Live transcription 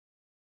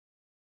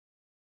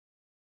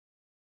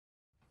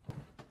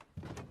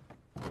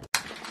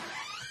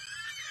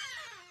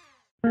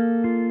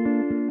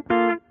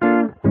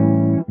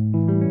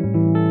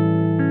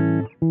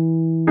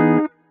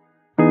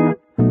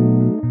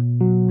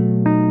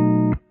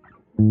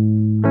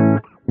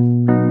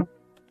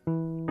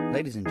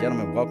Ladies and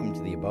gentlemen, welcome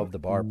to the Above the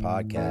Bar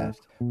podcast,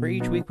 where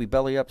each week we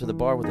belly up to the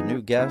bar with a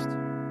new guest,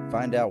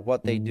 find out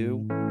what they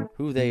do,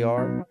 who they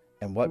are,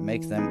 and what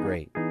makes them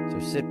great.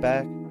 So sit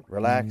back,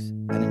 relax,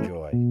 and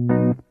enjoy.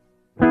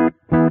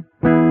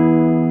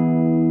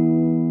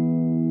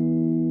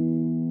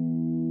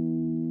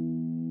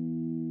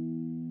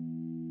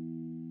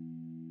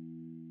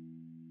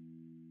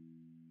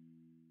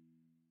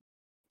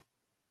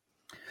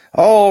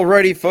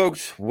 Alrighty,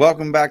 folks,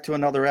 welcome back to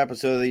another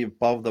episode of the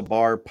Above the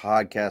Bar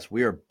podcast.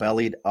 We are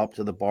bellied up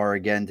to the bar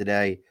again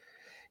today.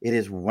 It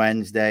is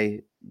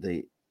Wednesday.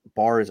 The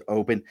bar is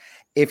open.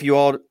 If you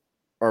all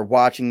are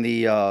watching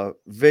the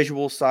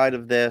visual side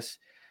of this,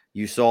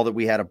 you saw that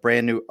we had a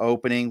brand new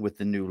opening with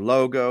the new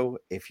logo.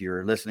 If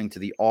you're listening to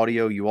the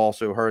audio, you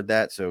also heard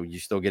that, so you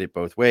still get it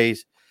both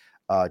ways.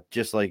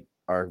 Just like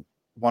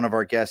one of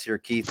our guests here,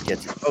 Keith,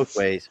 gets it both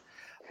ways.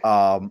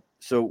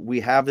 So we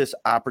have this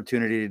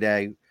opportunity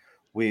today.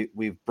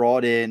 We've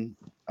brought in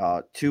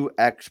 2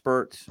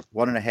 experts,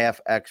 1.5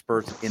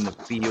 experts in the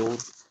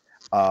field.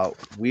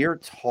 We're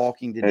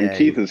talking today. And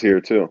Keith is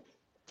here too.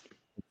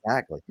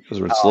 Exactly. Because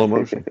we're in slow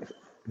motion.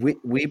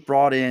 We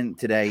brought in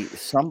today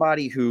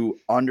somebody who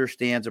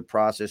understands a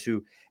process,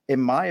 who,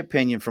 in my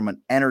opinion, from an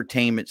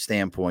entertainment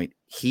standpoint,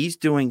 he's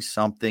doing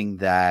something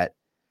that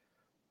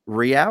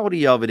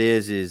reality of it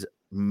is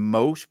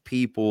most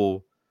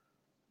people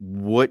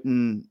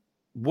wouldn't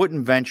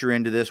venture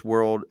into this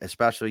world,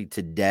 especially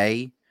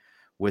today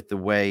with the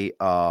way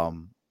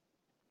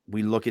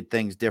we look at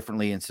things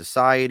differently in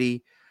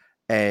society.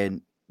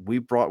 And we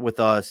brought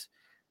with us,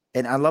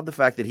 and I love the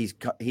fact that he's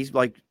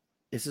like,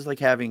 this is like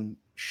having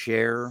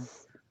Cher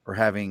or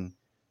having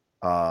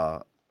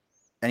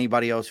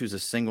anybody else who's a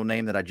single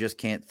name that I just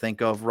can't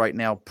think of right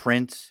now,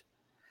 Prince,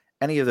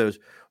 any of those.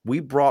 We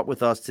brought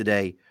with us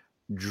today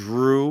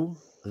Drew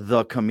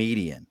the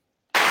comedian.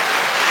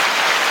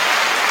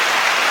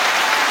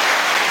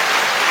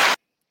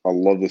 I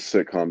love the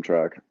sitcom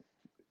track.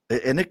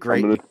 Isn't it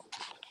great? I'm gonna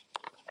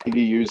need to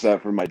use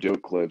that for my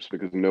joke clips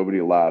because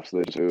nobody laughs.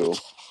 They do.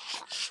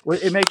 Well,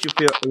 it makes you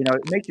feel,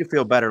 it makes you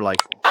feel better. Like,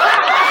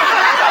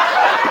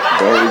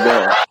 there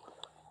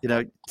we go.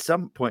 At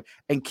some point,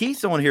 and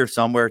Keith's on here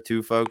somewhere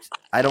too, folks.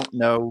 I don't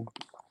know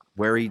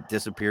where he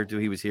disappeared to.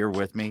 He was here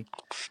with me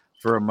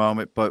for a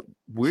moment, but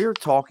we're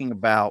talking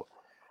about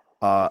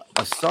a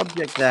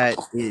subject that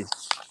is,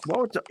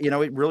 well,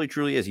 it really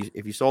truly is.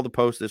 If you saw the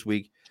post this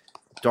week,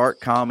 dark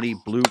comedy,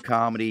 blue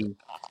comedy,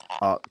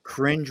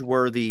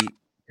 cringeworthy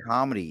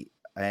comedy,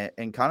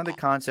 and kind of the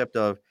concept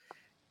of,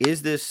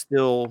 is this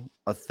still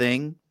a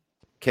thing?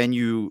 Can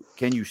you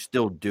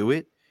still do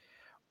it?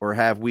 Or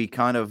have we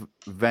kind of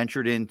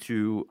ventured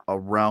into a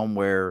realm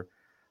where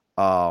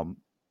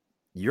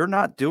you're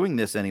not doing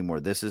this anymore?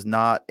 This is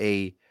not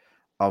a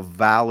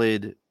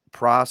valid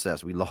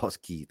process. We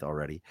lost Keith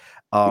already.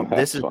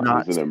 This is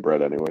not. He's an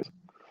inbred anyways.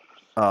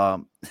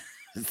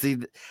 See,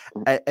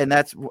 and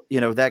that's,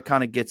 that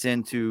kind of gets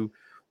into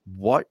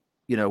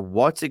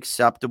what's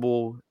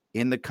acceptable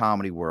in the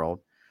comedy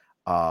world.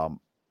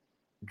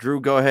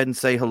 Drew, go ahead and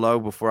say hello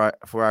before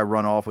I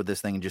run off with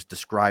this thing and just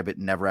describe it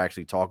and never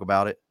actually talk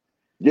about it.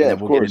 Yeah, of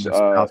course.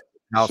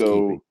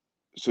 Housekeeping.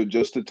 So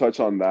just to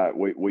touch on that,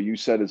 what you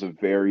said is a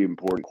very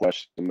important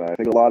question that I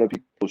think a lot of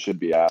people should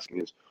be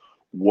asking is,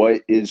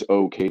 what is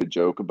okay to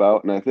joke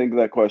about? And I think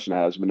that question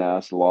has been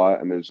asked a lot,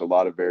 and there's a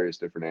lot of various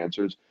different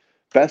answers.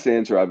 Best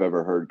answer I've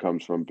ever heard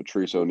comes from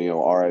Patrice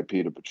O'Neal,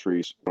 R.I.P. to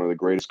Patrice, one of the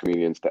greatest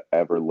comedians to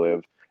ever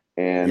live.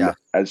 And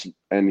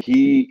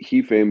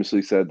he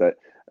famously said that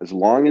as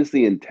long as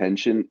the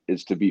intention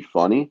is to be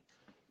funny,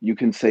 you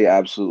can say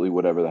absolutely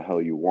whatever the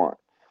hell you want.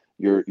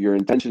 Your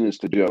intention is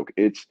to joke.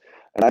 And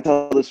I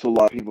tell this to a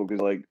lot of people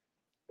because,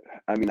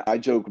 I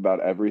joke about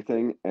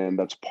everything, and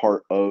that's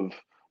part of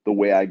the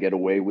way I get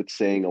away with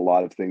saying a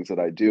lot of things that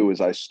I do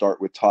is I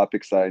start with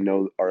topics that I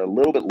know are a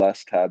little bit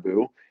less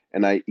taboo,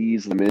 and I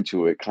ease them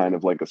into it, kind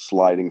of like a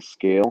sliding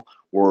scale,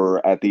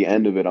 where at the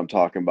end of it, I'm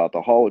talking about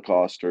the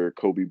Holocaust or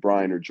Kobe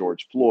Bryant or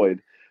George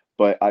Floyd.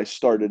 But I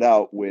started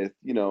out with,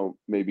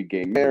 maybe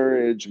gay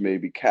marriage,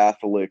 maybe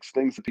Catholics,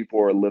 things that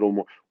people are a little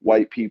more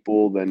white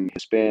people than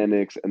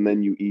Hispanics, and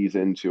then you ease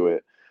into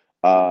it.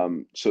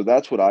 So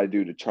that's what I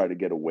do to try to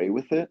get away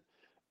with it.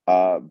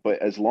 But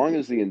as long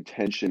as the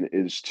intention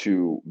is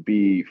to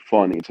be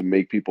funny, to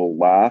make people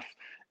laugh,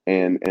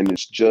 and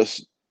it's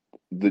just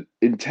the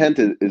intent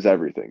is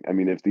everything. I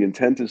mean, if the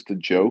intent is to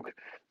joke,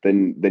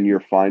 then you're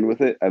fine with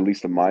it, at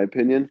least in my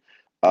opinion.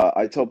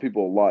 I tell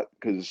people a lot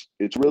because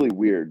it's really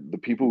weird. The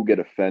people who get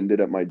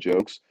offended at my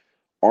jokes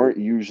aren't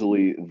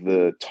usually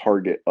the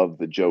target of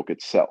the joke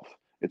itself.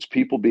 It's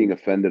people being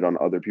offended on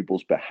other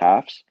people's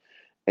behalfs.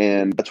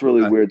 And that's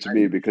really weird to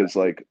me because,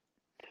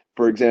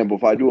 for example,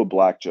 if I do a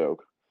black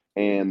joke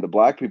and the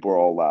black people are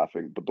all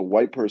laughing, but the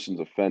white person's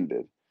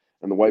offended,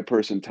 and the white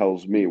person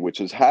tells me, which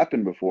has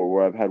happened before,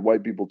 where I've had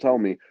white people tell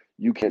me,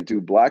 you can't do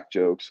black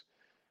jokes.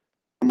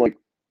 I'm like,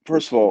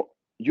 first of all,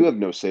 you have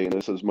no say in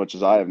this as much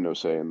as I have no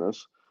say in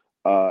this.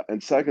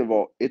 And second of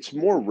all, it's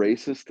more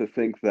racist to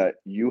think that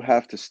you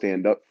have to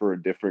stand up for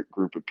a different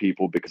group of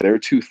people because they're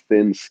too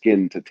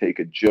thin-skinned to take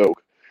a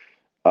joke.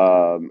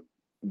 Um,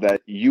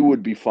 that you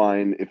would be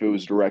fine if it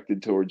was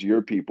directed towards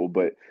your people,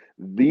 but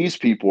these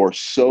people are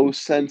so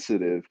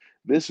sensitive.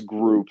 This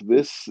group,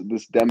 this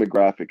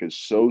demographic is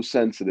so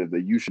sensitive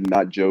that you should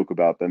not joke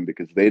about them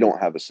because they don't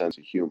have a sense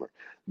of humor.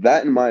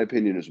 That, in my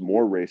opinion, is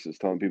more racist,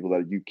 telling people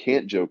that you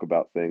can't joke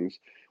about things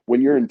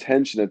when your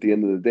intention at the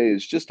end of the day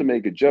is just to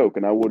make a joke.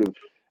 And I would have,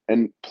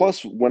 and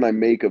plus, when I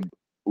make a,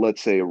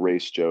 let's say, a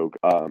race joke,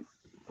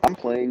 I'm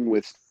playing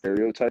with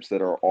stereotypes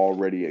that are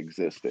already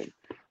existing.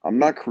 I'm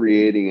not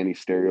creating any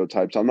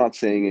stereotypes. I'm not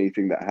saying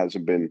anything that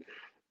hasn't been,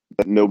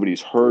 that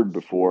nobody's heard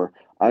before.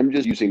 I'm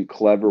just using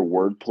clever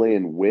wordplay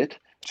and wit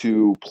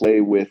to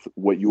play with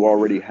what you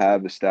already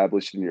have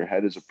established in your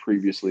head as a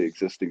previously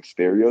existing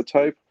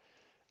stereotype.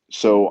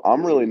 So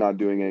I'm really not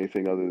doing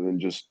anything other than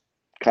just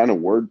kind of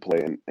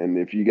wordplay. And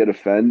if you get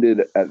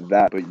offended at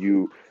that,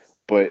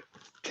 but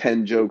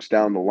 10 jokes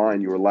down the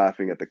line, you were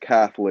laughing at the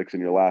Catholics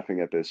and you're laughing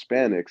at the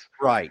Hispanics,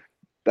 Right.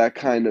 that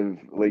kind of,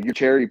 like, you're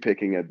cherry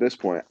picking at this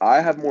point.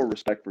 I have more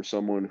respect for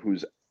someone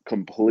who's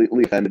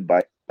completely offended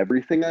by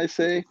everything I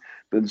say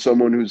than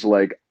someone who's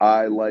like,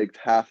 I liked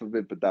half of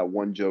it, but that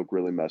one joke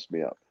really messed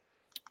me up.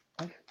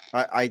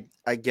 I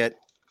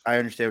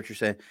understand what you're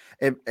saying.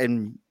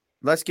 And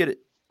let's get it.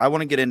 I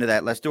want to get into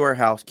that. Let's do our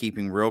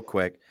housekeeping real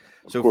quick.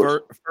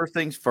 So first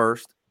things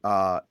first,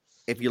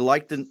 if you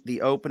liked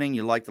the opening,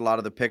 you liked a lot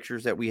of the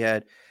pictures that we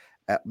had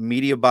at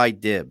Media by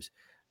Dibs,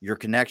 your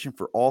connection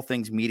for all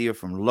things media,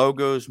 from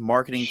logos,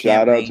 marketing.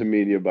 Shout out to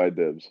Media by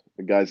Dibs.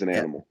 The guy's an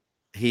animal.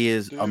 He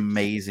is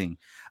amazing.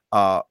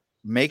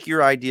 Make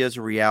your ideas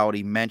a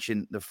reality.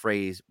 Mention the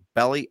phrase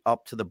belly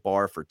up to the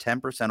bar for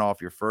 10% off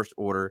your first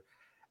order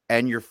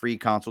and your free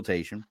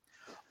consultation.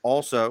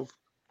 Also,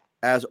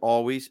 as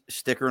always,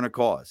 sticker and a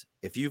cause.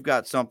 If you've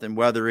got something,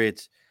 whether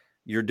it's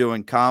you're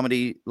doing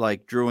comedy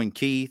like Drew and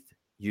Keith,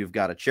 you've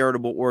got a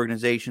charitable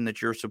organization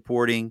that you're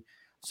supporting,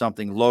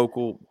 something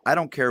local, I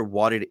don't care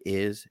what it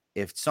is.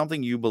 If it's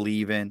something you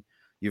believe in,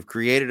 you've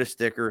created a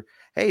sticker.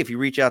 Hey, if you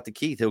reach out to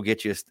Keith, he'll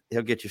get you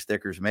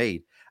stickers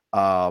made.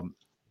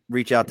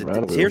 Reach out to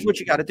Dibs. Here's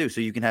what you got to do.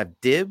 So you can have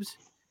Dibs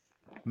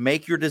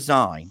make your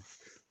design,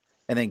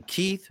 and then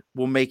Keith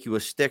will make you a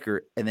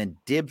sticker, and then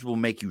Dibs will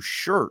make you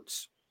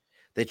shirts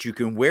that you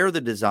can wear the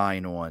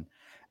design on.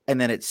 And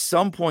then at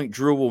some point,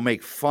 Drew will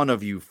make fun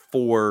of you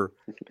for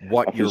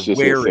what you're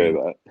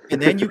wearing.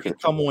 And then you can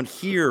come on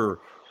here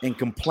and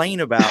complain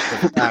about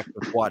the fact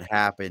of what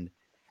happened,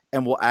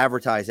 and we'll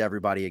advertise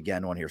everybody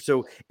again on here.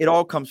 So it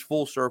all comes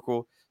full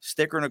circle,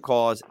 sticker and a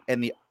cause.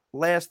 And the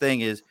last thing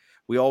is,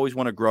 we always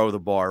want to grow the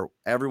bar.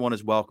 Everyone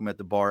is welcome at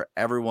the bar.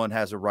 Everyone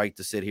has a right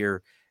to sit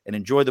here and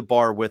enjoy the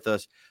bar with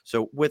us.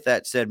 So with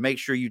that said, make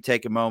sure you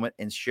take a moment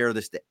and share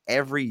this to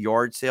every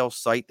yard sale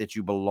site that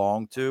you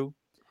belong to.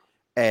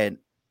 And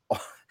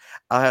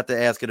I'll have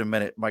to ask in a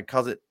minute. My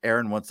cousin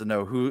Aaron wants to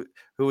know who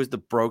is the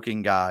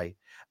broken guy.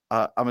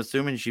 I'm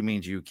assuming she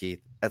means you,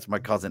 Keith. That's my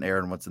cousin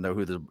Aaron wants to know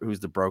who's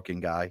the broken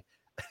guy.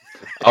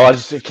 Oh, I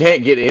just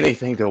can't get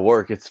anything to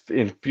work. It's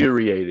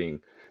infuriating.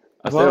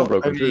 I say I'm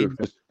broken too.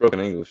 It's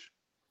broken English.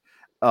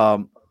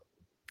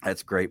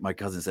 That's great. My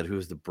cousin said,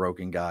 "Who's the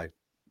broken guy?"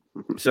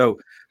 So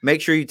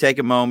make sure you take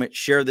a moment,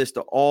 share this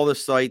to all the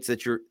sites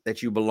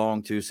that you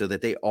belong to, so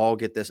that they all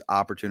get this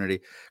opportunity.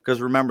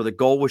 Because remember, the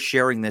goal with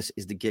sharing this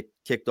is to get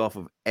kicked off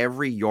of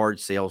every yard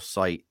sale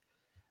site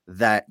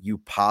that you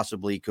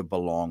possibly could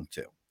belong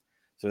to.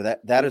 So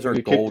that is our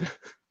goal.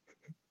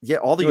 Yeah,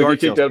 all the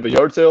yard sales. Kicked out of a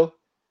yard sale?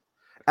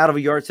 Out of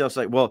a yard sale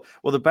site. Well,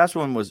 the best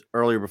one was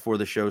earlier before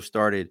the show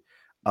started.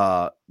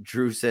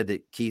 Drew said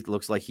that Keith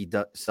looks like he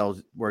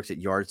works at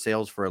yard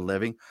sales for a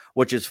living,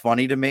 which is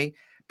funny to me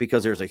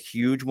because there's a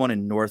huge one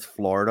in North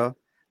Florida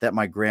that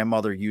my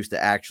grandmother used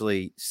to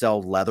actually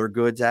sell leather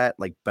goods at,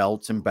 like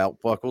belts and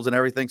belt buckles and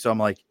everything. So I'm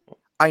like,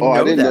 I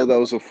didn't know that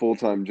was a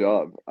full-time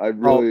job.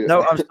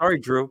 No, I'm sorry,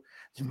 Drew.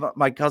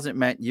 My cousin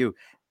meant you.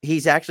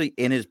 He's actually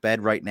in his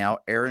bed right now,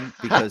 Aaron,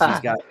 because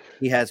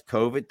he has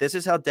COVID. This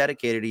is how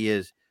dedicated he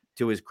is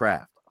to his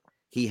craft.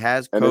 He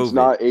has COVID. And it's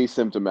not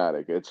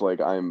asymptomatic. It's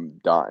like, I'm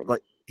dying.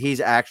 Like,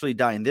 he's actually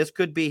dying. This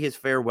could be his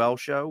farewell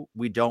show.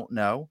 We don't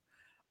know.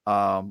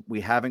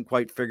 We haven't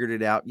quite figured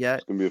it out yet.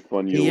 It's gonna be a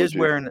fun eulogy.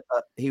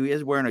 He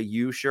is wearing a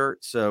U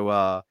shirt, so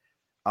I'll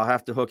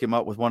have to hook him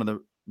up with one of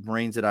the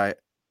Marines that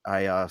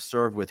I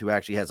served with, who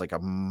actually has like a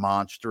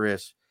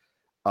monstrous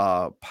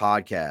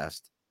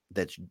podcast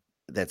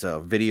that's a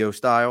video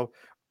style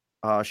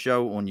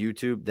show on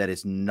YouTube that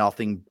is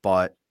nothing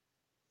but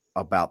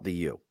about the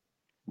U.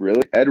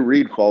 Really? Ed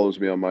Reed follows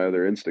me on my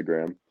other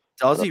Instagram.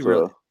 Does he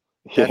really?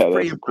 That's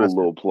a cool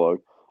little plug.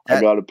 I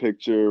got a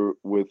picture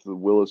with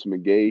Willis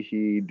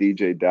McGahee,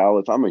 DJ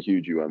Dallas. I'm a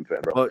huge UM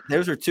fan, bro. Well,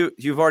 those are two.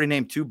 You've already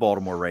named two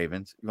Baltimore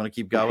Ravens. You want to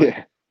keep going?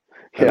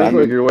 Yeah. I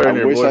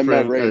wish I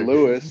met Ray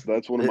Lewis.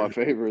 That's one of my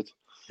favorites.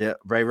 Yeah,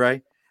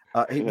 Ray.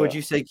 Would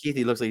you say, Keith?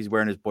 He looks like he's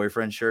wearing his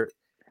boyfriend's shirt.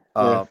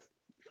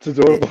 It's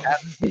adorable.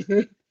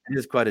 It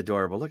is quite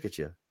adorable. Look at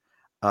you.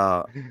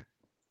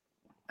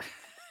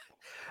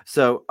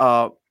 So,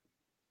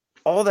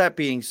 all that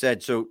being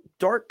said, so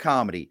dark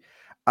comedy.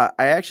 I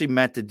actually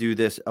meant to do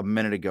this a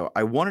minute ago.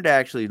 I wanted to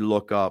actually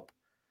look up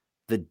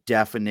the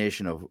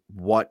definition of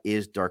what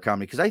is dark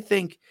comedy because I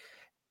think,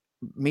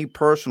 me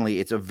personally,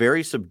 it's a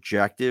very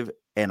subjective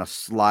and a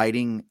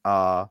sliding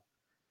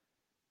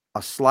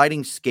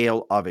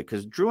scale of it.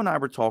 Because Drew and I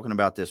were talking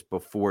about this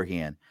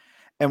beforehand,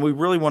 and we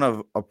really want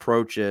to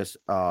approach this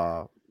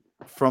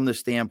from the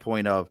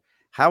standpoint of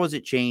how has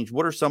it changed?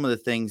 What are some of the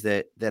things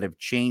that have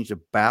changed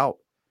about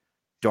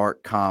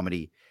dark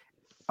comedy?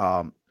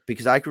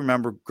 Because I can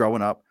remember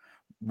growing up,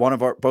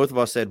 both of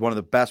us said one of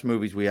the best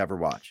movies we ever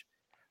watched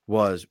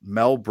was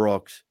Mel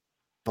Brooks'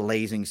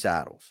 Blazing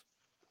Saddles.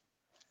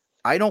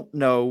 I don't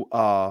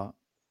know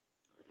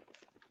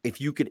if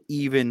you could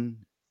even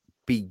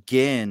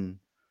begin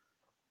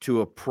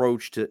to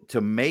approach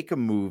to make a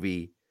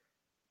movie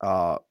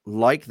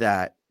like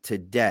that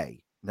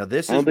today. Now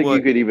I don't think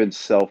you could even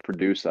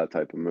self-produce that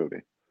type of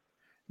movie.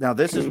 Now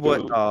this is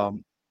what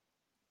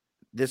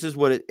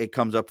it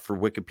comes up for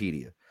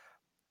Wikipedia.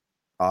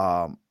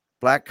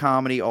 Black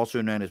comedy, also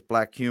known as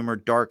black humor,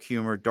 dark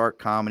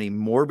comedy,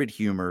 morbid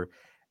humor,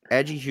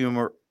 edgy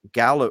humor,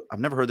 gallows. I've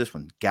never heard this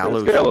one.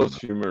 Gallows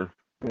humor.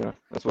 Yeah,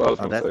 that's what I was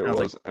going to say. It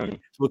was.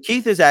 Well,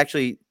 Keith is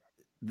actually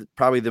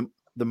probably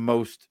the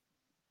most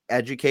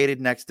educated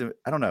next to,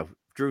 I don't know.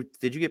 Drew,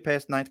 did you get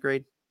past 9th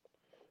grade?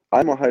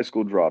 I'm a high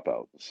school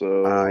dropout,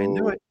 so I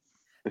knew it.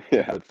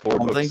 Yeah,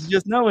 Some things you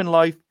just know in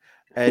life.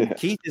 And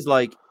Keith is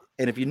like,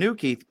 and if you knew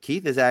Keith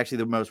is actually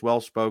the most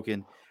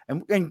well-spoken.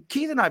 And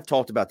Keith and I have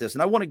talked about this,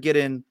 and I want to get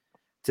into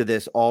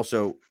this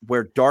also,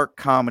 where dark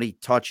comedy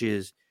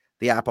touches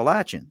the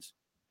Appalachians,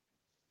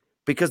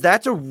 because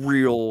that's a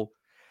real.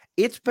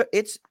 But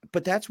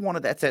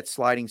that's that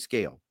sliding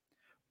scale.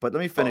 But let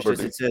me finish this.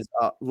 It says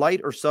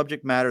light or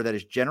subject matter that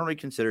is generally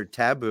considered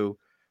taboo,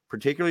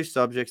 particularly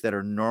subjects that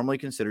are normally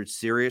considered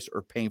serious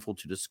or painful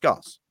to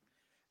discuss.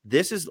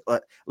 This is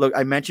look.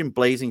 I mentioned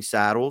Blazing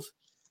Saddles,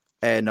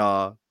 and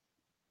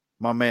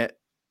my man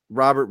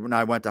Robert and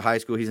I went to high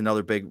school. He's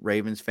another big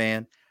Ravens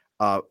fan.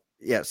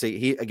 Yeah,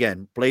 see,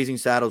 Blazing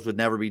Saddles would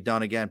never be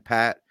done again.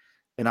 Pat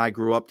and I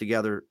grew up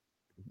together.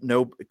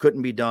 No, it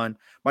couldn't be done.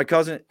 My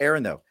cousin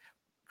Aaron, though,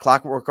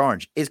 Clockwork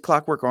Orange. Is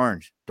Clockwork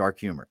Orange dark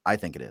humor? I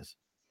think it is.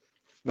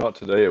 Not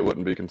today. It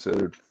wouldn't be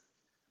considered.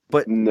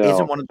 But no,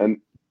 isn't one of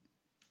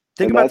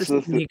think about the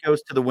scene when he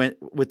goes to the win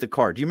with the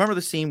card. Do you remember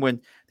the scene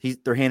when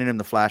they're handing him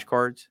the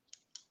flashcards?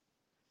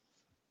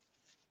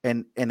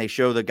 And they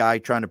show the guy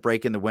trying to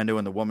break in the window,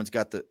 and the woman's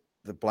got the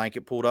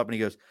blanket pulled up, and he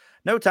goes,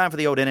 "No time for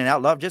the old in and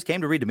out. Love just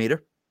came to read the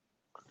meter."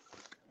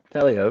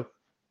 Tally-ho.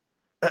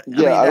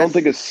 I don't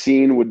think a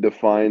scene would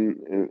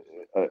define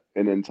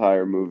an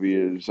entire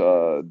movie as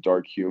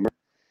dark humor.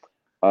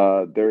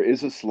 There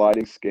is a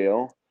sliding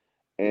scale,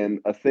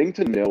 and a thing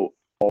to note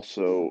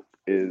also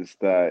is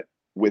that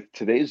with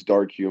today's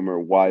dark humor,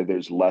 why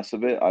there's less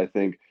of it, I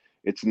think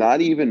it's not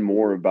even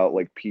more about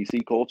like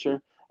PC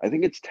culture. I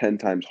think it's 10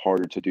 times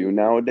harder to do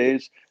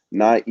nowadays,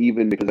 not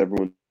even because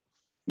everyone's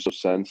so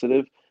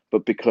sensitive,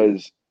 but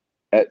because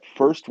at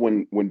first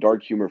when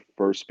dark humor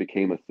first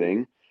became a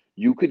thing,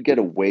 you could get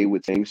away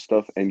with saying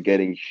stuff and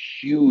getting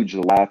huge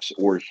laughs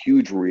or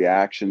huge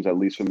reactions, at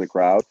least from the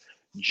crowd,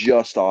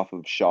 just off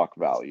of shock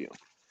value.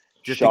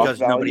 Just shock because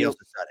value, nobody else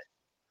has said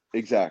it.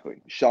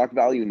 Exactly. Shock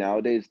value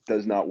nowadays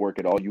does not work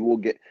at all. You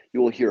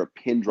will hear a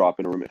pin drop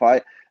in a room. If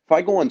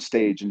I go on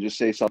stage and just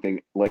say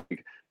something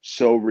like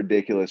so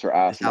ridiculous or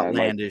asinine,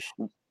 outlandish,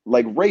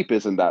 like rape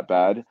isn't that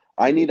bad,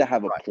 I need to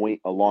have a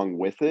point along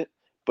with it.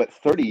 But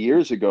 30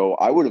 years ago,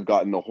 I would have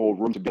gotten the whole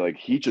room to be like,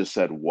 he just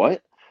said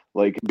what?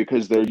 Like,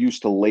 because they're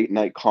used to late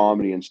night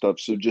comedy and stuff.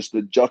 So just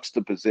the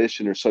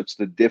juxtaposition or such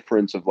the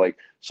difference of like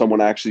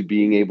someone actually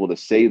being able to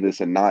say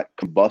this and not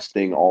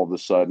combusting all of a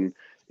sudden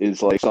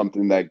is like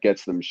something that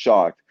gets them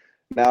shocked.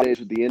 Nowadays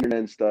with the internet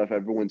and stuff,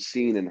 everyone's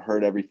seen and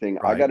heard everything.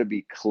 Right. I got to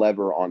be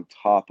clever on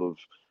top of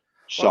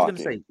shocking. I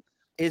was going to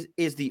say,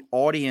 is the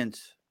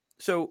audience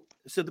so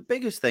the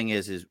biggest thing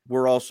is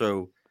we're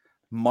also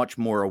much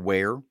more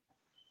aware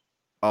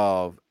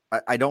of.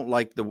 I don't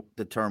like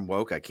the term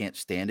woke. I can't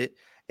stand it.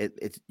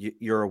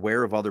 You're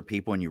aware of other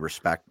people and you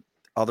respect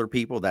other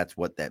people. That's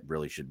what that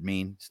really should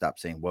mean. Stop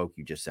saying woke.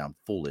 You just sound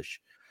foolish.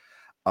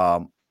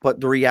 But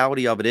the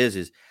reality of it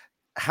is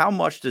how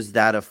much does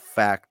that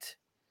affect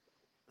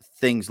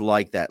things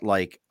like that?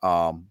 Like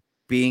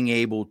being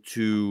able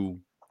to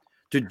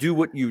do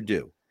what you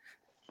do.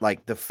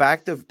 Like the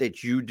fact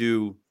that you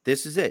do,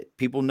 this is it.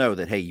 People know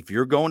that, hey, if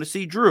you're going to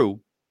see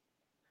Drew,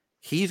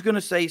 he's going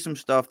to say some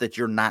stuff that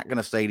you're not going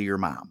to say to your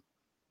mom.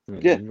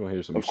 Yeah,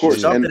 of course.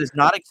 Stuff that is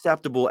not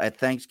acceptable at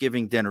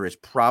Thanksgiving dinner is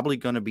probably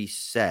going to be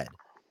said.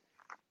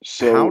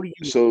 So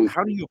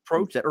how do you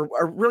approach that?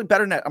 Or really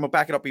better than that, I'm going to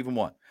back it up even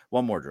one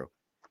more, Drew.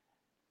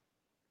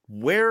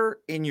 Where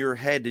in your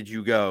head did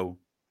you go,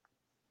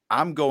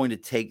 I'm going to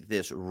take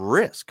this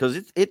risk?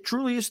 Because it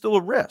truly is still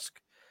a risk.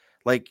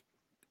 Like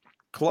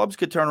clubs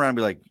could turn around and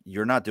be like,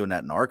 you're not doing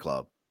that in our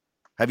club.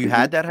 Have you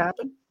had that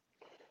happen?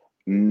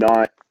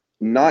 Not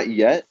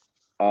yet.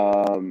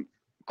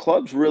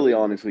 clubs really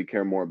honestly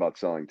care more about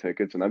selling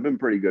tickets, and I've been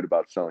pretty good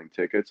about selling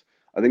tickets.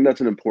 I think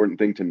that's an important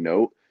thing to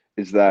note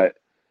is that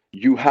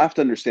you have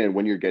to understand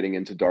when you're getting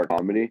into dark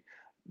comedy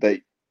that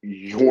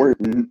you're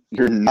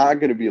not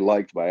going to be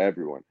liked by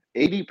everyone.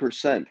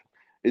 80%,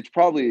 it's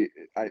probably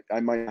I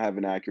might have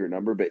an accurate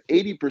number, but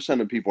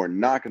 80% of people are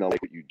not going to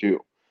like what you do.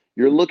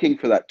 You're looking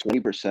for that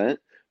 20%,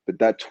 but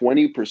that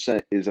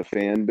 20% is a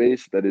fan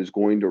base that is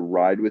going to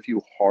ride with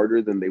you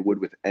harder than they would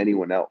with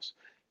anyone else.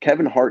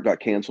 Kevin Hart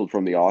got canceled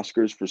from the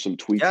Oscars for some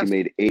tweets he Yes.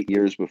 made 8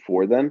 years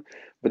before then,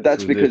 but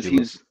that's because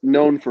Ridiculous. he's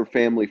known for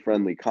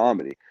family-friendly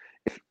comedy.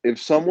 If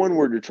someone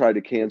were to try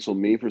to cancel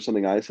me for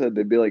something I said,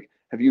 they'd be like,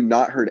 "Have you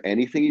not heard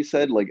anything he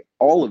said? Like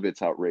all of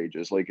it's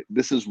outrageous. Like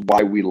this is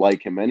why we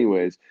like him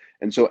anyways."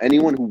 And so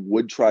anyone who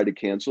would try to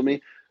cancel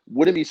me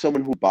wouldn't be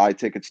someone who buy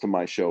tickets to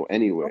my show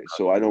anyway.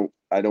 So I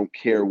don't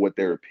care what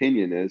their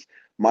opinion is.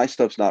 My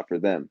stuff's not for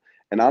them.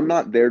 And I'm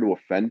not there to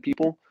offend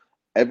people.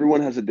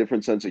 Everyone has a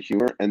different sense of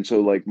humor. And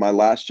so like my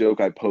last joke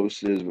I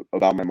posted is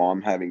about my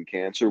mom having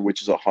cancer,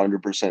 which is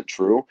 100%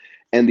 true.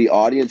 And the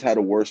audience had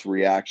a worse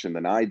reaction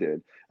than I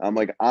did. I'm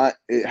like,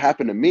 it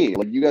happened to me.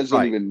 Like you guys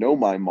don't Right. even know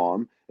my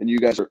mom and you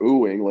guys are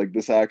oohing like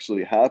this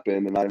actually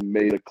happened. And I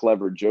made a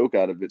clever joke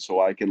out of it so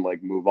I can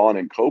like move on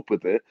and cope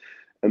with it.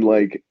 And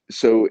like,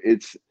 so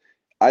it's,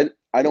 I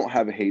don't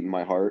have a hate in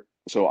my heart.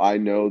 So I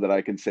know that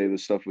I can say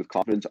this stuff with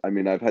confidence. I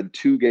mean, I've had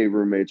 2 gay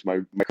roommates. My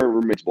current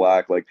roommate's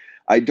black. Like,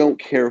 I don't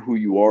care who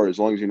you are as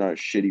long as you're not a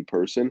shitty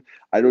person.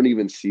 I don't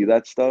even see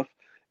that stuff.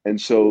 And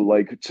so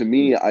like to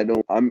me,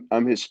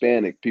 I'm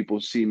Hispanic.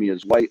 People see me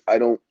as white. I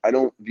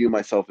don't view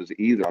myself as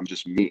either. I'm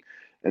just me.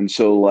 And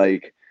so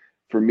like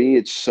for me,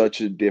 it's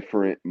such a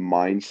different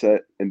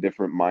mindset and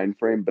different mind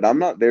frame, but I'm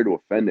not there to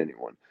offend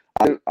anyone.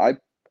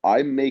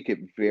 I make it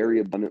very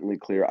abundantly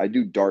clear. I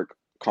do dark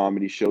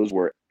comedy shows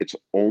where it's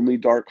only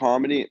dark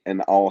comedy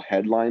and I'll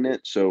headline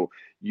it. So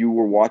you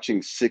were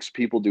watching 6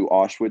 people do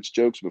Auschwitz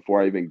jokes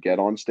before I even get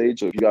on stage.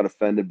 So if you got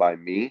offended by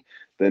me,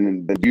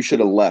 then you should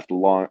have left a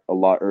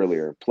lot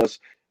earlier. Plus,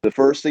 the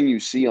first thing you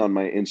see on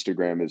my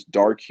Instagram is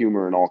dark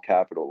humor in all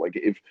capital. Like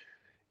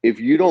if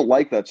you don't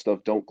like that stuff,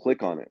 don't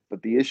click on it.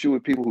 But the issue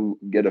with people who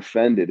get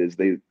offended is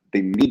they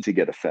need to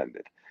get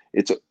offended.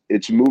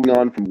 It's moving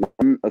on from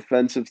one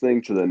offensive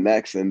thing to the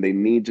next, and they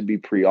need to be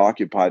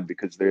preoccupied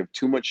because they have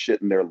too much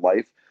shit in their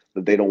life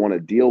that they don't want to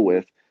deal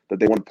with, that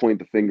they want to point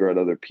the finger at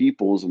other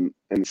people's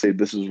and say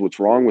this is what's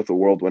wrong with the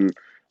world when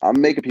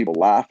I'm making people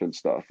laugh and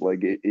stuff.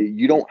 Like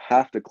you don't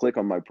have to click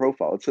on my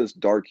profile. It says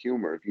dark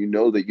humor. If you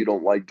know that you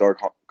don't like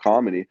dark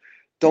comedy,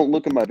 don't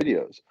look at my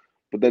videos.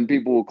 But then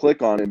people will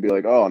click on it and be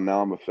like, "Oh,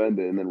 now I'm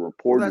offended," and then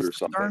report it or That's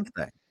the Stern something.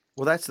 thing.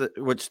 Well, that's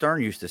what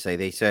Stern used to say.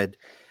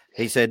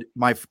 He said,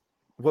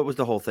 what was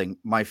the whole thing?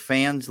 My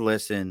fans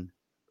listen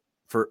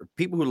for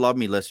people who love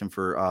me listen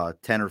for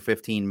 10 or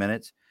 15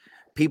 minutes.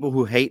 People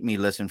who hate me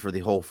listen for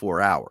the whole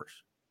 4 hours.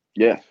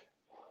 Yeah.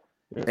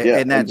 And,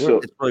 and that's so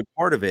it's really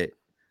part of it.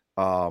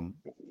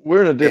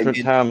 We're in a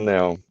different time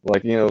now.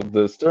 Like,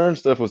 the Stern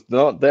stuff was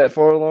not that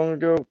far long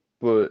ago,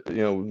 but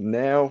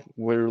now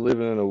we're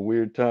living in a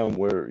weird time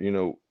where,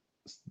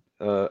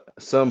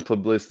 some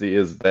publicity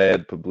is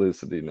bad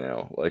publicity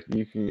now. Like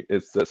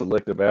it's that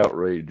selective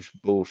outrage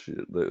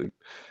bullshit that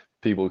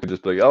people could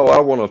just be like, oh, I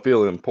want to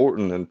feel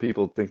important, and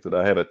people think that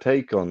I have a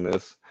take on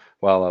this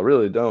while I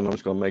really don't. I'm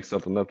just going to make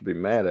something up to be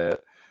mad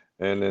at,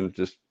 and then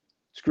just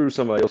screw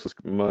somebody else's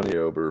money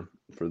over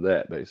for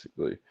that,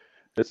 basically.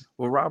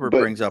 Well, Robert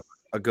brings up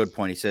a good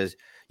point. He says,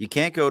 you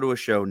can't go to a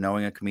show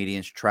knowing a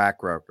comedian's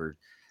track record,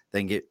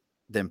 then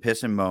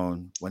piss and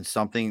moan when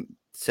something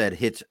said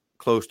hits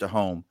close to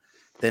home,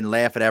 then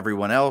laugh at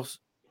everyone else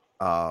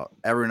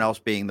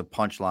being the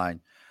punchline.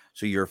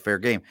 So you're fair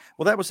game.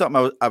 Well, that was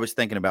something I was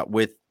thinking about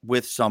with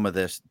some of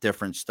this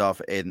different stuff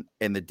in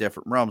the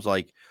different realms.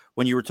 Like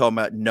when you were talking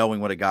about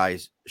knowing what a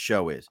guy's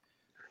show is,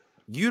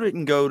 you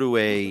didn't go to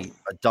a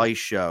Dice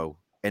show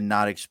and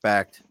not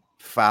expect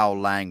foul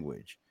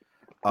language.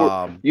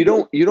 You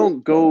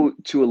don't go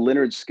to a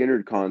Lynyrd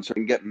Skynyrd concert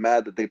and get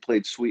mad that they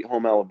played Sweet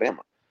Home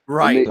Alabama.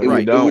 Right. It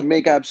would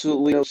make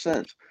absolutely no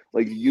sense.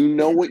 Like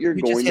what you're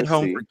you going just hit to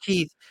home see. For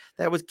Keith.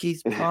 That was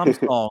Keith's prom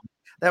song.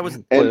 That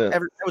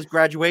was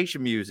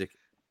graduation music.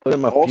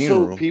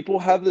 Also, people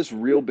have this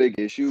real big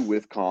issue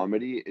with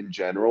comedy in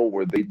general,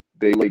 where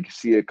they like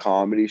see a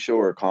comedy show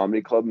or a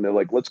comedy club and they're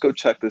like, let's go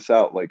check this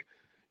out. Like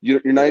you're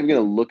not even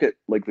going to look at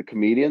like the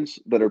comedians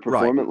that are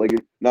performing. Like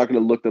you're not going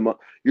to look them up.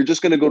 You're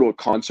just going to go to a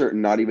concert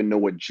and not even know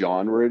what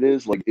genre it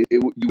is. Like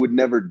you would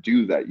never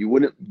do that. You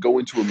wouldn't go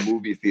into a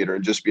movie theater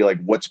and just be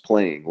like, what's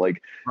playing? Like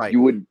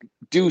you would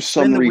do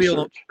some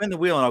research. Spin the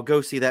wheel and I'll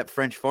go see that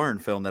French foreign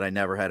film that I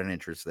never had an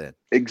interest in.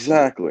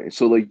 Exactly.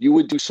 So like you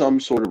would do some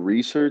sort of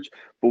research,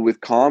 but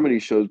with comedy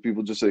shows,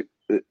 people just like,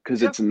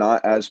 because it's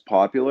not as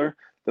popular.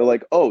 They're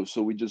like, oh,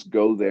 so we just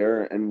go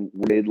there and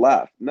they'd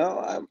laugh.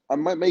 No, I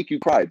might make you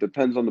cry. It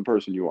depends on the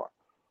person you are.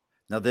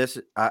 Now,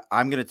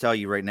 I'm going to tell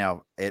you right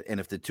now, and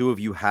if the two of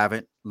you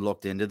haven't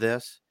looked into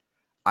this,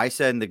 I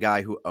send the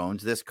guy who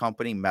owns this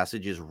company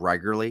messages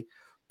regularly,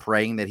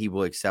 praying that he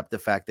will accept the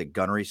fact that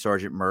Gunnery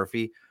Sergeant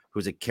Murphy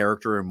who's a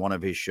character in one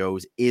of his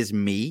shows is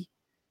me,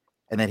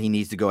 and that he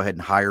needs to go ahead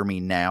and hire me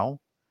now.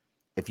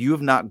 If you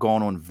have not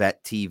gone on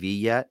Vet TV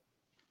yet,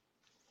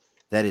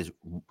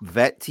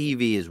 Vet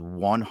TV is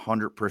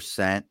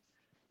 100%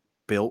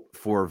 built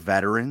for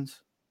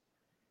veterans,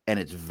 and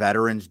it's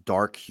veterans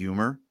dark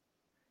humor.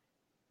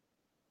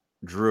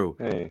 Drew,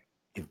 Hey,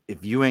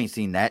 if you ain't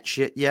seen that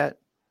shit yet,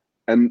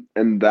 and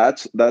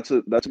that's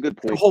a good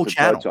point whole to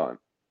channel. touch on.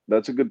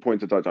 That's a good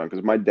point to touch on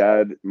because my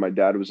dad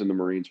was in the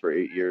Marines for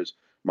 8 years.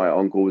 My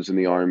uncle was in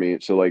the Army.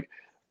 So like,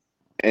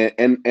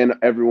 and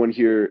everyone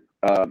here,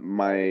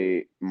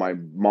 my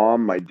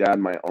mom, my dad,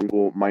 my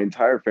uncle, my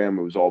entire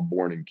family was all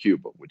born in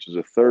Cuba, which is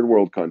a third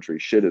world country.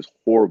 Shit is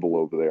horrible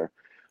over there,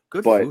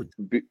 good but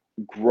food.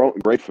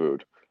 great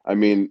food. I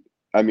mean,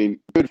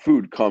 good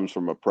food comes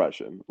from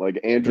oppression. Like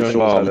Andrew Young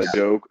Scholes had moms. a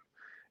joke.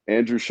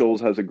 Andrew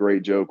Scholes has a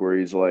great joke where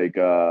he's like,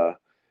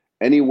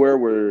 anywhere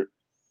where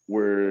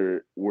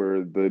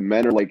the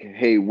men are like,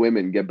 hey,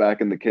 women, get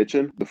back in the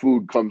kitchen, the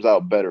food comes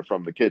out better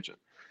from the kitchen.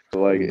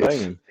 So like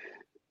Bang.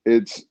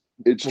 it's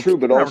Well, true,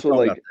 Keith but and I were also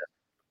talking like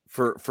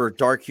about that for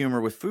dark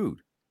humor with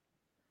food.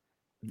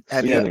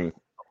 Have you Scanning.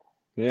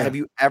 Yeah. have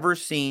you ever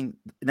seen?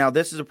 Now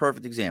this is a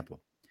perfect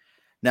example.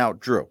 Now,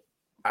 Drew,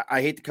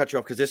 I hate to cut you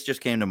off because this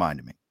just came to mind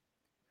to me.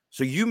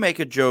 So you make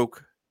a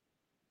joke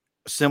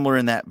similar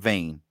in that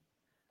vein.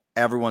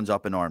 Everyone's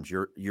up in arms.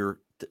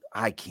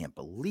 I can't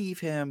believe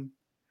him.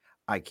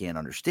 I can't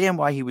understand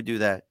why he would do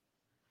that.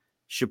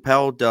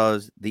 Chappelle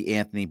does the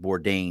Anthony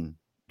Bourdain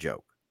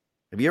joke.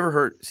 Have you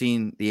ever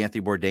seen the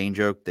Anthony Bourdain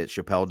joke that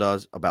Chappelle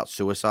does about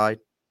suicide?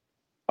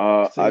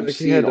 Seems I've like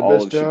he had seen the all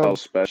best of Chappelle's job.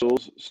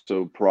 specials,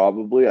 so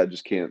probably I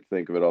just can't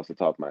think of it off the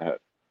top of my head.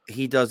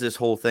 He does this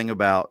whole thing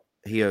about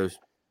he goes,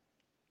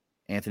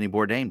 Anthony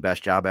Bourdain,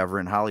 best job ever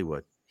in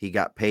Hollywood. He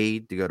got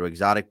paid to go to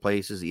exotic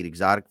places, eat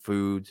exotic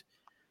foods,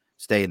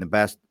 stay in the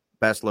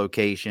best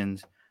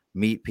locations,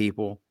 meet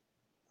people,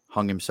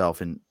 hung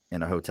himself in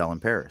a hotel in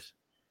Paris.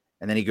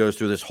 And then he goes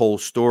through this whole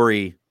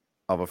story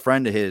of a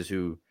friend of his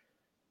who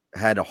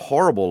had a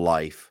horrible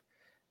life.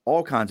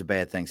 All kinds of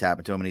bad things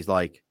happened to him. And he's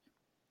like,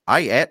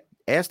 I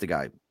asked the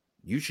guy,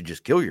 you should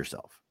just kill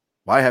yourself.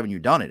 Why haven't you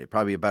done it? It'd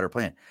probably be a better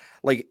plan.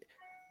 Like,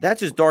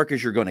 that's as dark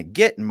as you're going to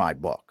get in my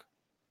book.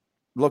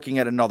 Looking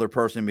at another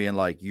person being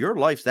like, your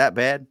life's that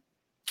bad?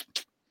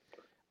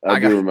 I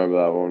do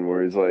remember that one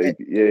where he's like,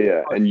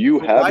 yeah. And you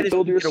So why haven't does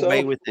killed he get yourself?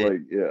 away with it?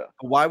 Like, yeah.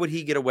 Why would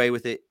he get away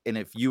with it? And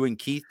if you and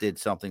Keith did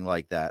something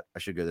like that, I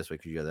should go this way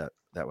because you go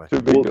that way.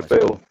 Too big to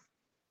fail.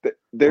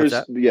 There's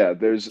that?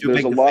 there's Too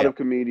big a to lot fail. of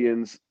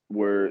comedians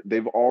where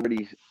they've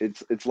already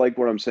it's like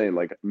what I'm saying,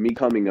 like me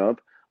coming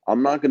up,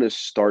 I'm not going to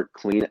start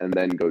clean and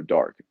then go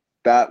dark.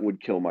 That would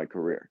kill my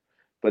career.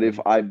 But if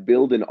I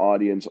build an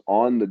audience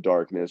on the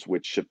darkness,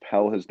 which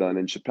Chappelle has done,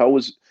 and Chappelle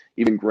was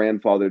even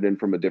grandfathered in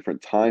from a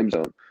different time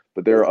zone,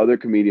 but there are other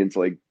comedians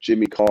like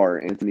Jimmy Carr,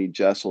 Anthony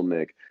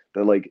Jeselnik,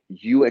 that like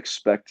you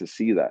expect to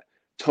see that.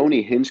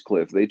 Tony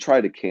Hinchcliffe, they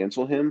tried to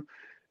cancel him,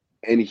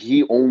 and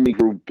he only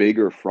grew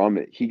bigger from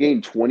it. He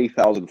gained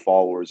 20,000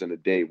 followers in a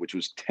day, which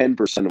was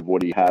 10% of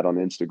what he had on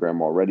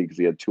Instagram already because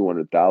he had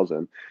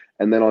 200,000.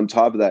 And then on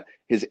top of that,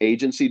 his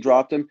agency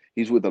dropped him.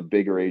 He's with a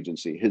bigger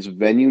agency. His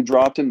venue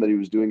dropped him that he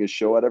was doing his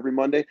show at every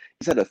Monday.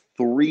 He's at a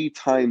 3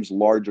 times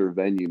larger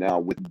venue now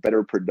with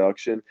better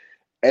production.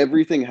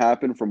 Everything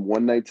happened from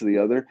one night to the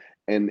other,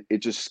 and it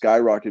just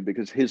skyrocketed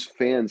because his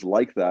fans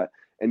like that.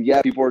 And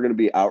yeah, people are going to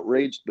be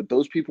outraged, but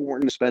those people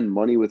weren't going to spend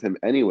money with him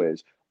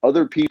anyways.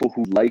 Other people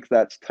who like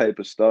that type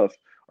of stuff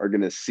are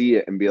going to see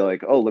it and be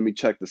like, oh, let me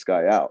check this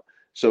guy out.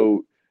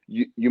 So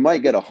you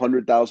might get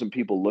 100,000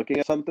 people looking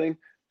at something.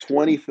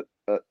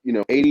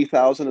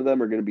 80,000 of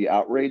them are going to be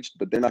outraged,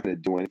 but they're not going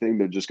to do anything.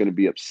 They're just going to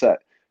be upset.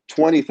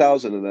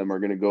 20,000 of them are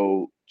going to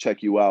go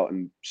check you out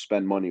and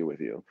spend money with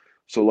you.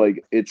 So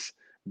like it's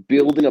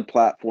building a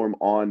platform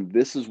on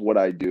this is what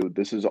I do.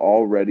 This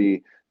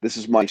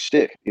is my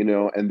shtick,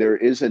 and there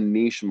is a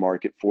niche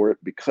market for it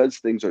because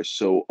things are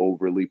so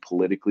overly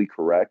politically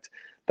correct.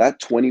 That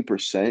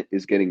 20%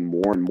 is getting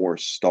more and more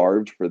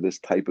starved for this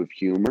type of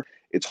humor.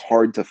 It's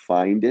hard to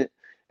find it.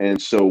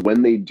 And so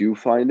when they do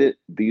find it,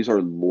 these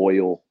are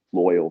loyal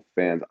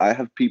fans. I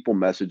have people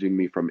messaging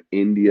me from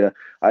India.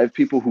 I have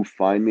people who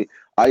find me.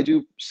 I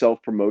do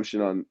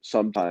self-promotion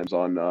sometimes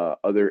on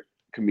other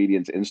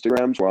comedians'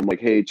 Instagrams where I'm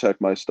like, hey,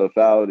 check my stuff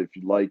out. If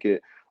you like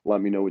it,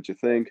 let me know what you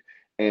think.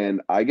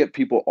 And I get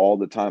people all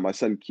the time. I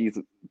send Keith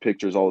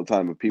pictures all the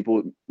time of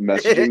people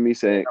messaging me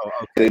saying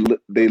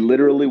they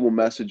literally will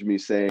message me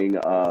saying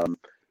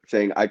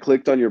I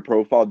clicked on your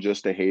profile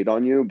just to hate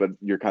on you, but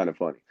you're kind of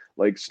funny.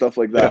 Like stuff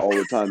like that all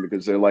the time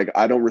because they're like,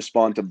 I don't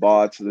respond to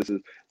bots.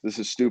 This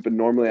is stupid.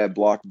 Normally I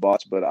block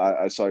bots, but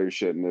I saw your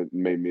shit and it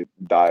made me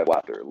die of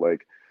laughter.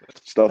 Like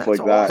stuff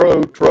like that.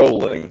 Pro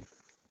trolling.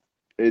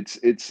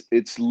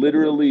 It's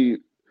literally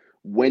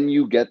when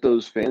you get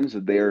those fans,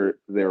 they're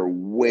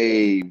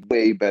way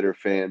better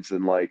fans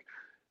than like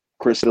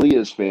Chris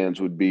D'Elia's fans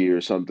would be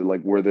or something,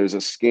 like where there's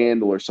a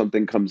scandal or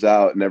something comes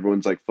out and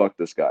everyone's like, fuck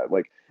this guy.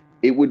 Like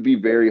it would be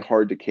very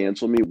hard to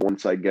cancel me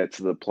once I get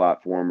to the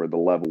platform or the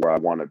level where I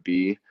want to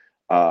be.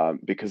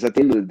 Because at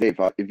the end of the day,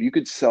 if you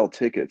could sell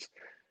tickets,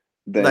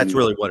 then That's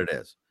really what it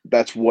is.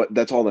 that's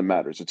all that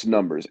matters. It's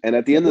numbers. And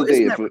at the end Well, of the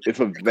day, isn't if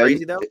a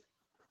crazy though?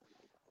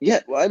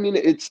 yeah, well, I mean,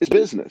 it's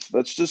business.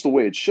 That's just the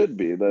way it should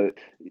be. That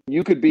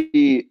you could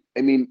be.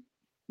 I mean,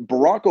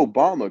 Barack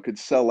Obama could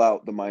sell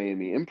out the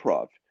Miami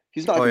Improv.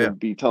 He's not Oh going yeah. to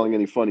be telling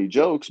any funny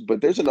jokes,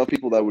 but there's enough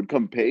people that would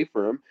come pay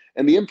for him,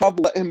 and the Improv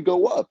will let him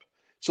go up.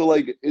 So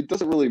like, it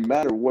doesn't really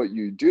matter what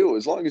you do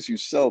as long as you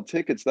sell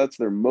tickets. That's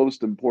their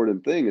most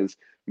important thing, is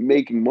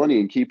making money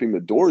and keeping the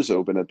doors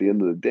open at the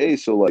end of the day.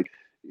 So like,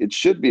 it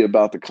should be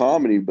about the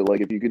comedy, but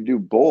like, if you can do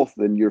both,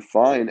 then you're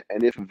fine.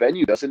 And if a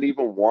venue doesn't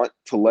even want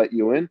to let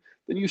you in,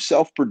 then you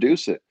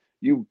self-produce it.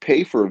 You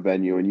pay for a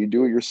venue and you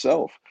do it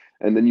yourself.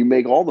 And then you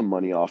make all the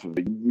money off of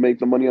it. You make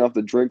the money off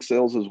the drink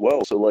sales as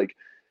well. So like,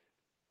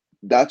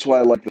 that's why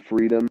I like the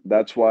freedom.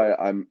 That's why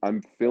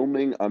I'm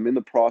filming. I'm in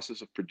the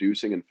process of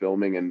producing and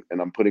filming, and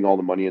I'm putting all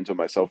the money into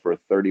myself for a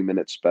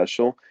 30-minute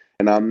special.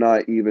 And I'm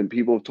not even,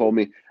 people have told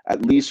me,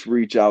 at least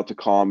reach out to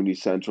Comedy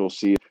Central.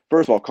 See,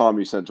 first of all,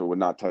 Comedy Central would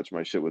not touch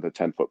my shit with a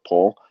 10-foot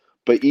pole.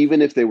 But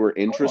even if they were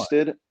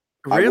interested,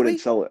 I Really? wouldn't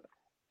sell it.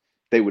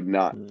 They would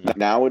not.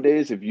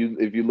 Nowadays, if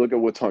you look at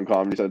what's on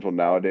Comedy Central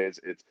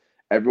nowadays, it's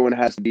everyone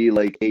has to be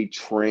like a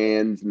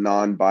trans,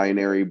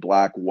 non-binary,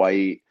 black,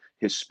 white,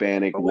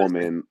 Hispanic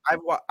woman.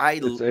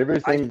 It's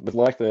everything but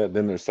like that.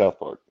 Then there's South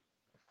Park.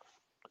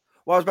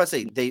 Well, I was about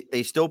to say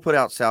they still put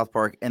out South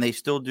Park and they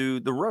still do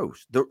the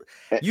roast.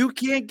 You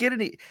can't get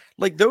any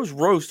like those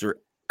roasts are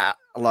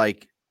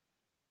like.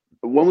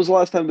 When was the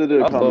last time they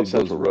did a I Comedy love those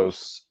Central roast?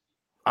 roasts.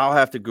 I'll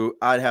have to go.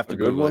 I'd have to A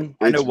good Google one?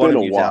 it. I know It's one been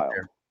of a you's out while.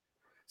 there.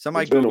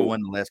 Somebody It's been Google a-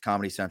 when the last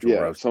Comedy Central Yeah,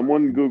 roast.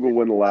 someone Google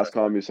when the last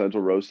Comedy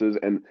Central roast is,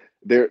 and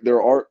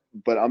there are,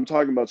 but I'm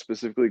talking about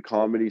specifically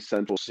Comedy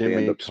Central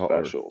Jimmy stand-up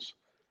Carr. specials.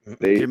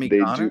 Jimmy They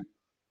Connor? do.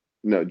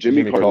 No,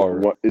 Jimmy Jimmy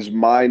Carr Carr. is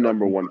my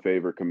number one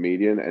favorite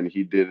comedian, and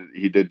he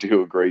did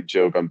do a great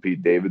joke on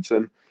Pete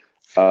Davidson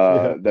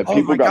that Oh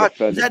people my got God! Is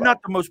offended that by.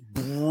 not the most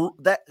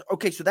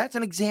okay? So that's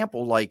an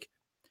example. Like,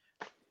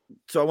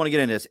 so I want to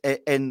get into this,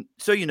 and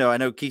so I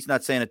know Keith's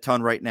not saying a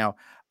ton right now,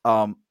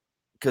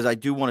 because I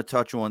do want to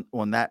touch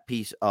on that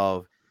piece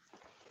of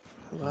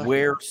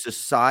where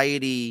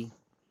society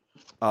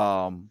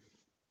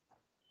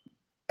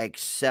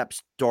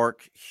accepts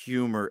dark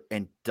humor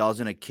and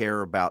doesn't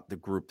care about the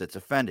group that's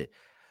offended.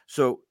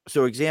 So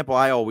example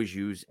I always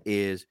use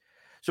is,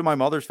 so my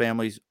mother's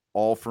family's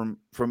all from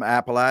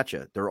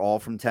Appalachia. They're all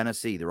from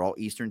Tennessee. They're all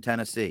Eastern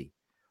Tennessee,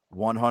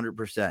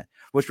 100%.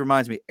 Which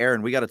reminds me,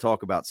 Aaron, we got to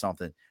talk about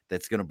something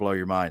that's going to blow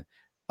your mind.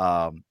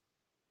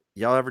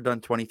 Y'all ever done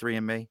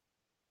 23andMe?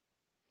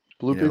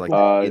 Blue Like people?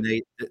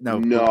 DNA?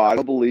 No, I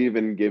don't believe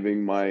in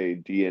giving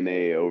my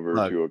DNA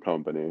over to a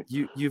company.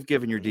 You've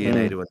given your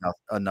DNA to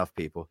enough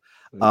people.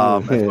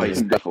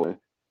 Definitely.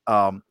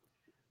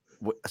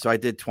 So I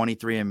did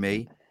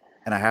 23andMe,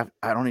 and I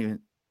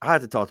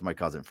had to talk to my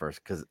cousin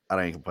first because I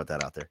don't even put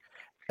that out there.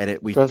 And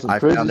I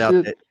found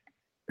out that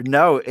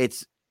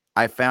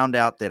I found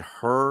out that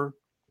her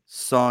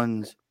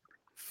son's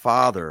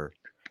father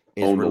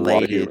is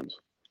related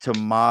to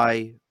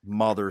my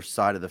mother's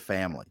side of the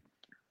family.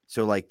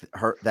 So like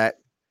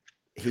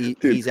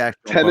he's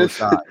actually on both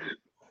sides.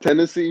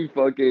 Tennessee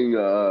fucking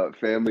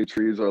family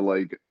trees are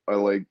like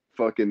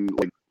fucking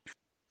like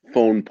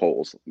phone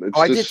poles. It's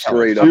just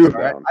straight up and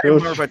down. I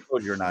don't remember if I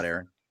told you or not,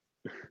 Aaron.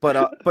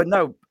 But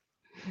no.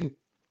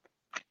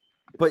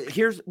 But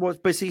here's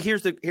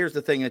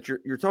the thing that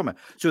you're talking about.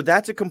 So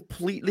that's a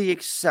completely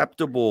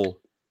acceptable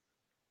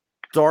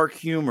dark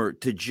humor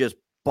to just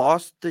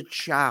bust the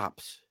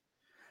chops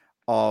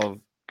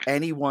of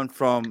anyone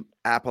from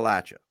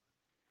Appalachia.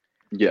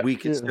 Yeah, we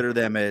consider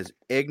them as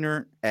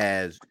ignorant,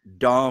 as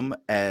dumb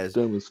as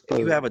if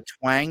you have a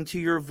twang to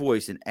your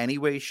voice in any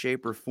way,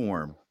 shape, or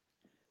form.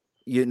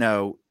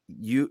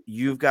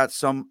 You've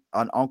got an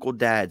uncle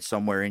dad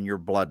somewhere in your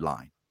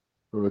bloodline,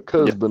 or a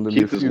cousin in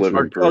your future,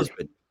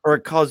 or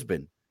a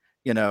cousin.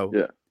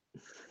 Yeah.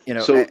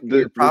 So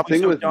the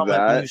thing with that,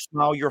 like when you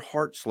smile, your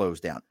heart slows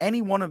down.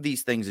 Any one of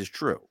these things is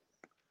true.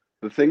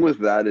 The thing with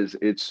that is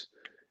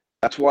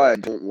that's why I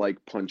don't like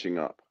punching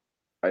up.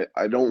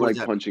 I don't like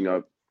punching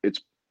up.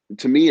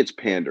 To me, it's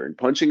pandering.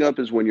 Punching up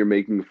is when you're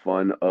making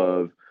fun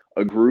of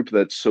a group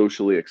that's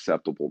socially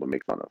acceptable to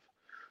make fun of.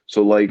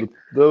 So like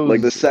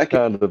the second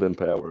kind of in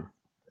power,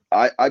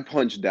 I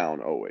punch down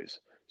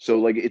always. So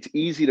like it's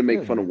easy to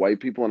make fun of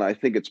white people, and I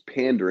think it's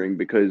pandering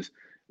because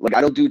like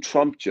I don't do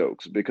Trump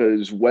jokes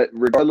because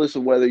regardless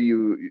of whether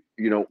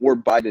or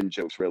Biden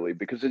jokes really,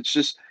 because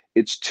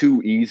it's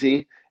too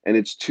easy, and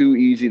it's too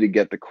easy to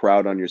get the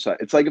crowd on your side.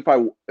 It's like if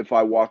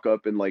I walk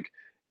up and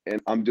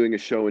I'm doing a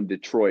show in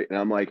Detroit and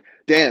I'm like,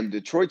 damn,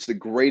 Detroit's the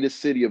greatest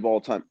city of all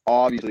time.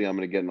 Obviously, I'm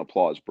going to get an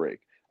applause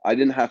break. I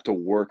didn't have to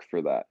work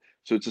for that.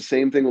 So it's the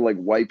same thing with like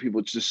white people.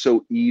 It's just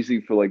so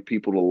easy for like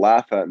people to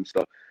laugh at and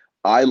stuff.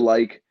 I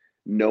like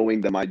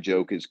knowing that my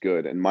joke is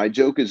good, and my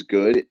joke is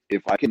good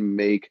if I can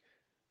make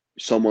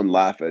someone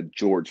laugh at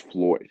George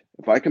Floyd.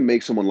 if I can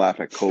make someone laugh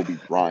at Kobe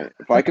Bryant,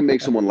 if I can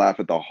make someone laugh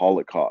at the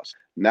Holocaust,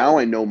 now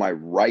I know my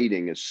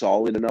writing is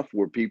solid enough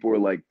where people are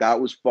like, that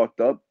was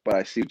fucked up, but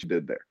I see what you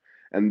did there.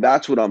 And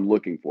that's what I'm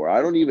looking for.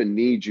 I don't even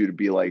need you to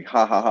be like,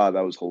 ha ha ha,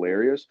 that was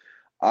hilarious.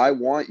 I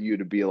want you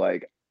to be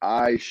like,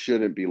 I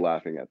shouldn't be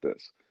laughing at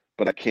this,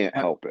 but I can't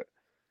Now, help it.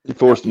 You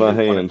forced now my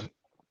either one of hand.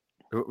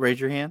 raise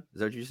your hand. Is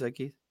that what you said,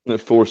 Keith? It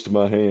forced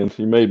my hand.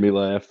 You made me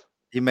laugh.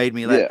 You made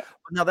me laugh. Yeah.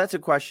 Now that's a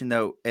question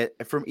though,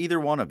 from either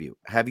one of you.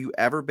 Have you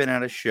ever been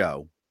at a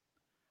show,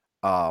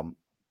 and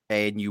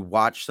you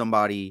watch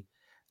somebody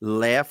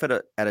laugh at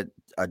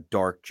a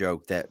dark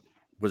joke that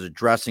was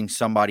addressing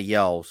somebody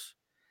else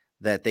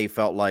that they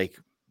felt like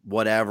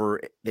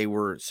whatever they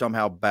were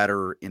somehow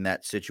better in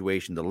that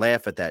situation to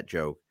laugh at that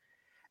joke,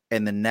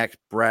 and the next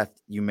breath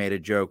you made a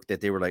joke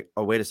that they were like,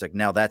 oh wait a sec,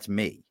 now that's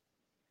me.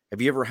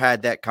 Have you ever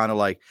had that kind of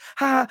like,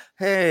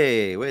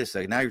 hey, wait a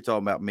second, now you're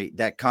talking about me?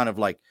 That kind of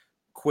like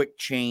quick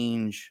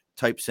change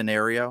type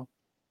scenario?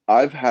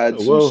 I've had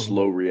some Well,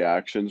 slow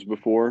reactions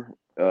before,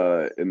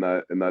 in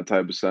that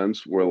type of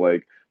sense where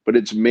like, but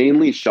it's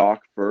mainly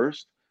shock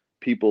first.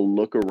 People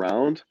look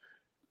around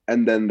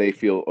and then they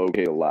feel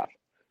okay to laugh.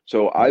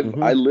 So I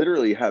mhm.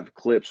 literally have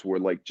clips where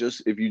like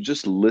just if you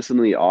just listen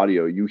to the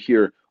audio, you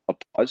hear a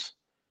pause,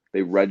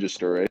 they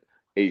register it,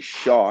 a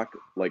shock,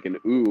 like an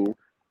ooh,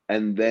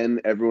 and then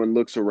everyone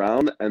looks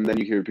around and then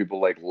you hear people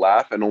like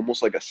laugh and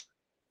almost like a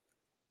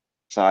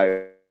sigh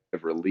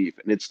of relief.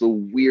 And it's the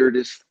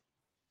weirdest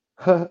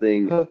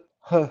thing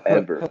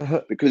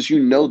ever because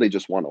you know they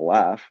just want to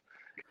laugh.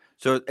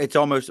 So it's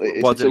almost,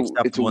 It's was it's it a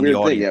it's a acceptable in the weird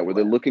thing, audience yeah, where to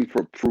they're laugh? looking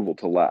for approval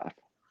to laugh.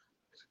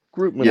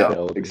 Group Yeah,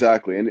 mentality.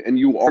 exactly. And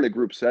you are in a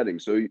group setting,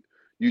 so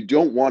you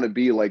don't want to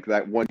be like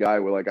that one guy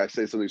where like I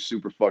say something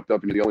super fucked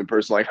up and you're the only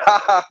person like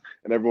ha ha,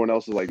 and everyone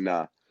else is like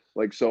nah.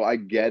 Like so, I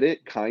get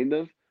it kind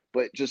of,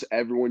 but just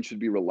everyone should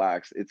be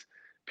relaxed. It's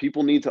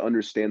people need to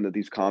understand that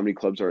these comedy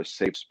clubs are a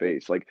safe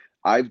space. Like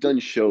I've done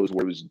shows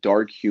where it was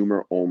dark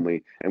humor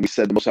only, and we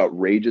said the most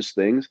outrageous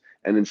things,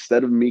 and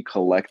instead of me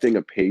collecting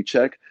a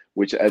paycheck,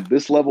 which at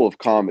this level of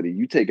comedy,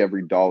 you take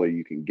every dollar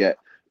you can get,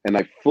 and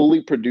I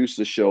fully produced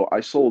the show.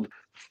 I sold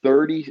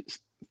 30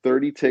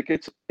 30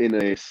 tickets in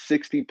a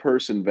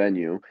 60-person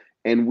venue,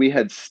 and we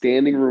had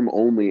standing room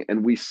only,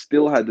 and we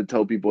still had to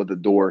tell people at the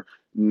door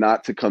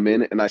not to come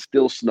in, and I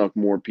still snuck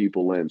more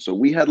people in. So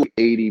we had like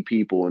 80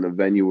 people in a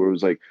venue where it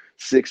was like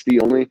 60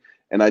 only,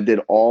 and I did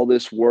all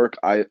this work.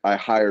 I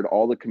hired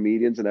all the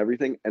comedians and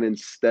everything, and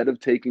instead of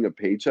taking a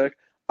paycheck,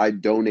 I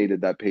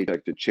donated that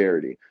paycheck to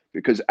charity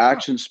because Oh,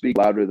 actions speak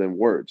louder than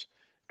words.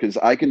 Because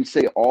I can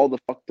say all the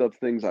fucked up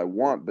things I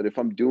want, but if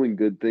I'm doing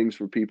good things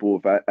for people,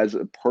 if I, as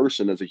a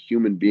person, as a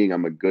human being,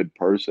 I'm a good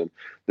person,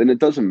 then it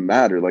doesn't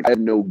matter. Like I have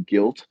no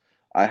guilt.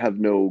 I have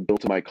no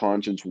guilt in my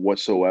conscience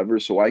whatsoever.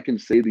 So I can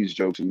say these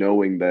jokes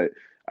knowing that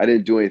I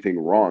didn't do anything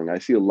wrong. I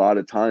see a lot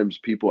of times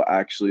people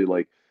actually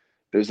like,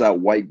 there's that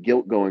white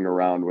guilt going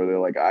around where they're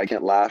like, I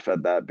can't laugh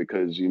at that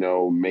because, you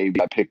know,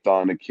 maybe I picked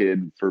on a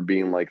kid for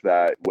being like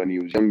that when he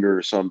was younger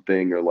or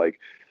something, or like,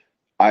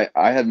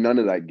 I have none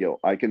of that guilt.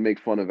 I can make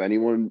fun of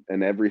anyone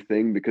and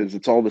everything because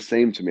it's all the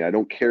same to me. I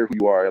don't care who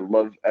you are. I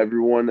love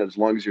everyone as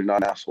long as you're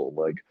not an asshole.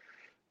 Like,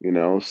 you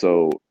know,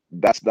 so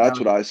now, that's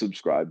what I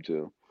subscribe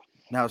to.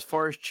 now as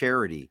far as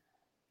charity,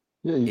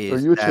 Yeah, are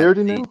is you a that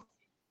charity now?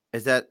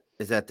 is that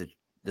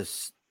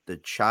the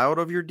child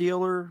of your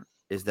dealer?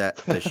 Is that,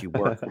 does she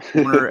work the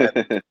corner at,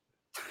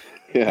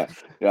 Yeah,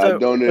 yeah. I so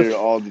donated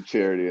all to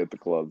charity at the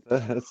club.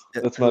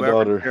 That's my whoever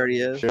daughter, charity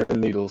is, Sharon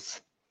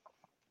Needles.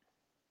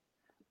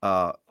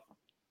 uh,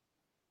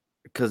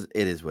 because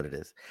it is what it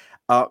is.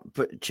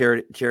 But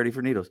charity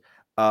for needles.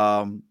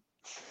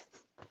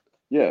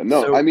 Yeah,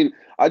 no, I So mean,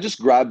 I just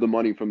grabbed the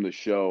money from the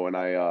show and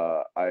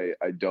I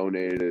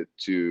donated it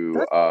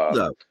that's cool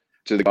though.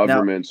 to the Now,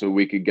 government so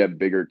we could get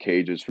bigger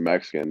cages for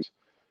Mexicans.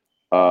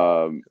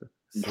 Um,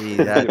 see I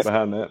can get that's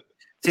behind that.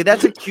 see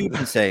that's a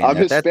Cuban saying I'm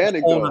that. That's a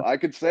Hispanic whole though. I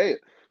could say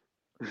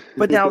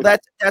But now it.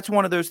 that's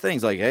one of those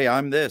things like, hey,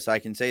 I'm this, I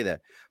can say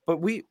that. But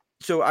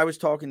so I was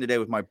talking today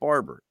with my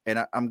barber,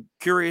 and I'm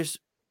curious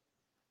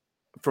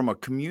from a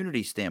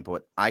community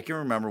standpoint. I can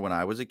remember when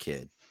I was a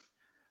kid,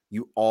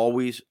 you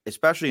always,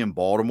 especially in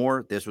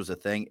Baltimore, this was a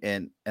thing.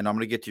 And I'm going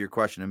to get to your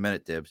question in a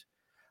minute, Dibs.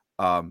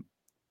 Um,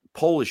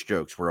 Polish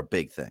jokes were a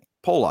big thing.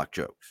 Polak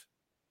jokes.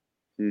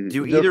 Mhm. Do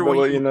You joke either about one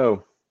of what you you,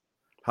 know.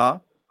 huh?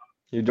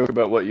 You joke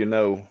about what you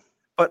know.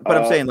 But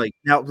I'm Uh, saying like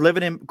now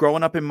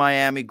growing up in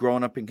Miami,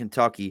 growing up in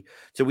Kentucky,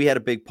 so we had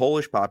a big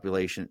Polish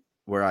population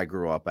where I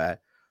grew up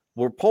at.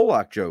 Were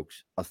Polak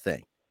jokes a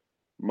thing?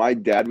 my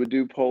dad would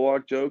do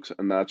Polak jokes,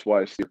 and that's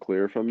why I steer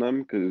clear from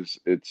them because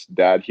it's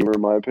dad humor,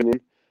 in my opinion.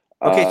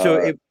 Okay,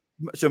 Uh,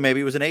 so maybe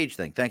it was an age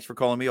thing. Thanks for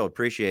calling me old.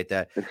 Appreciate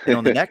that. And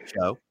on the next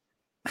show,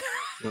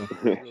 Yeah,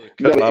 really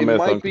no, cut my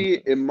myth, Uncle.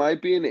 it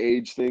might be an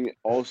age thing.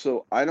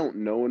 Also, I don't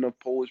know enough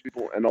Polish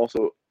people, and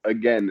also,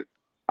 again,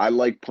 I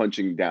like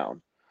punching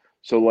down.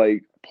 So,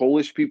 like,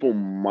 Polish people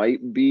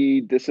might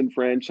be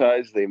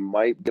disenfranchised. They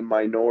might be a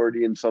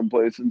minority in some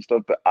places and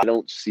stuff, but I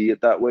don't see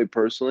it that way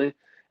personally.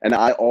 And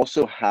I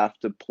also have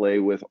to play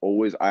with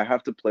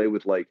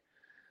like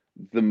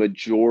the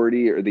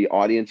majority or the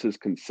audience's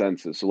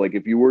consensus. So like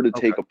if you were to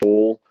Okay. take a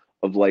poll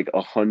of like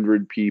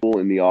 100 people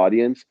in the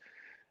audience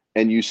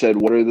and you said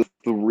what are the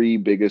three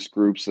biggest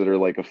groups that are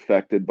like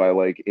affected by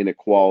like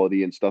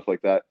inequality and stuff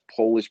like that,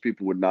 Polish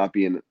people would not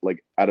be in,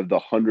 like, out of the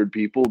 100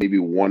 people maybe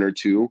one or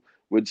two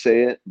would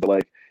say it, but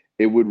like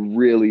it would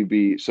really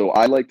be. So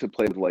I like to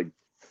play with like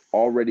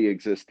already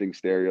existing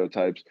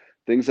stereotypes,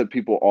 things that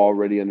people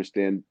already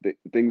understand,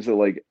 things that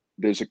like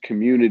there's a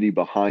community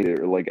behind it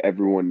or like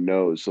everyone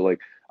knows. So like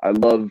I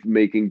love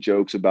making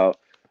jokes about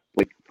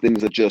like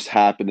things that just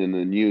happen in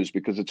the news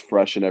because it's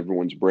fresh in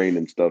everyone's brain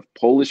and stuff.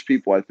 Polish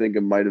people, I think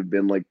it might have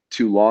been like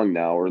too long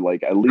now, or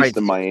like at least Right.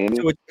 in Miami.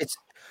 So it's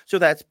so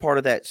that's part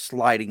of that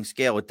sliding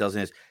scale. It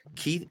doesn't is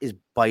Keith is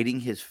biting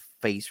his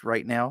face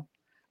right now.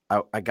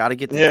 I got to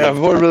get the Yeah, tapes.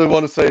 I really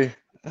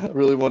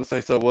want to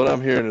say. So what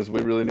I'm hearing is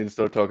we really need to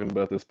start talking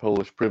about this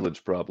Polish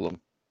privilege problem.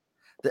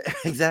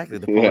 Exactly,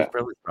 the Yeah. Polish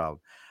privilege problem.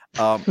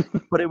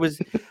 But it was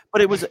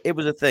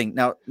a thing.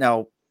 Now,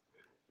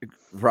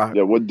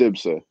 Yeah, what Dib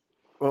say?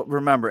 well,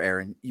 remember,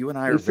 Aaron, you and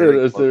I are He said, very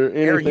is close. there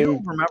Aaron, you don't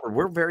anything? remember,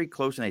 we're very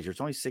close in age.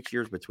 There's only 6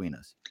 years between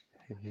us.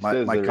 He My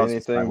says, is there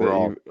cousins and I, anything we're that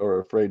all. you are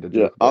afraid to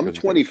Yeah, joke about I'm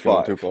because you think it's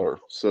going 25. too far?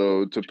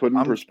 So to put in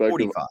I'm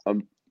perspective,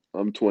 45.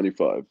 I'm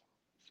 25.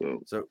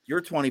 So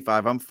you're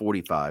 25. I'm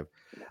 45.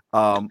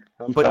 I'm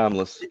But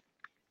timeless.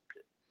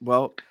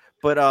 well,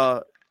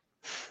 but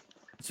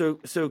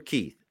so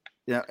Keith,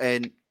 yeah,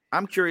 and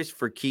I'm curious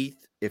for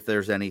Keith if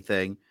there's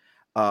anything.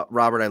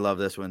 Robert, I love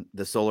this one.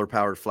 The solar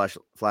powered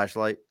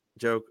flashlight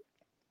joke.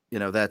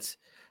 That's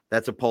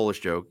a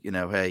Polish joke.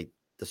 Hey,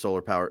 the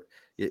solar power.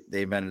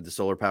 They invented the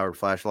solar powered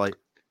flashlight.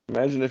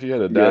 Imagine if you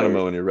had a Yeah.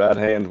 dynamo in your right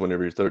hand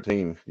whenever you're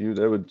 13.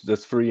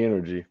 That's free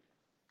energy.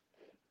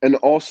 And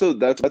also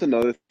that's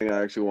another thing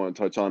I actually want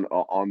to touch on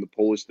the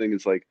Polish thing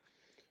is like,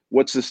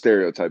 what's the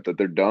stereotype that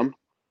they're dumb,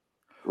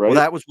 right? Well,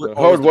 that was what The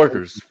always hard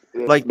workers.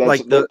 like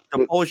the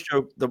that- Polish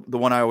joke. The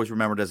one I always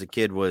remembered as a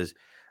kid was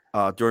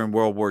during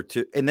World War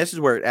II, and this is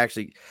where it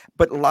actually.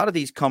 But a lot of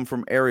these come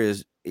from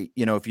areas,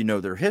 if you know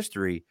their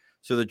history.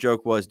 So the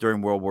joke was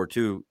during World War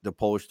II, the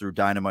Polish threw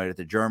dynamite at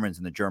the Germans,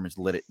 and the Germans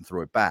lit it and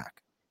threw it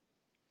back.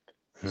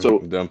 So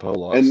Dumb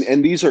Polacks.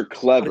 and these are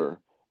clever,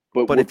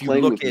 but but we're if you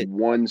playing look with at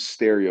one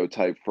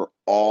stereotype for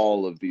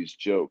all of these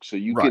jokes. So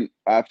you Right. can,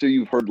 after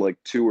you've heard like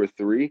two or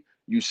three,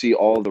 you see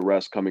all the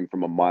rest coming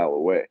from a mile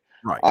away.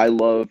 right, I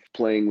love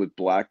playing with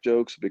black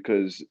jokes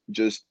because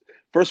just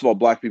first of all,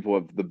 black people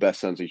have the best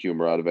sense of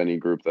humor out of any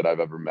group that I've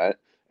ever met.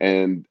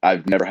 And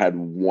I've never had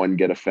one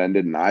get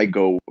offended, and I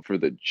go for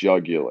the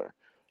jugular.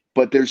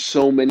 But there's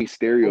so many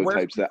well, where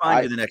can stereotypes we that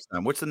find you the next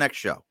time? What's the next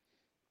show?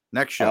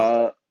 Next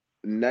show.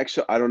 Next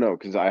I don't know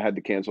because I had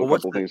to cancel Well, a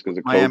couple things because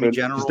of Miami COVID.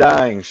 General? He's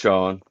dying,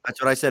 Sean.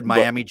 That's what I said. But-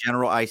 Miami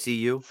General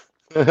ICU.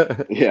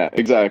 Yeah,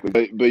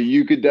 exactly. But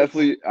you could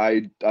definitely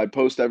I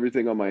post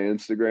everything on my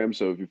Instagram.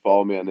 So if you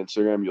follow me on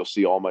Instagram, you'll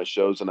see all my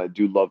shows, and I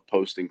do love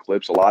posting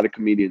clips. A lot of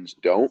comedians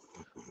don't.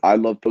 I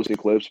love posting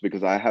clips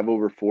because I have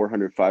over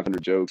 400,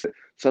 500 jokes.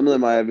 Some of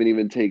them I haven't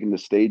even taken the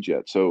stage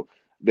yet. So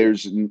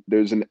there's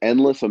an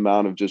endless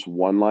amount of just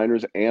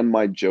one-liners, and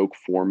my joke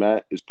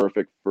format is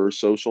perfect for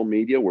social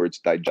media where it's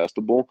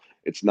digestible.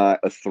 It's not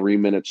a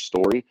 3-minute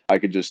story. I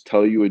could just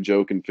tell you a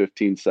joke in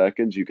 15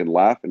 seconds. You can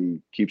laugh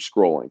and keep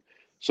scrolling.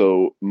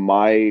 So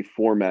my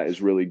format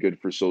is really good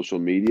for social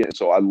media. And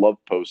so I love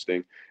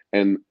posting.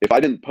 And if I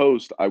didn't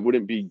post, I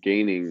wouldn't be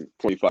gaining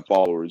 25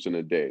 followers in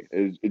a day.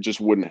 It just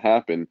wouldn't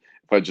happen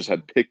if I just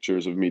had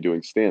pictures of me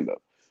doing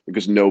stand-up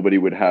because nobody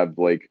would have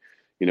like,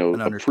 An a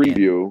understanding.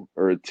 preview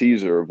or a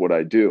teaser of what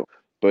I do.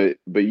 But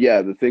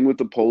yeah, the thing with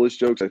the Polish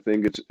jokes, I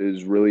think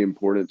is really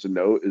important to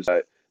note is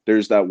that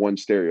there's that one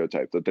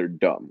stereotype that they're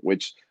dumb,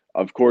 which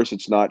of course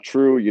it's not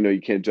true.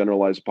 You can't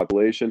generalize the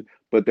population,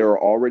 but there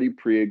are already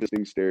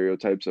pre-existing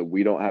stereotypes that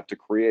we don't have to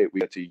create.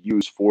 We have to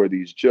use for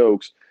these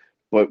jokes.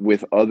 But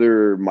with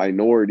other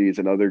minorities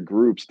and other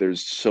groups,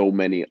 there's so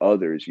many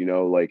others.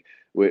 Like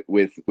with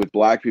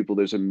black people,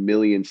 there's a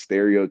million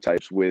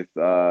stereotypes. With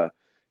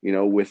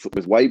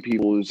white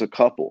people, there's a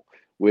couple.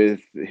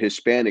 With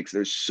Hispanics,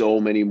 there's so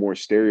many more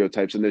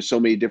stereotypes, and there's so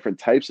many different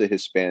types of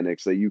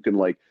Hispanics that you can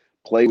like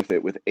play with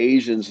it. With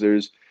Asians,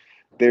 there's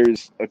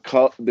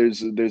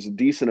a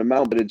decent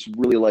amount, but it's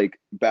really like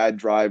bad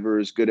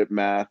drivers, good at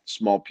math,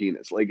 small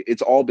penis. Like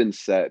it's all been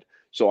said.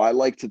 So I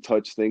like to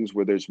touch things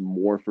where there's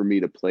more for me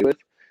to play with,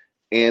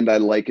 and I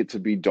like it to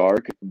be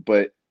dark,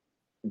 but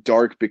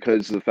dark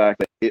because of the fact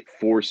that it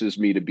forces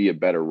me to be a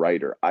better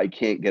writer. I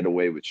can't get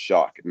away with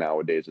shock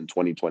nowadays in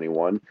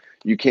 2021.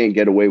 You can't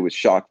get away with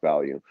shock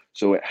value.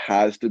 So it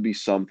has to be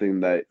something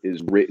that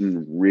is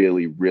written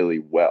really, really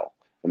well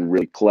and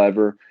really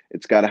clever.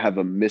 It's got to have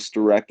a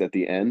misdirect at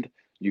the end.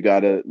 You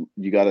gotta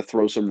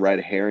throw some red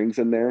herrings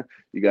in there.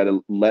 You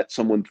gotta let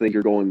someone think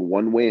you're going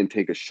one way and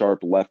take a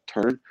sharp left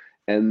turn,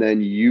 and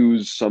then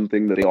use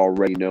something that they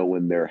already know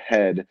in their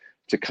head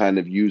to kind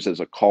of use as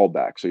a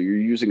callback. So you're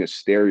using a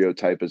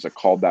stereotype as a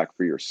callback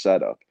for your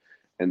setup.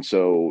 And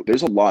so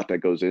there's a lot that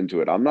goes into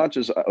it. I'm not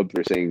just up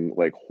there saying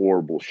like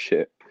horrible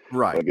shit.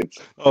 Right. Like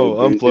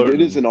I'm it is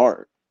flirting. an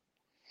art.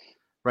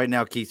 Right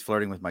now, Keith's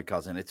flirting with my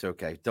cousin. It's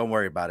okay. Don't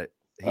worry about it.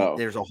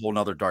 There's a whole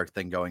nother dark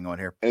thing going on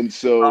here. And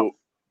so,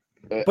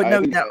 but no,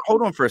 now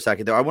hold on for a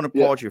second, though. I want to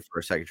pause you for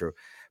a second, Drew,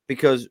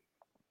 because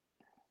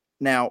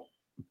now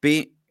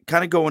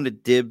kind of going to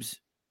Dib's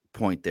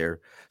point there.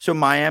 So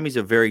Miami's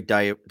a very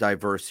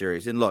diverse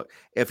series. And look,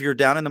 if you're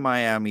down in the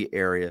Miami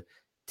area,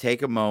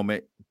 take a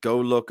moment, go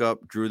look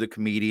up Drew the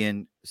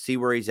Comedian, see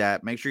where he's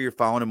at. Make sure you're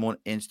following him on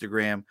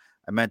Instagram.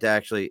 I meant to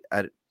actually,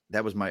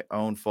 that was my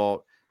own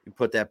fault. You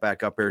put that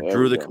back up there.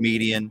 Drew the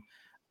Comedian.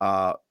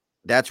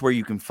 That's where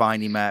you can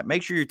find him at.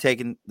 Make sure you're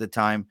taking the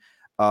time.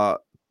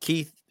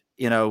 Keith,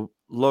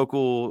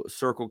 local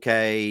Circle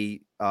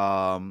K,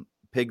 Piggly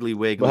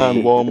Wiggly,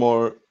 behind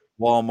Walmart,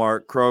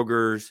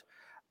 Kroger's.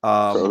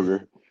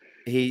 Kroger.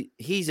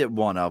 He's at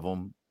one of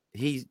them.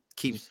 He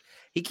keeps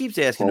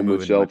asking to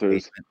move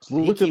shelters.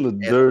 Look in the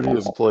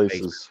dirtiest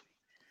places.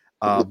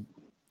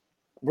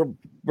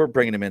 We're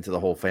bringing him into the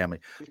whole family.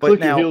 But click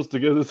now, your heels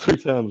together 3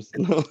 times,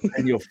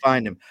 and you'll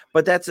find him.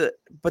 But that's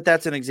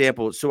an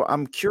example. So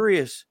I'm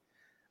curious,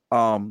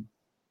 because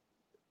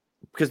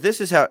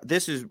this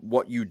is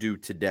what you do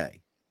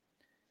today.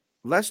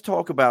 Let's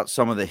talk about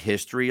some of the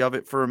history of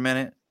it for a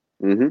minute.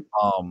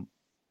 Mm-hmm.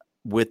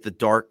 With the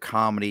dark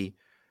comedy,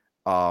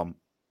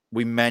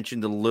 we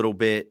mentioned a little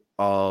bit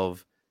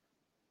of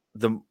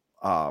the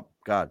God,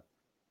 I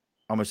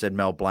almost said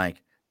Mel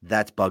Blanc.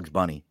 That's Bugs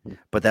Bunny,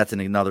 but that's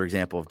another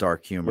example of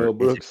dark humor. Mel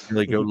Brooks. If you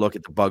really go look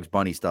at the Bugs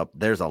Bunny stuff,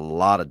 there's a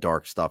lot of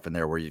dark stuff in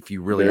there where if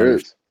you really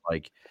understand,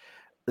 like,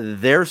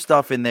 there's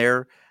stuff in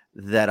there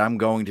that I'm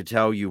going to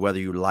tell you, whether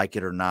you like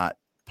it or not,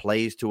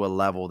 plays to a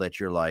level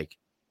that you're like,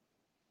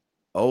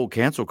 oh,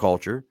 cancel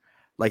culture.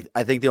 Like,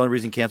 I think the only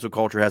reason cancel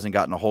culture hasn't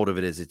gotten a hold of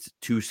it is it's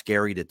too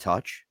scary to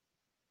touch.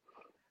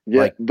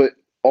 Yeah, but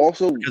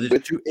also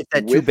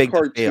with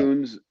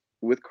cartoons,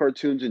 with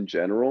cartoons in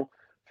general,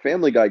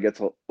 Family Guy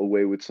gets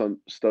away with some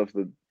stuff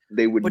that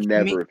they would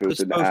never if it was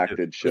an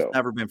acted show. It's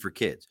never been for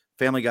kids.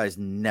 Family Guy's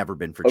never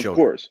been for children. Of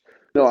course.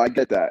 No, I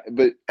get that.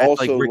 But that's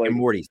also like Rick and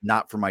Morty's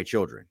not for my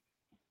children.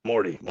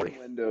 Morty.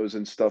 Windows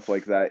and stuff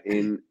like that.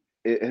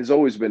 It has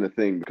always been a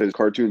thing because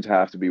cartoons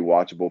have to be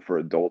watchable for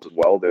adults as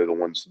well. They're the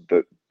ones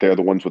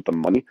with the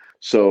money.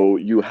 So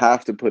you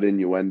have to put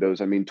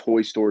innuendos. I mean,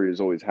 Toy Story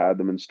has always had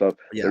them and stuff.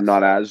 Yes. They're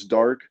not as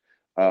dark.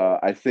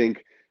 I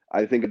think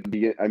at the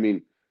beginning, I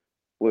mean,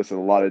 listen,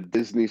 a lot of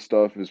Disney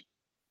stuff is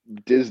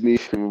Disney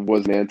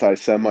was an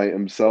anti-Semite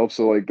himself,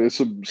 so like there's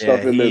some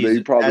stuff in there that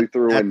he probably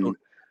threw in,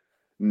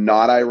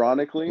 not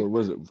ironically. What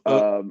was it?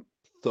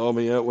 Thaw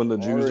me out when the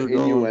Jews are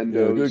gone.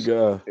 Yeah, good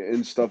guy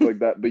and stuff like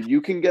that. But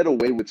you can get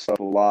away with stuff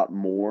a lot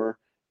more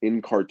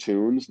in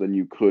cartoons than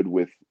you could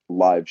with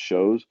live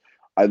shows.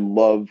 I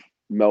love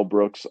Mel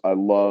Brooks. I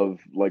love,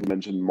 like I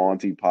mentioned,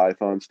 Monty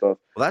Python stuff.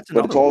 Well, that's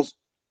another. But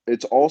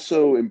it's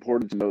also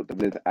important to note that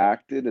when it's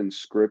acted and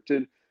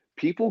scripted,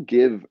 people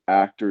give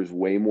actors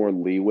way more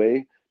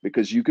leeway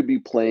because you could be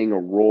playing a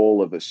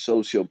role of a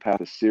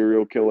sociopath, a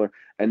serial killer,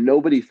 and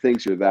nobody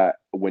thinks you're that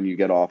when you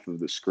get off of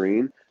the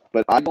screen.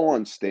 But I go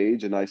on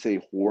stage and I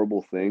say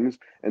horrible things,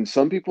 and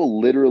some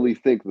people literally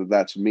think that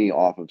that's me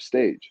off of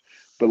stage.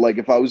 But like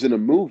if I was in a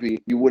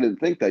movie, you wouldn't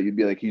think that. You'd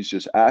be like, he's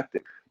just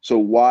acting. So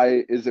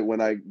why is it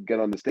when I get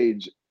on the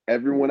stage,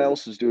 everyone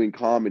else is doing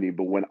comedy,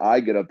 but when I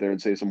get up there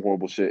and say some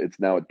horrible shit, it's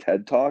now a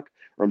TED Talk,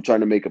 or I'm trying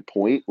to make a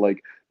point?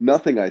 Like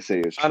nothing I say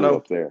is true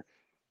up there.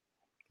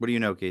 What do you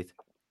know, Keith?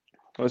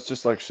 Well, it's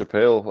just like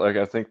Chappelle. Like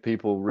I think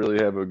people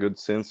really have a good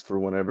sense for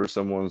whenever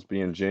someone's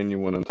being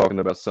genuine and talking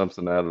about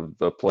something out of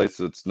a place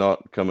that's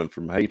not coming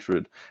from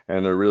hatred,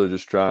 and they're really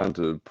just trying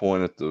to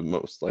point at the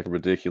most like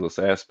ridiculous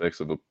aspects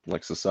of a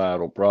like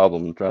societal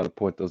problem and try to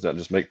point those out and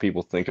just make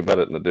people think about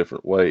it in a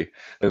different way.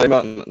 And they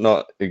might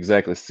not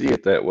exactly see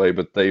it that way,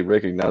 but they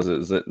recognize it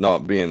as it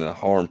not being a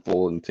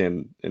harmful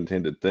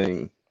intended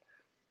thing.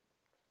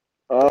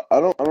 I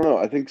don't know.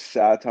 I think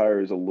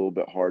satire is a little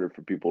bit harder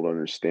for people to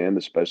understand,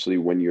 especially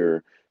when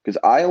because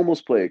I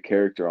almost play a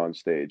character on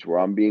stage where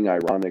I'm being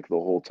ironic the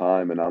whole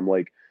time, and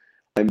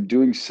I'm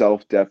doing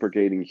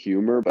self-deprecating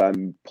humor, but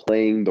I'm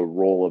playing the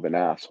role of an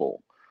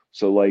asshole.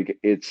 So like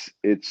it's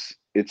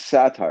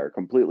satire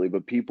completely,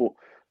 but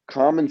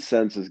common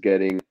sense is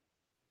getting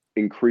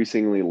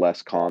increasingly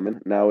less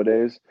common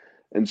nowadays,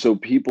 and so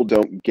people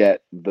don't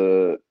get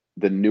the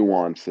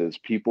nuances.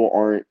 People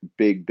aren't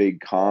big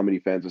comedy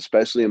fans,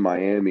 especially in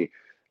Miami.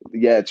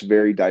 Yeah, it's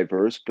very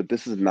diverse, but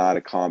this is not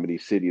a comedy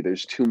city.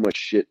 There's too much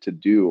shit to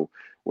do.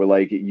 Where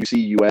like you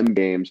see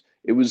games,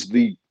 UM was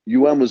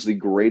the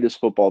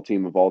greatest football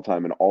team of all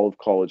time in all of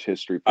college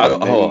history for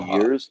many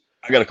years.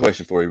 I got a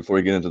question for you before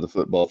we get into the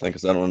football thing,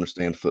 because I don't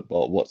understand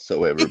football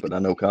whatsoever, but I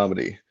know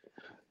comedy.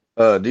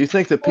 Do you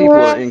think that people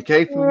are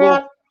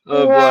incapable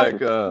of like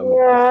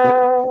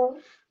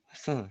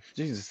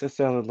Jesus, that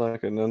sounded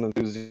like an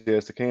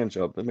unenthusiastic hand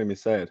job. That made me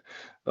sad.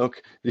 Okay,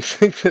 do you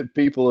think that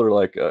people are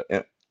like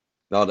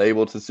not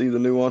able to see the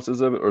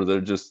nuances of it, or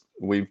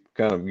we've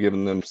kind of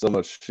given them so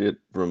much shit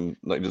from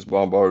like just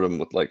bombard them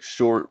with like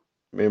short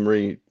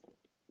memory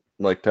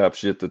like type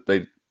shit that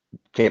they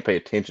can't pay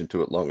attention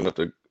to it long enough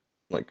to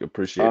like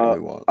appreciate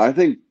nuance. I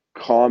think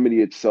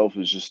comedy itself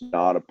is just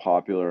not a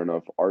popular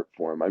enough art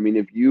form. I mean,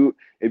 if you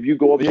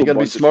go up You to a gotta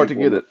be bunch of smart to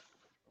people get it.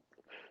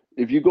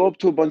 if you go up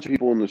to a bunch of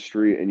people in the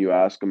street and you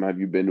ask them, "Have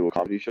you been to a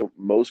comedy show?"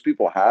 Most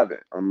people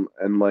haven't.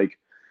 And like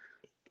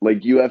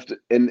you have to,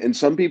 and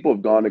some people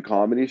have gone to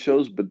comedy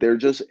shows, but they're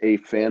just a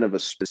fan of a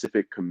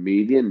specific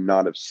comedian,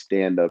 not of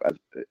stand up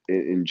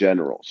in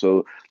general.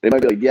 So they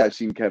might be like, "Yeah, I've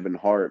seen Kevin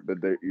Hart," but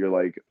you're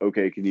like,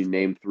 "Okay, can you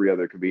name 3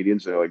 other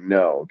comedians?" They're like,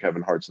 "No,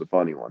 Kevin Hart's the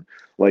funny one."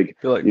 Like,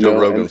 I feel like you Joe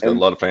know, Rogan's got a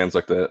lot of fans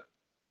like that.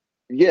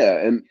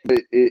 yeah, and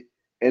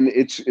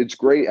it's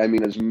great. I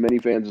mean, as many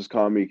fans as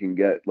comedy can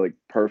get, like,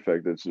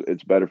 perfect.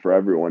 It's better for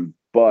everyone.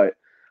 But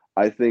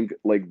I think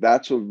like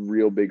that's a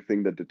real big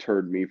thing that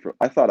deterred me from.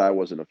 I thought I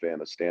wasn't a fan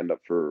of stand up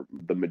for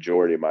the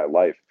majority of my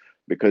life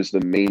because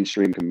the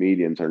mainstream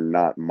comedians are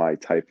not my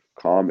type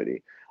of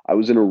comedy. I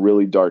was in a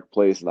really dark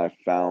place and I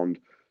found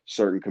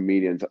certain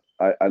comedians.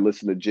 I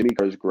listened to Jimmy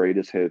Carr's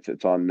Greatest Hits.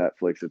 It's on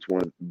Netflix. It's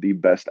one of the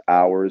best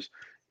hours.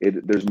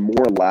 There's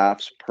more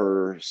laughs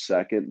per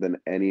second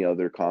than any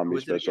other Who comedy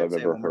was it special again? I've Say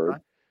it ever one more heard.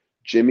 time.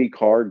 Jimmy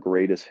Carr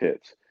Greatest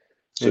Hits.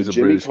 So He's a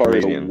Jimmy British Carr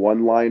is a comedian.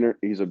 one-liner.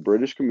 He's a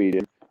British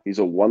comedian. He's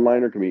a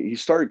one-liner comedian. He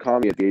started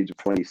comedy at the age of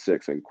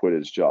 26 and quit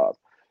his job.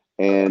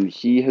 And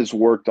he's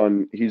worked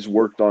on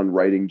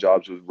writing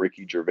jobs with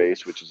Ricky Gervais,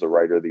 which is the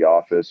writer of The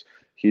Office.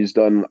 He's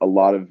done a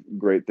lot of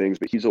great things,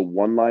 but he's a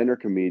one-liner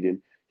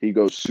comedian. He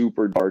goes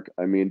super dark.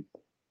 I mean,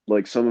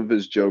 like some of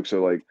his jokes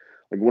are like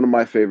one of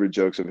my favorite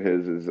jokes of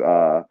his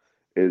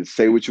is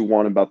say what you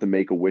want about the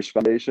Make-A-Wish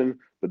Foundation,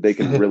 but they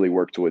can really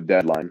work to a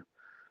deadline.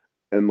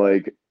 And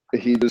like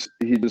he just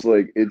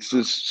like it's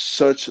just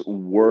such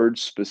word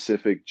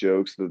specific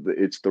jokes that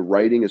the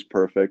writing is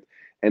perfect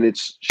and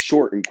it's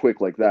short and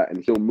quick like that,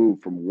 and he'll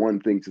move from one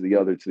thing to the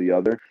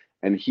other,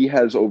 and he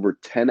has over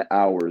 10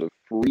 hours of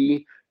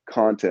free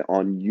content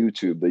on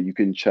YouTube that you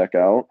can check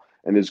out,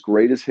 and his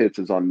Greatest Hits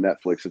is on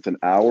Netflix. It's an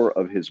hour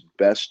of his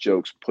best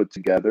jokes put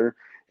together,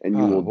 and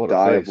you will What a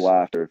die of face.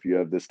 laughter if you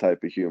have this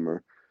type of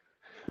humor.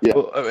 Yeah.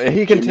 Well, I mean,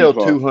 he can Jimmy tell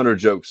Carr. 200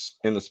 jokes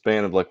in the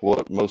span of like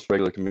what most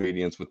regular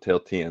comedians would tell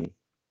 10,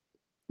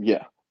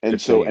 Yeah. And 15.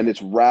 it's Well,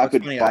 it's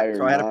rapid funny. fire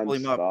So I had to pull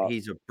him up. nonstop.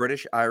 He's a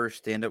British-Irish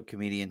stand-up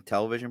comedian,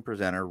 television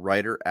presenter,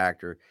 writer,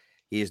 actor.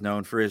 He is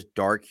known for his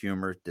dark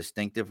humor,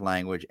 distinctive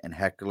language, and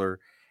heckler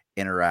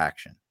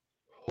interaction.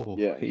 Oh,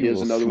 Yeah, he he has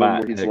will another one smite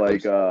where he's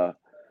like, hecklers.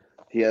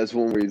 he has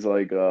one where he's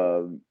like,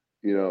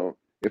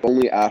 if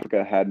only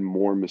Africa had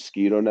more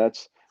mosquito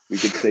nets, we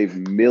could save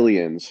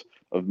millions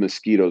of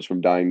mosquitoes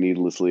from dying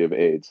needlessly of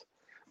AIDS.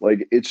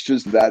 Like, it's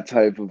just that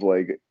type of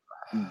like,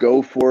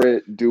 go for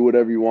it, do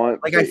whatever you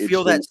want, Like, but I it's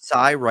feel that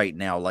sigh right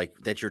now, like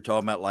that you're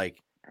talking about.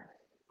 Like,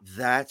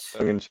 that's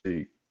Tongue in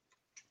cheek.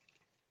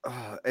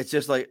 it's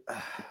just like.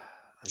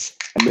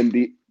 And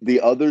then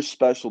the other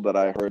special that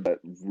I heard that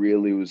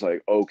really was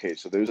like, okay,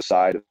 so there's a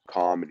side of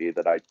comedy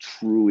that I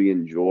truly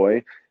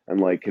enjoy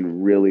and like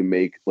can really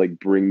make like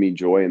bring me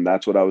joy. And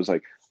that's what I was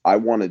like, I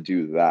want to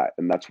do that.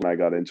 And that's when I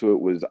got into it.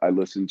 Was I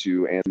listened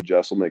to Anthony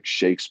Jeselnik's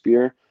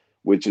Shakespeare,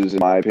 which is in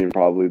my opinion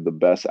probably the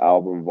best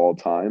album of all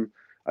time.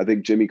 I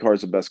think Jimmy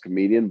Carr's the best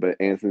comedian, but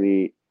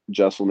Anthony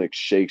Jeselnik's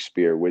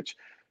Shakespeare, which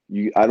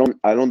I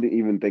don't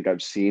even think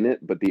I've seen it,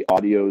 but the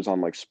audio is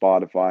on like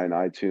Spotify and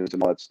iTunes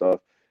and all that stuff.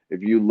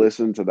 If you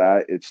listen to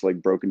that, it's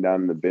like broken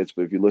down into bits,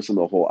 but if you listen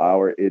to the whole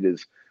hour, it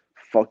is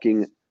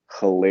fucking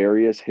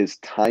hilarious. His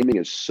timing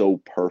is so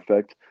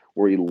perfect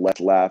where he lets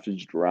laughs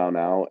drown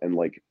out and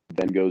like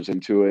then goes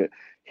into it.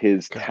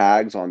 His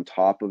tags on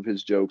top of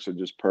his jokes are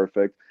just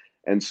perfect.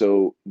 And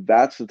so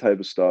that's the type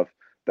of stuff.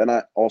 Then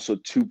I also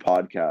 2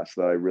 podcasts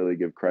that I really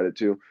give credit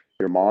to.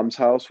 Your Mom's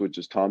House, which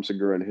is Tom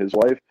Segura and his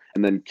wife,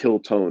 and then Kill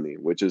Tony,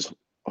 which is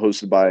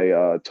hosted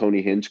by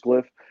Tony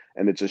Hinchcliffe.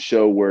 And it's a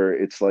show where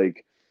it's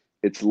like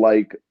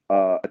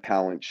a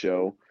talent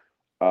show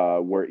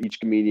where each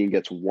comedian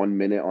gets 1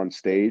 minute on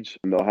stage,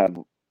 and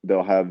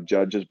they'll have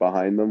judges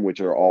behind them,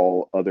 which are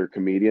all other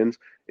comedians.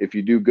 If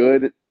you do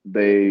good,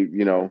 they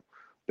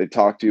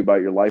talk to you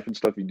about your life and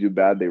stuff. You do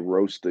bad, they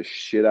roast the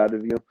shit out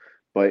of you.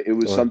 But it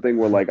was something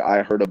where like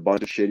I heard a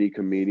bunch of shitty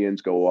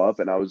comedians go up,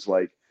 and I was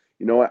like,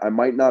 you know what? I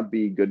might not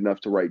be good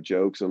enough to write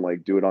jokes and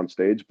like do it on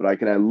stage, but I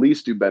can at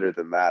least do better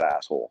than that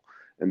asshole.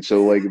 And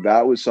so like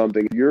that was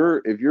something. If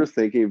you're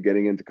thinking of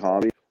getting into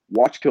comedy,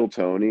 watch Kill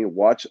Tony.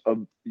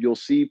 You'll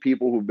see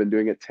people who've been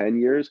doing it 10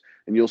 years,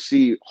 and you'll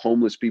see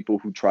homeless people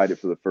who tried it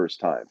for the first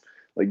time.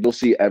 Like you'll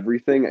see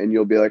everything, and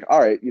you'll be like, all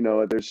right,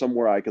 there's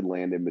somewhere I could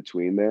land in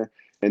between there.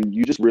 And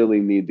you just really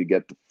need to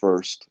get the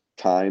first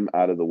time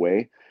out of the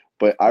way.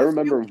 But I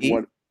remember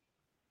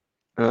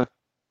what.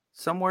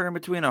 Somewhere in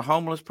between a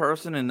homeless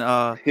person and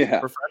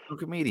professional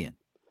comedian.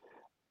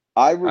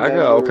 I got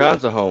all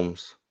kinds of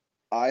homes.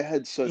 I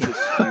had such a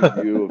skewed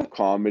view of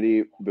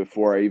comedy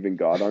before I even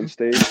got on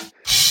stage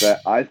that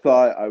I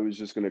thought I was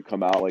just going to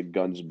come out like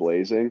guns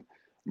blazing.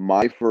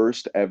 My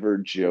first ever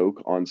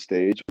joke on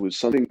stage was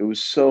something, it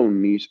was so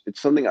niche.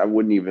 It's something I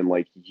wouldn't even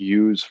like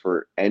use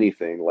for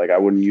anything. Like I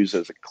wouldn't use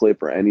it as a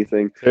clip or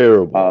anything.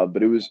 Terrible.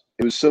 But it was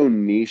so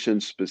niche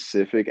and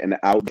specific and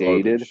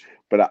outdated. Garbage.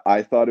 But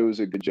I thought it was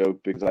a good joke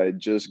because I had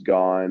just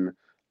gone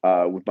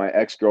with my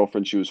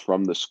ex-girlfriend. She was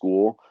from the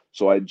school,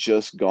 so I had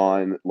just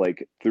gone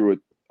like through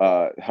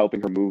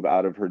helping her move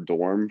out of her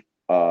dorm.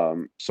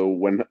 So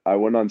when I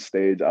went on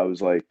stage, I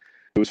was like,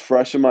 it was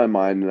fresh in my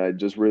mind, and I'd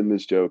just written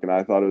this joke, and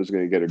I thought it was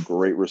going to get a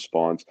great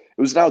response.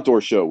 It was an outdoor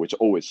show, which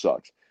always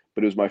sucks,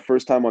 but it was my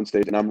first time on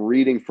stage, and I'm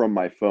reading from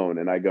my phone,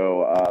 and I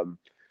go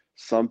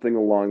something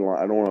along the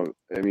line. I don't want to.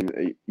 I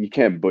mean, you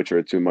can't butcher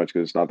it too much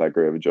because it's not that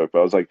great of a joke. But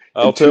I was like,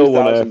 I'll in tell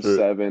one after it.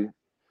 2007.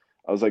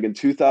 I was like, in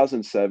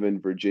 2007,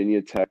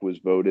 Virginia Tech was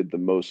voted the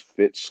most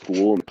fit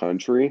school in the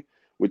country,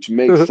 which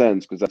makes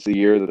sense because that's the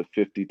year that the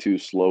 52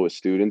 slowest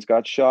students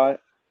got shot.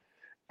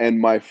 And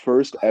my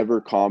first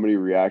ever comedy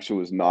reaction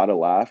was not a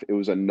laugh. It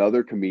was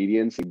another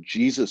comedian saying,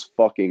 Jesus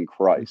fucking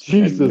Christ,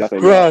 and Jesus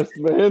nothing else. Christ,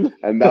 man.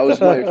 And that was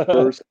my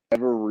first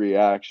ever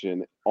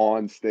reaction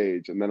on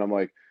stage. And then I'm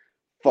like,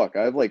 fuck,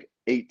 I have like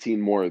 18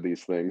 more of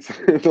these things.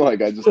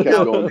 Like I just kept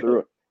going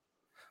through it.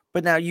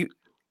 But now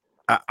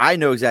I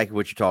know exactly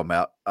what you're talking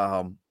about.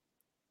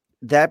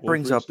 That One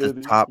brings free up the stud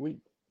each top. week.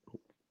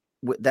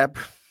 That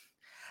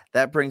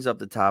brings up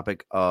the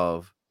topic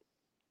of,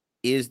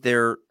 is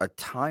there a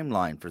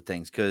timeline for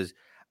things? Because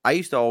I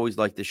used to always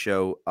like the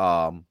show.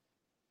 What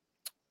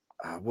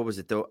was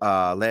it though?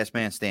 Last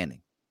Man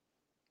Standing,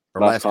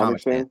 or Last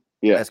Comic Standing?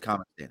 Yeah. Last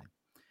Comic Standing.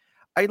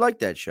 I like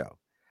that show.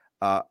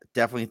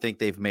 Definitely think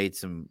they've made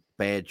some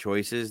bad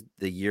choices.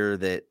 The year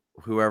that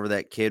whoever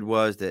that kid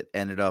was that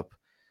ended up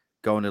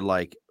going to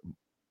like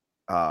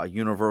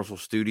Universal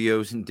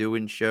Studios and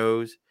doing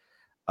shows,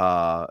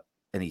 and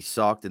he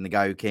sucked. And the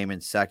guy who came in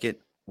second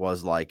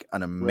was like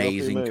an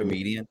amazing May.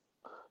 comedian.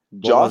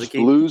 Josh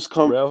Blues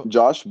come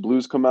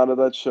out of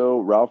that show.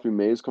 Ralphie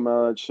Mays come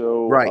out of that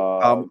show. Right.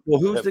 Well,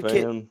 who's the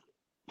kid? Fan.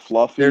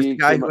 Fluffy. There's the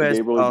guy who has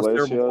Gabriel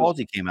cerebral Iglesias.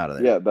 palsy came out of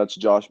there. Yeah, that's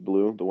Josh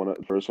Blue, the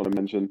first one I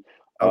mentioned.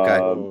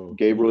 Okay.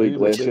 Gabriel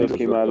Iglesias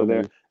came out of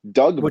there.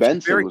 Doug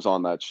Benson was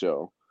on that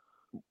show.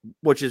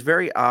 Which is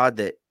very odd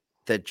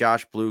that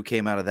Josh Blue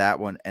came out of that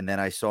one, and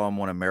then I saw him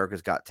on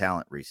America's Got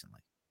Talent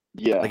recently.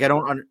 Yeah. Like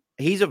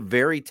he's a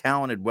very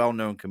talented,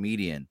 well-known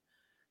comedian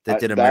that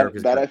did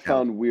America's Got Talent. I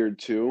found weird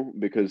too,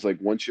 because like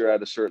once you're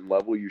at a certain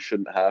level, you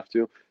shouldn't have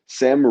to.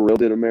 Sam Morril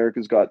did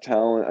America's Got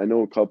Talent. I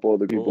know a couple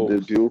other people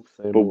did too,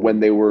 but when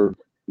they were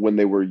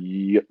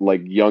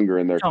like younger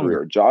in their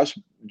career, Josh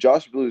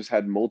Blues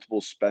had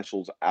multiple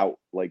specials out.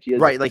 Like he has,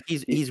 right, like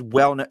he's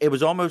well known. It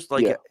was almost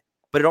like,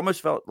 but it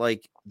almost felt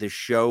like the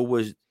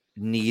show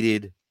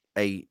needed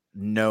a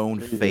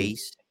known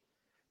face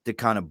to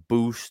kind of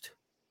boost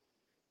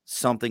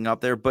something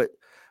up there. But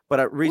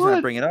the reason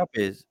I bring it up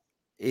is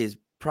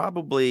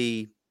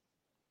probably,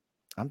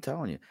 I'm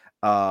telling you,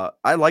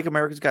 I like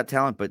America's Got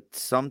Talent, but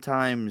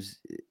sometimes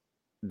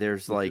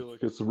there's like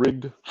it's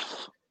rigged.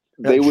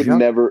 They would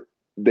never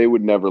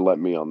let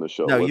me on the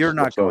show. No, you're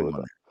not going on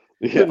there.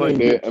 Yeah,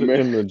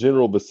 in the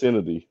general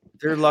vicinity.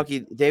 They're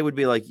lucky. They would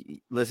be like,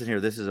 listen here,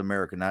 this is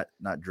America, not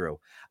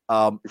drill.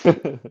 But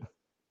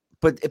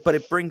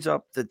it brings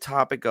up the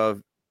topic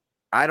of,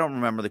 I don't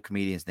remember the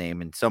comedian's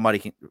name, and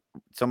somebody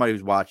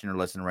who's watching or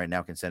listening right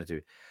now can send it to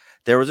you.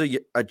 There was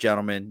a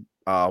gentleman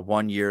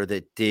one year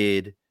that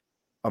did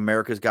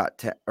America's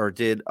Got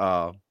did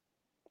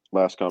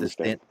Last Comic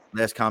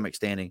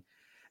Standing,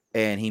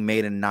 and he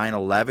made a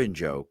 9/11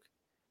 joke,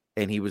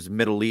 and he was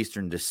Middle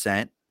Eastern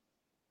descent,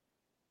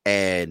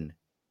 and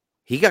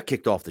he got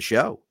kicked off the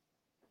show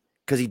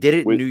because he did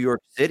it in New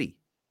York City,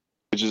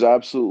 which is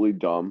absolutely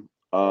dumb.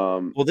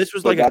 Well, this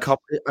was like a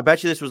couple. I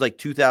bet you this was like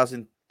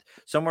 2000,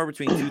 somewhere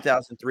between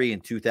 2003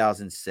 and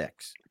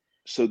 2006.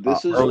 So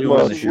this is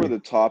where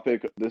the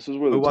topic. This is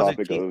where the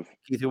topic of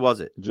Keith. Who was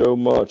it? Joe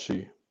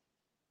Machi.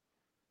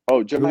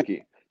 Oh, Joe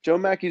Machi. Joe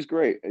Machi's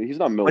great. He's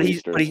not Middle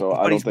Eastern, so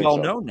I don't think so. But he's well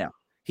known now.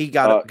 He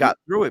got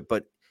through it,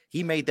 but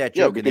he made that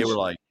joke, and they were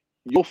like,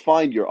 "You'll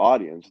find your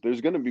audience.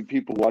 There's going to be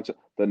people watching.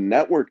 The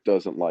network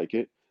doesn't like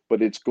it,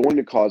 but it's going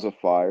to cause a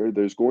fire.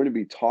 There's going to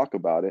be talk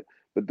about it.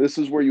 But this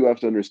is where you have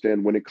to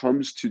understand when it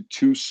comes to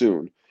too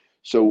soon.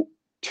 So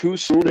too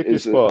soon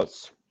is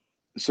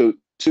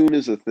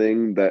a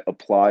thing that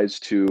applies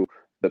to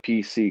the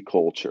PC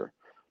culture.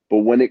 But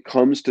when it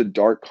comes to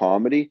dark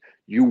comedy,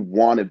 you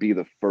want to be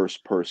the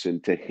first person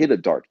to hit a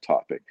dark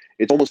topic.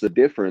 It's almost the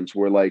difference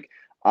where like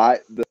I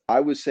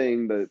was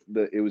saying that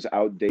it was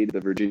outdated, the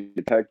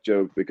Virginia Tech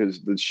joke,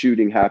 because the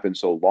shooting happened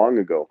so long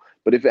ago.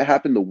 But if it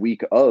happened the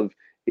week of,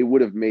 it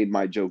would have made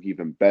my joke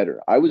even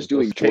better. I was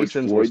doing George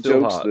Floyd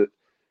jokes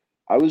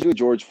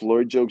George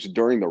Floyd jokes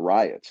during the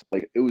riots.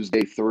 Like it was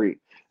day 3,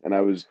 and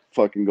I was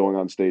fucking going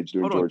on stage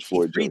doing George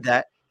Floyd jokes.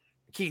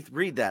 Keith,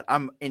 read that.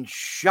 I'm in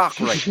shock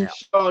right now.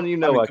 Sean, you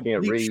know I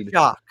can't read.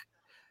 Shock.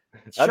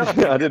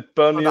 I did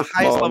funniest the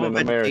highest mom level in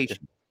of America.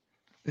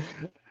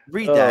 education.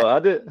 Read Oh, that. I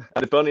did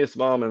Funniest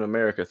Mom in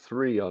America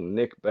 3 on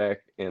Nick back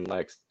in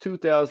like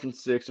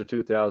 2006 or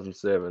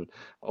 2007.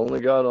 Only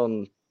got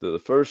on the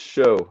first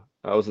show.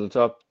 I was in the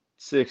top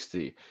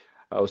 60.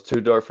 I was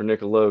too dark for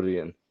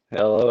Nickelodeon.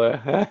 Hello.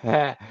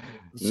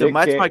 So Nick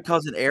that's my can't.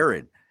 cousin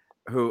Erin,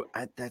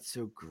 that's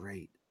so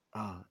great.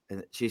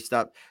 And she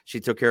stopped. She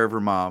took care of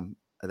her mom.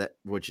 That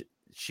which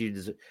she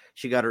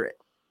got her.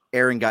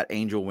 Erin got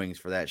angel wings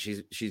for that.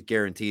 She's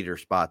guaranteed her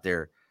spot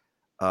there.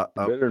 Oh,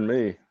 Better than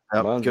me.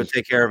 Mine's go just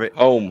take care of it.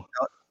 home.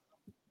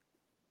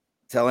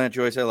 Tell Aunt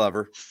Joyce I love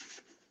her.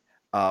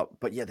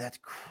 But yeah, that's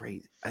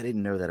crazy. I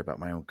didn't know that about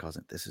my own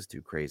cousin. This is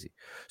too crazy.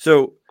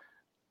 So,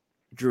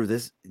 Drew,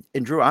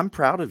 I'm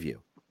proud of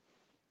you.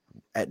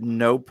 At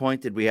no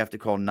point did we have to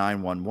call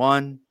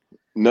 911.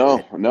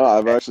 No,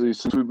 I've actually,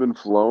 since we've been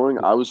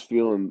flowing, I was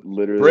feeling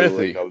literally like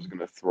Breathy. I was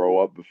gonna throw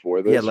up before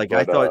Yeah, this, like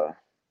but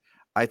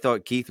I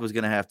thought Keith was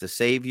going to have to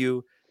save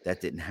you.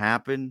 That didn't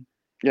happen.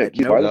 yeah, At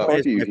Keith, no why the No, fuck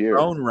point are you my here?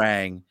 phone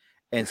rang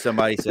and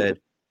somebody said,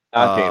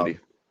 eye candy.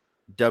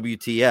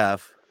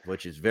 WTF,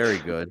 which is very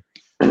good.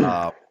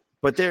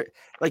 But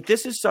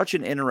this is such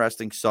an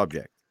interesting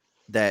subject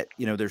that,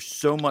 there's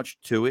so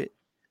much to it,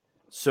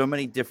 so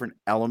many different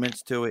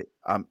elements to it.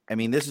 I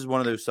mean, this is one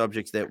of those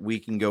subjects that we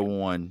can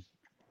go on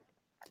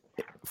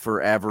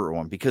forever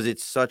on because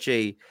it's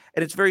and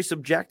it's very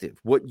subjective.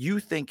 What you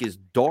think is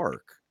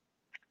dark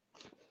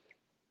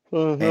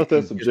Not that and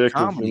just subjective.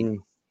 I comedy.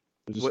 mean,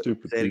 they're just What,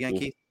 stupid say it again, people.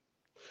 Keith?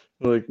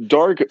 Like,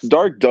 Dark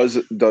does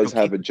No, have Keith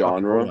a was talking. Hold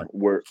genre on.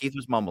 where Keith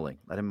was mumbling.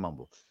 Let him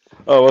mumble.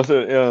 oh, I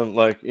said,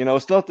 like,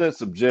 it's not that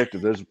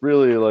subjective. There's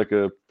really like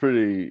a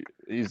pretty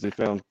easily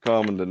found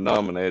common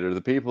denominator.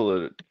 The people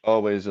that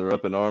always are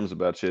up in arms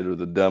about shit are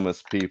the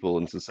dumbest people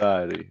in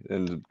society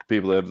and the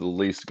people that have the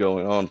least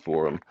going on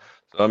for them.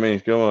 So, I mean,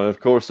 come on, of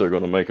course they're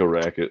going to make a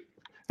racket.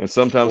 And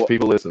sometimes well,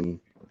 people listen.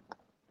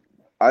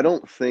 I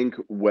don't think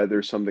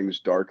whether something's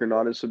dark or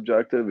not is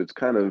subjective. It's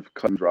kind of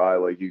cut and dry.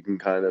 Like you can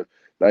kind of,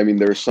 I mean,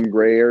 there's some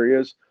gray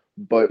areas,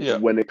 but Yeah.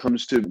 when it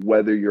comes to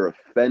whether you're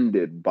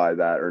offended by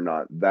that or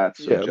not, that's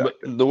Yeah, but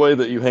subjective. the way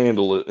that you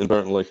handle it, in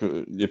turn, like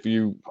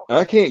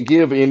I can't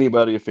give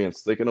anybody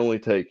offense. They can only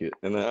take it,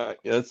 and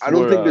that's I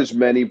don't think where there's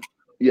many,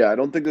 yeah, I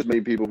don't think there's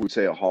many people who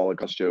say a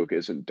Holocaust joke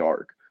isn't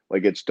dark.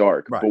 Like it's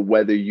dark, Right. but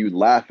whether you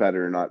laugh at it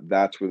or not,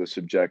 that's where the that's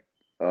subjective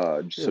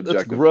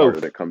part of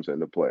growth. it comes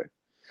into play.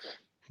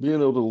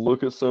 Being able to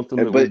look at something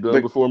And that we've done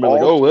but before and be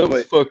like, all oh, that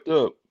was but fucked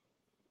up.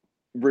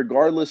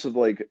 regardless of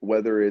like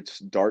whether it's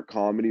dark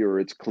comedy or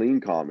it's clean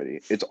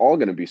comedy, it's all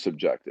going to be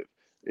subjective.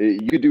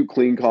 You could do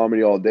clean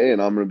comedy all day,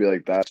 and I'm going to be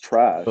like, that's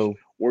trash. So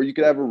Or you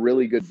could have a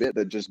really good bit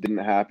that just didn't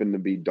happen to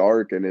be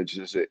dark, and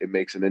it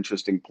makes an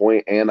interesting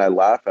point, and I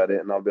laugh at it,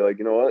 and I'll be like,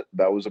 you know what,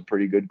 that was a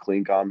pretty good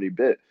clean comedy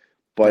bit.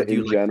 Now, But do you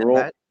in like general,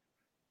 Sinbad?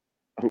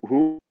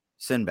 who?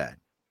 Sinbad.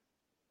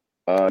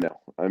 No.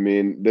 I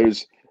mean,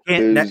 there's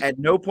At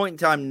no point in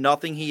time,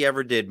 nothing he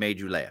ever did made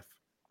you laugh.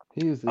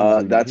 he's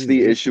that's the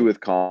he's issue with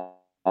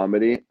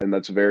comedy, and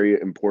that's very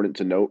important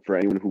to note for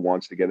anyone who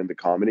wants to get into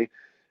comedy.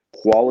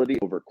 Quality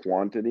over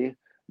quantity,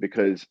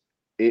 because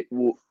it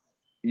will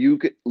you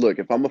could look,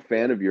 if I'm a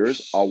fan of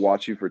yours, I'll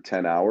watch you for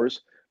 10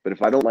 hours, but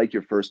if I don't like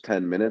your first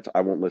 10 minutes, I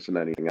won't listen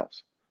to anything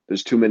else.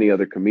 There's too many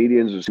other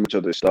comedians, there's too much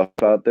other stuff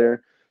out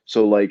there.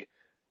 So like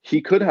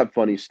he could have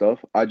funny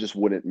stuff, I just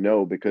wouldn't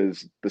know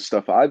because the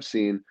stuff I've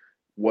seen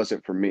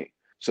wasn't for me.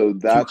 So Too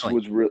that's clean.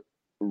 what's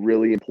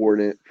really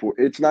important for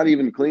it's not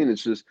even clean,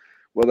 it's just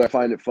whether I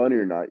find it funny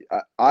or not.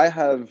 I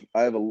have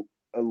a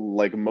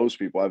like most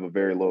people, I have a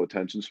very low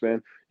attention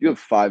span. You have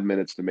 5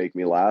 minutes to make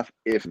me laugh,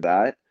 if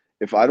that.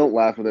 If I don't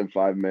laugh within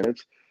 5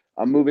 minutes,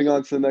 I'm moving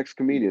on to the next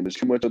comedian. There's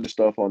too much other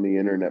stuff on the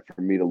internet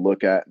for me to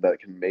look at that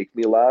can make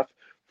me laugh,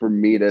 for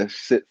me to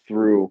sit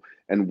through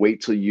and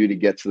wait till you to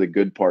get to the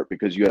good part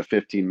because you have a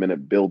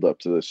 15-minute build up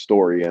to the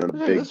story and a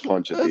yeah, big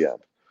punch at the end.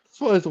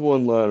 that's why he's a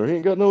one-liner. He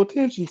ain't got no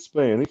attention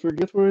span. He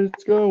forgets where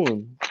it's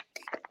going.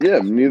 Yeah,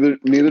 neither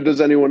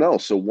does anyone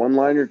else. So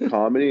one-liner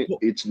comedy,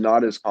 it's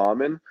not as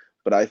common,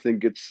 but I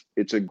think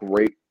it's a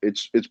great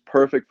it's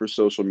perfect for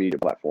social media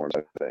platforms,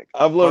 I think.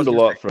 I've Well, I was learned a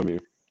gonna lot from you.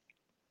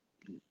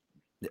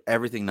 say,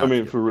 everything I not mean,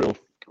 to do. for real.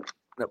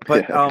 But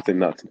Yeah, everything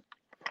nuts.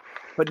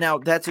 but now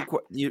that's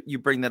you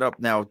bring that up.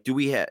 Now, do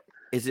we have?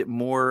 Is it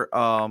more?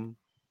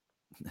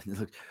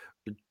 Look,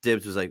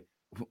 Dibs was like,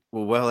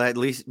 well, at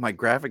least my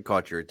graphic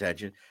caught your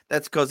attention.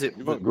 That's because it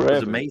You want was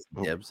graphic.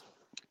 amazing, Dibs.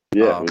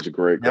 Yeah, it was a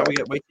great Now guy. we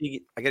got wait.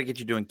 I got to get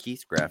you doing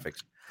Keith's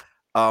graphics.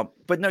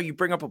 But no, you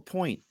bring up a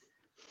point.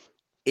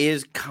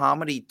 Is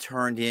comedy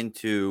turned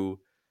into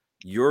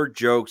your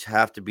jokes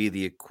have to be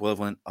the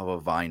equivalent of a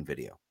Vine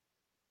video?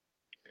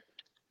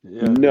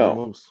 Yeah, No,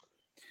 almost.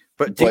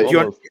 But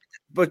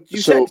but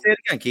you so say it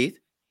again, Keith.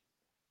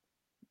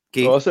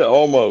 No, I Keith, said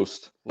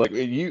almost. Like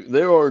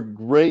there are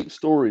great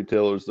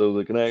storytellers though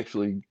that can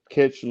actually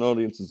catch an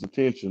audience's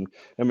attention.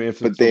 I mean,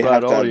 if but it's the they right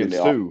have to have audience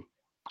the too.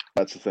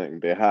 that's the thing.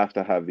 They have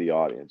to have the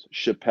audience.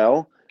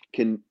 Chappelle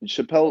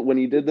when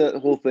he did that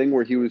whole thing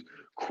where he was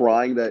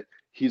crying that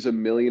he's a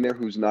millionaire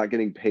who's not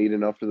getting paid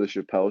enough for the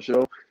Chappelle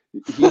show,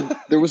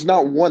 There was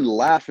not one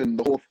laugh in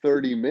the whole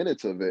 30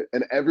 minutes of it,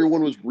 and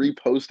everyone was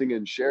reposting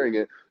and sharing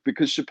it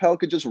because Chappelle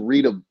could just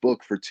read a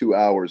book for 2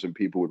 hours and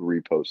people would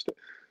repost it.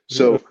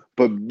 So,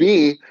 but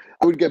me,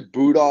 I would get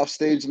booed off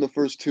stage in the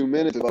first 2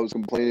 minutes if I was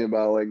complaining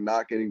about like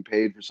not getting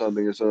paid for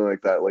something or something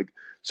like that. Like,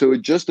 so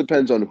it just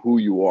depends on who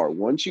you are.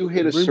 Once you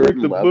hit a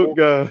certain level,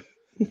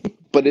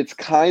 but it's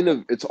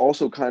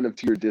also kind of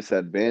to your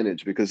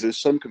disadvantage because there's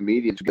some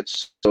comedians who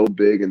get so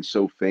big and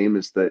so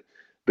famous that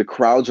the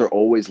crowds are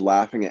always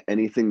laughing at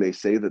anything they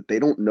say that they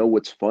don't know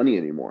what's funny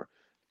anymore.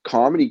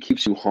 Comedy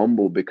keeps you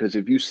humble because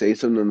if you say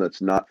something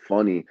that's not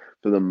funny,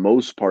 for the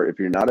most part, if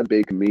you're not a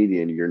big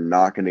comedian, you're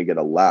not going to get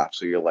a laugh.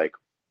 So you're like,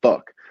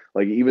 fuck.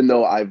 Like, even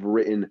though I've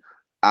written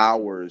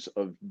hours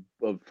of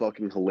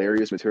fucking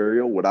hilarious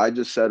material, what I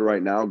just said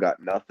right now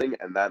got nothing,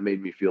 and that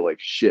made me feel like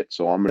shit.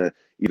 So I'm going to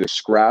either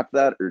scrap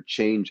that or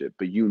change it.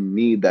 But you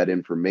need that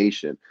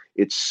information.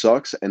 It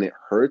sucks and it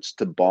hurts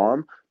to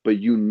bomb, but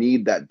you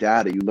need that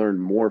data. You learn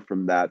more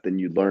from that than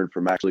you learn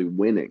from actually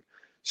winning.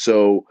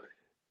 So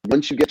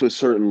once you get to a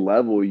certain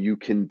level, you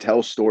can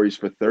tell stories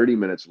for 30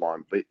 minutes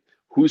long, but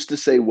who's to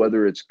say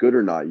whether it's good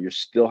or not? You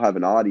still have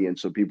an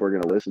audience, so people are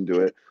going to listen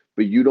to it,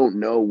 but you don't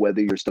know whether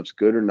your stuff's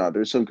good or not.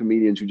 There's some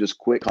comedians who just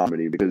quit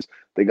comedy because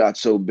they got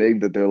so big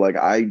that they're like,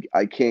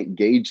 I can't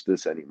gauge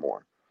this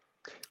anymore.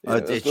 Yeah,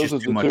 it's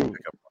just too much.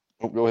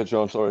 Oh, go ahead,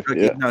 Sean. Sorry.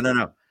 Okay, yeah.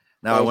 No.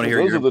 Now I want to hear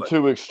those your are the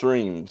two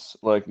extremes.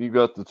 Like you've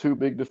got the too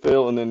big to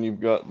fail, and then you've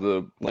got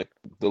the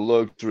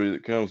luxury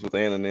that comes with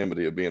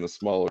anonymity of being a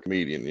smaller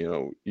comedian. You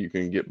know, you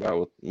can get by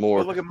with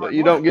more, but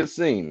you don't get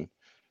seen.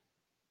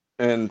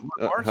 And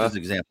Lawrence is an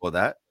example of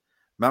that.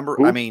 Remember,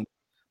 Who? I mean,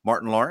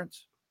 Martin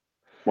Lawrence.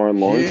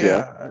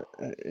 Yeah.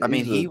 I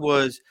mean, he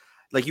was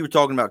like you were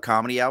talking about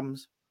comedy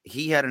albums.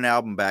 He had an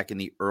album back in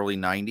the early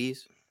 90s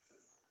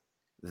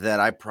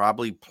that I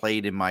probably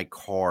played in my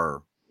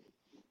car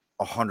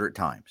 100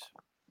 times.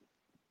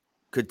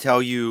 Could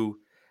tell you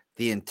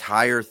the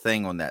entire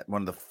thing on that.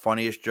 One of the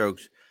funniest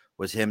jokes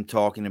was him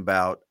talking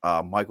about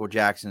Michael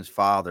Jackson's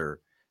father,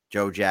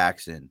 Joe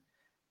Jackson,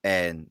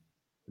 and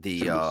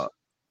the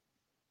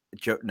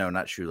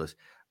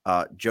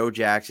Joe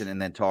Jackson,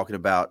 and then talking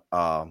about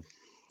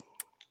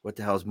what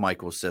the hell is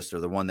Michael's sister,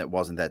 the one that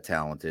wasn't that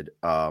talented?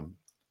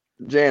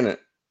 Janet.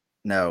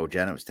 No,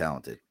 Janet was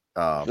talented.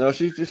 No,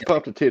 she just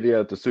popped a titty out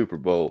at the Super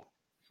Bowl.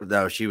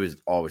 No, she was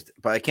always,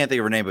 but I can't think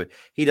of her name. But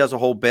he does a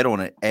whole bit on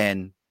it,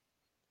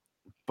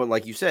 but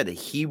like you said,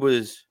 he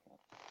was.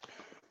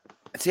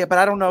 See, but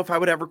I don't know if I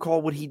would ever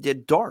call what he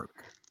did dark.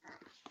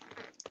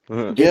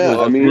 Yeah,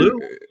 I mean, blue.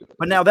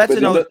 But now that's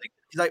another thing.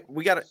 He's like,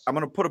 I'm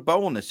going to put a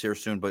bow on this here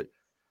soon. But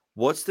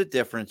what's the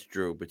difference,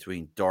 Drew,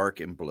 between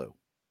dark and blue?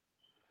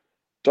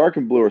 Dark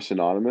and blue are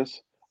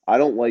synonymous. I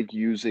don't like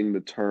using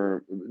the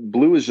term.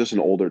 Blue is just an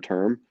older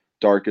term.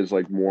 Dark is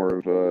like more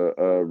of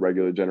a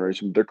regular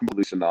generation. They're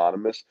completely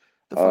synonymous.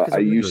 I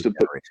used to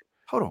put.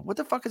 Hold on. What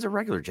the fuck is a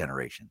regular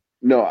generation?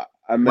 No,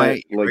 I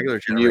meant like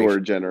newer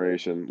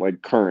generation,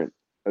 like current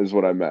is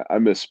what I meant. I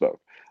misspoke.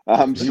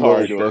 I'm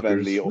sorry to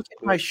offend the old.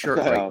 My shirt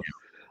right now.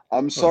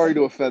 I'm sorry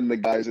to offend the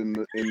guys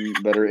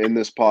that are in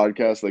this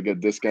podcast that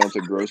get discounts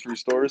at grocery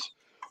stores,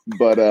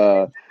 but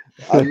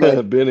I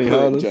meant Benny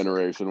current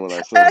generation when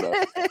I said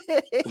that.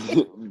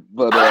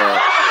 But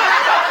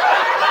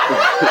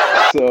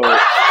so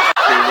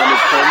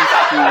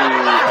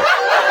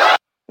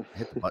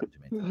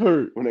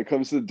when it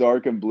comes to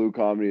dark and blue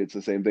comedy, it's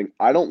the same thing.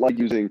 I don't like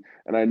using,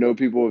 and I know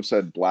people have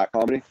said black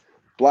comedy.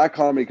 Black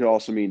comedy could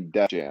also mean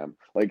Def Jam.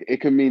 Like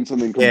it could mean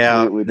something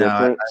completely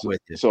different.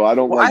 So I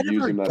don't like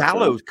using that.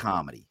 Gallows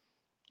comedy.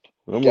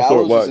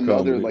 Gallows is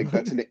another comedy. Like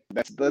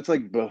that's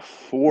like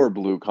before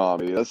blue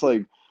comedy. That's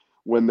like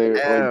when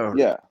they're like,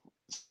 yeah.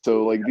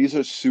 So like these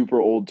are super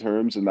old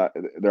terms, and that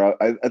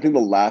I think the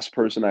last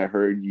person I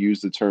heard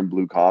use the term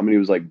blue comedy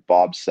was like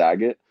Bob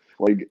Saget.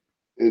 Like,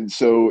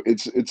 so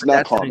it's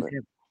not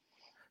common.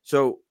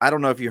 So I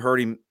don't know if you heard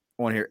him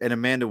on here, and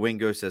Amanda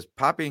Wingo says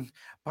popping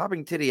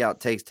titty out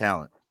takes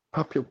talent.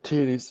 Pop your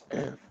titties.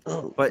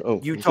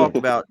 But you talked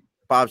about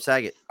Bob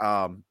Saget.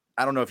 I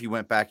don't know if you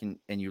went back and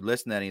you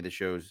listened to any of the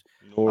shows.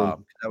 That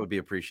would be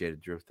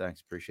appreciated, Drew.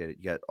 Thanks, appreciate it.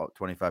 You got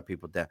 25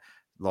 people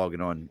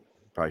logging on.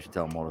 Probably should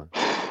tell them all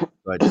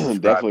to.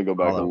 Definitely go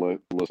back and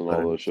listen to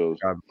all those shows.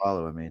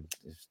 Follow. I mean,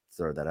 just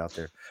throw that out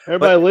there.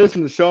 Everybody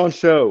listen to Sean's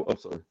show. I'm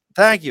sorry.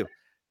 Thank you,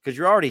 because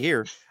you're already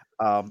here.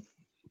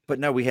 But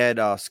no, we had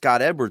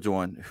Scott Edwards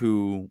on,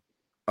 who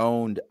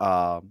owned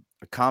a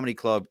comedy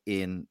club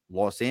in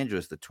Los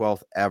Angeles, the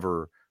 12th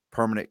ever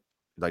permanent,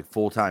 like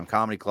full-time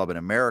comedy club in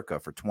America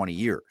for 20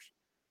 years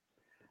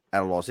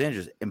out of Los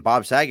Angeles. And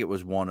Bob Saget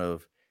was one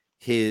of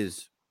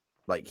his,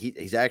 like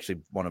he's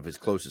actually one of his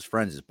closest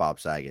friends is Bob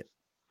Saget.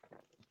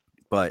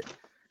 But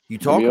you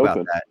talk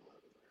about that,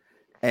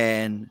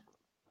 and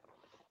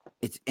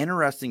it's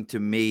interesting to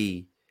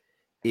me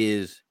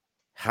is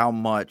how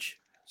much.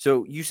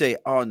 So you say,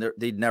 oh,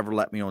 they'd never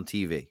let me on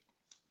TV.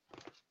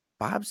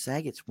 Bob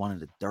Saget's one of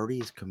the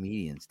dirtiest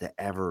comedians to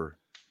ever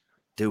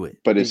do it.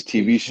 But his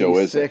TV show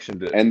is,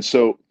 and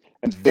so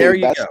there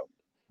you go.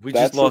 We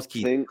That's just lost the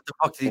Keith. thing. What the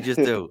fuck did he just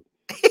do?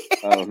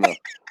 I don't know.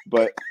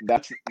 But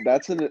that's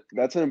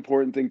an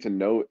important thing to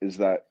note is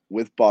that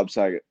with Bob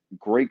Saget,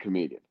 great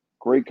comedian.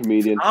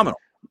 Phenomenal.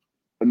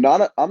 I'm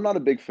not a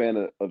big fan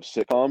of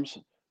sitcoms,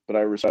 but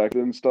I respect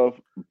it and stuff.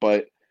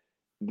 But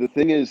the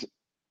thing is,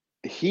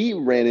 he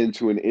ran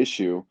into an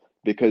issue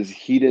because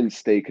he didn't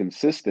stay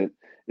consistent.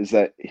 Is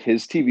that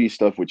his TV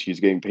stuff, which he's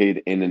getting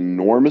paid an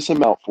enormous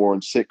amount for in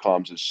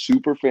sitcoms, is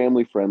super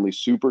family friendly,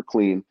 super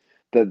clean.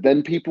 That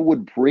then people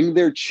would bring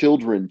their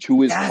children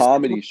to his Yes,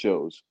 comedy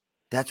shows,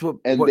 that's what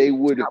and they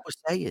would Scott was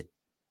saying.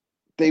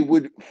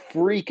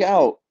 freak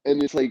out,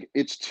 and it's like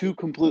it's two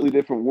completely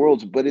different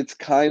worlds, but it's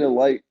kind of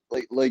like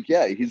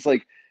yeah, he's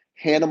like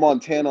Hannah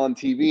Montana on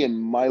TV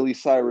and Miley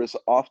Cyrus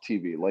off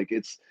TV. Like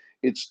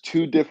it's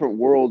two different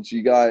worlds.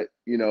 You got,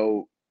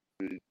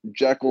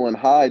 Jekyll and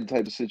Hyde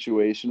type of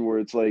situation where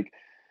it's like,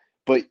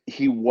 but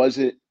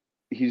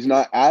he's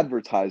not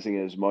advertising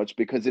as much,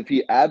 because if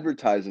he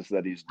advertises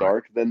that he's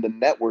dark, then the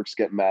networks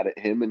get mad at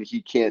him and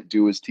he can't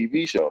do his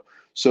TV show.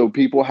 So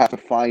people have to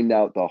find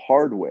out the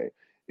hard way.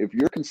 If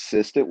you're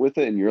consistent with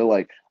it and you're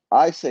like,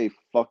 I say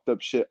fucked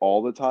up shit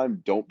all the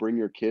time, don't bring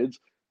your kids,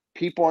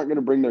 people aren't going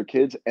to bring their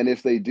kids. And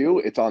if they do,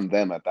 it's on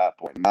them at that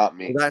point, not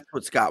me. Well, that's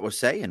what Scott was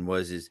saying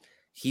is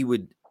he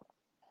would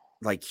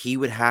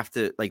have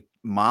to, like,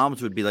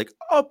 moms would be like,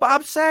 oh,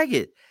 Bob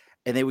Saget.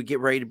 And they would get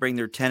ready to bring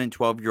their 10 and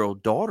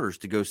 12-year-old daughters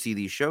to go see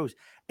these shows.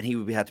 And he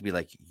would have to be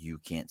like, you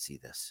can't see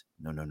this.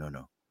 No.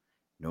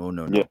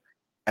 Yeah.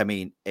 I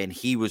mean, and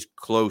he was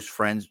close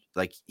friends.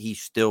 Like, I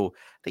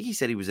think he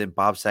said he was in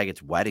Bob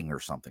Saget's wedding or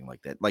something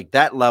like that. Like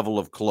that level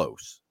of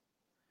close.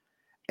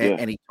 And, Yeah.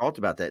 and he talked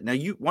about that. Now,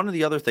 one of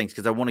the other things,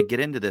 because I want to get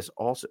into this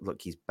also.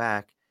 Look, he's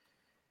back.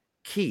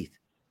 Keith,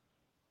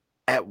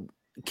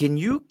 can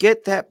you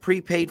get that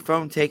prepaid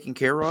phone taken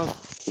care of?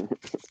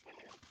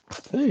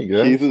 There you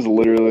go. Keith is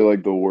literally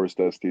like the worst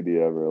STD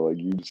ever. Like,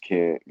 you just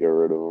can't get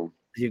rid of him.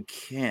 You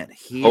can't.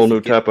 Whole new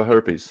type of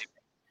herpes.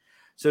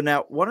 So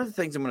now, one of the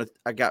things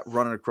I got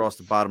running across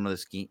the bottom of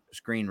the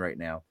screen right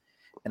now,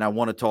 and I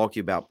want to talk to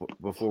you about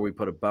before we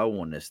put a bow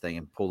on this thing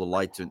and pull the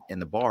lights in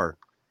the bar,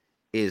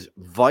 is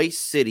Vice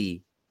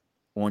City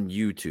on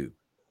YouTube.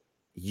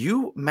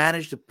 You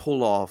managed to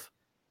pull off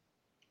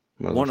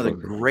one of the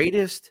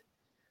greatest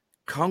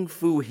kung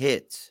fu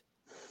hits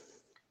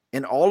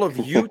in all of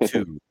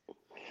YouTube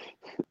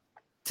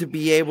to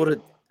be able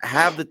to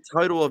have the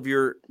title of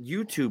your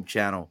YouTube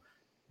channel,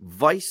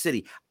 Vice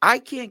City.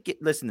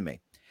 Listen to me.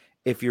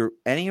 If you're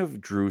any of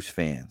Drew's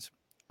fans,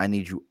 I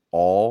need you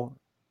all,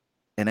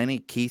 and any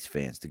Keith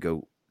fans, to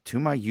go to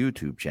my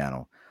YouTube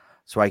channel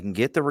so I can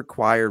get the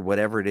required,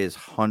 whatever it is,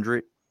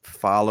 100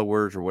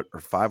 followers or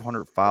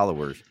 500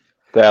 followers.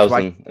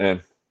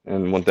 1,000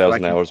 and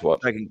 1,000 hours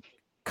watched. So I can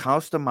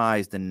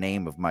customize the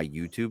name of my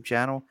YouTube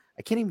channel.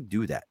 I can't even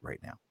do that right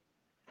now.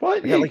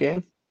 What? Yeah, you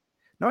can.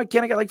 No, I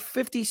can't. I got like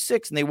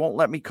 56 and they won't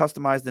let me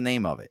customize the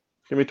name of it.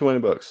 Give me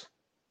 $20.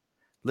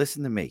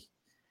 Listen to me.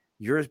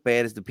 You're as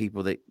bad as the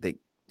people that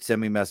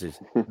send me messages.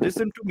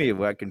 Listen to me.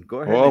 I can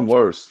go ahead. Well, I'm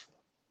worse.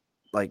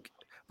 But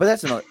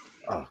that's another.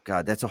 Oh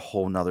God, that's a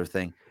whole nother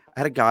thing.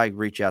 I had a guy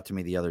reach out to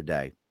me the other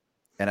day,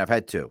 and I've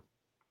had two.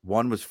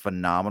 One was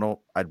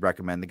phenomenal. I'd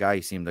recommend the guy.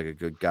 He seemed like a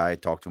good guy. I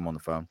talked to him on the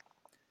phone.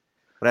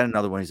 But I had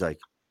another one. He's like,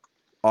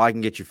 "Oh, I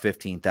can get you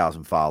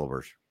 15,000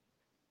 followers."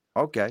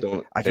 Okay,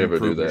 I can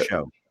improve your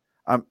show.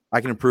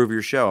 I can improve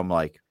your show. I'm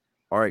like,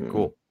 all right,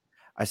 cool.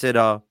 I said,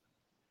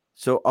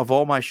 so of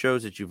all my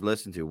shows that you've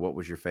listened to, what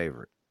was your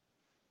favorite?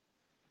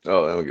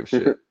 Oh, I don't give a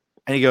shit.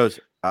 And he goes,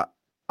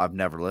 I've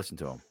never listened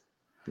to him.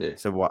 Yeah.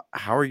 So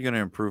how are you going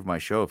to improve my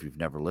show if you've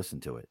never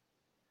listened to it?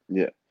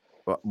 Yeah.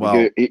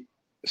 Well,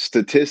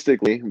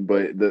 statistically,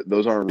 but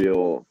those aren't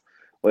real.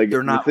 Like,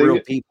 they're not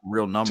real people,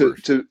 real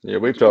numbers. Yeah,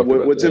 we've talked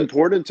about what's that.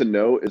 important to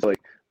know is, like,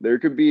 there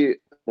could be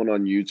one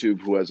on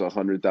YouTube who has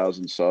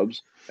 100,000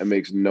 subs and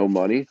makes no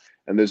money,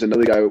 and there's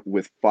another guy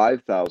with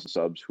 5,000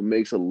 subs who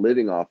makes a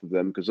living off of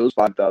them, because those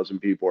 5,000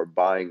 people are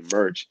buying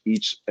merch,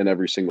 each and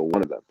every single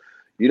one of them.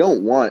 You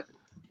don't want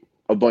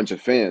a bunch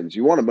of fans.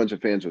 You want a bunch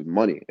of fans with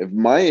money. If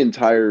my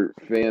entire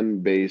fan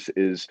base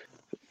is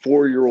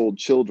 4-year-old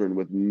children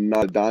with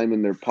not a dime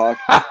in their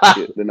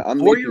pocket, then I'm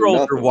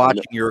 4-year-olds are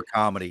watching your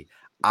comedy.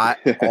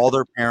 All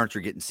their parents are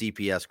getting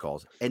CPS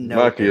calls. And no,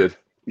 not good.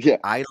 Yeah,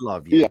 I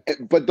love you. Yeah,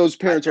 but those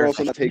parents are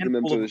also not taking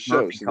them to the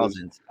show.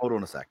 Hold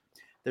on a sec.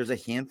 There's a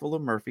handful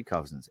of Murphy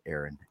cousins,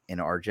 Aaron, in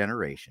our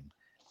generation.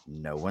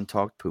 No one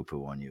talked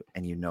poo-poo on you,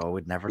 and I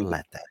would never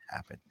let that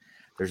happen.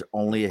 There's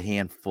only a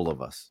handful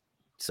of us.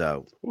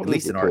 So at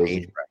least in our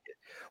age bracket,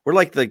 we're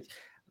like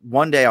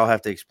one day I'll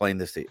have to explain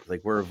this to you.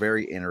 Like, we're a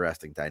very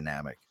interesting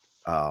dynamic.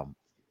 And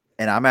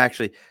I'm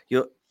actually,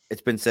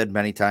 it's been said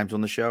many times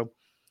on the show,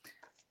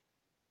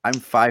 I'm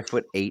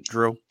 5'8",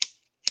 Drew.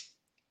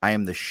 I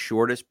am the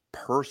shortest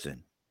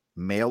person,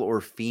 male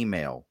or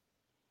female,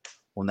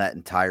 on that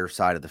entire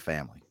side of the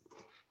family.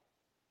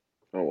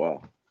 Oh,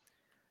 wow.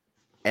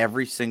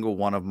 Every single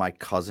one of my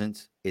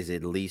cousins is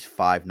at least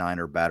 5'9"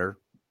 or better.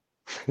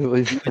 At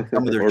least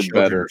Some of their or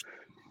children better.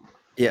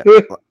 Yeah.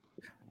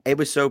 It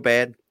was so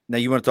bad. Now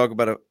you want to talk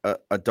about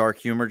a dark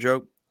humor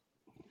joke?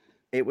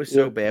 It was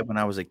so bad when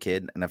I was a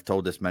kid, and I've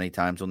told this many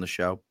times on the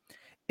show.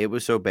 It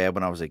was so bad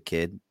when I was a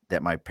kid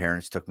that my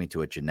parents took me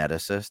to a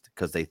geneticist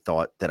because they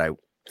thought that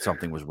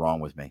something was wrong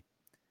with me.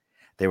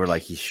 They were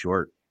like, "He's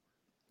short."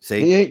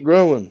 See, He ain't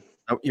growing.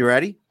 Oh, you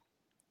ready?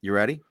 You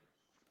ready?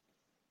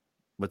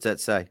 What's that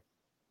say?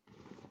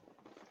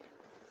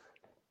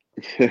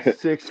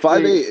 6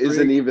 5'8" feet,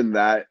 isn't freak. even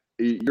that.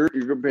 You're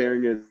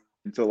comparing it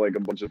to like a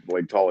bunch of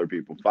like taller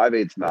people.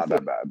 5'8's not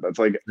that bad. That's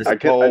like Listen,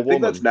 I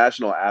think that's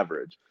national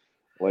average.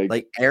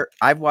 Like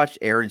I've watched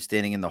Erin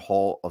standing in the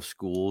hall of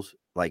schools,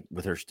 like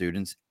with her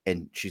students,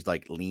 and she's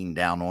like leaned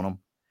down on them,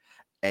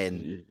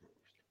 and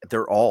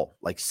they're all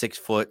like 6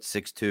 foot,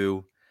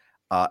 6'2".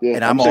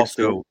 And I'm 6'2".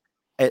 also,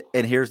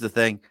 and here's the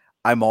thing,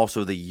 I'm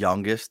also the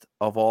youngest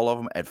of all of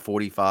them at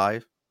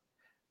 45.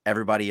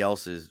 Everybody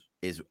else is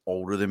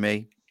older than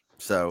me,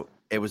 so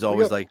it was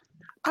always like,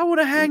 I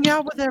want to hang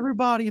out with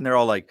everybody, and they're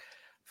all like,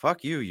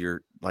 "Fuck you,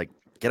 you're like,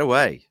 get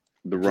away."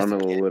 The run of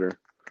the litter.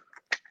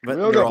 But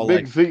we all they're got all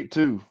big like, feet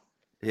too.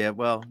 yeah,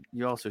 well,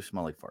 you also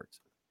smell like farts.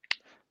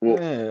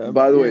 Well,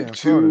 by the way,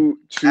 to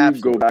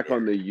go back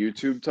on the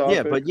YouTube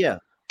topic.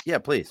 Yeah,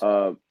 please.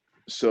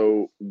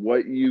 So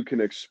what you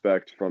can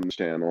expect from the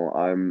channel,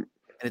 And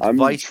it's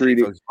Vice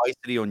City, folks. Vice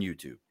City on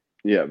YouTube.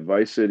 Yeah,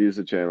 Vice City is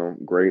the channel.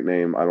 Great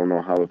name. I don't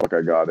know how the fuck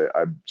I got it.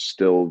 I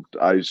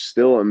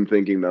still am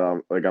thinking that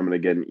I'm gonna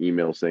get an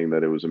email saying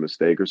that it was a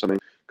mistake or something,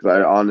 because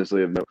I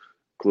honestly have no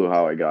clue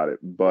how I got it.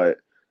 But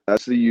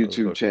that's the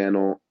YouTube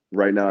channel.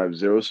 Right now I have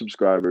 0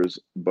 subscribers,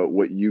 but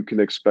what you can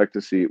expect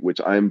to see,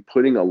 which I'm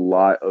putting a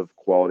lot of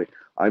quality.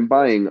 I'm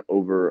buying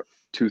over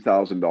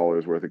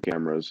 $2,000 worth of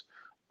cameras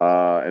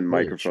and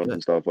microphones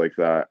and stuff like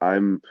that.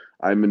 I'm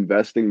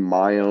investing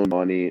my own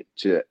money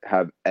to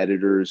have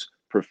editors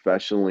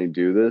professionally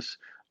do this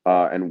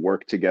and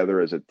work together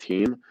as a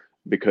team,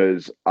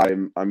 because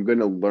I'm going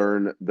to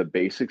learn the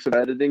basics of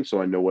editing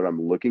so I know what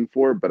I'm looking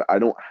for, but I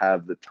don't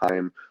have the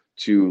time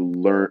to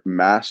learn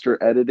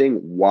master editing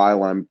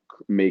while I'm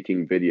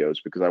making videos,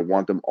 because I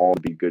want them all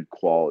to be good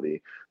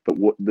quality. But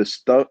what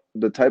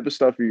the type of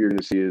stuff you're going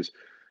to see is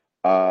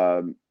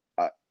um,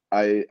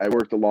 I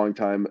worked a long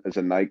time as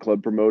a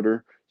nightclub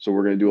promoter, so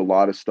we're going to do a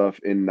lot of stuff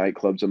in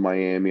nightclubs in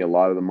Miami, a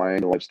lot of the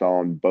Miami lifestyle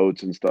on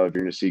boats and stuff.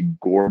 You're going to see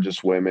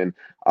gorgeous women.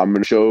 I'm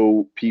going to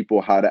show people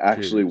how to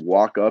actually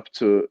walk up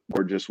to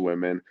gorgeous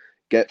women,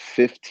 get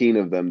 15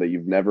 of them that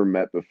you've never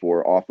met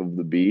before off of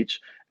the beach,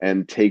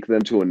 and take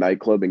them to a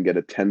nightclub and get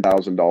a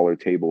 $10,000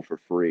 table for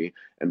free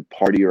and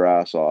party your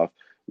ass off,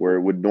 where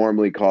it would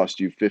normally cost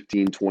you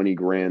 15, 20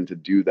 grand to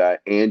do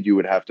that, and you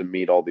would have to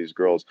meet all these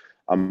girls.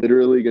 I'm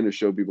literally going to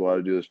show people how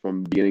to do this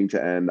from beginning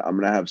to end. I'm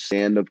going to have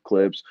stand-up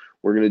clips.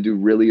 We're going to do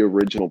really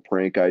original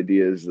prank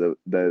ideas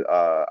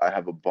that I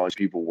have a bunch of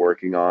people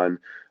working on.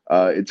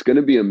 It's going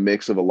to be a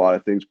mix of a lot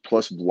of things,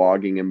 plus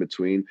vlogging in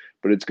between.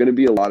 But it's going to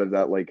be a lot of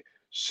that like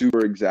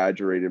super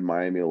exaggerated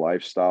Miami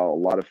lifestyle, a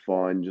lot of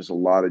fun, just a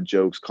lot of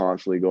jokes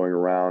constantly going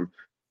around.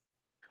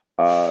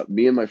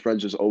 Me and my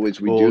friends just always,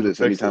 we do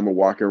this anytime we're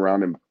walking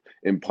around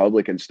in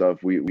public and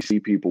stuff. We see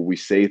people, we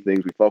say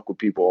things, we fuck with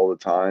people all the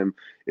time.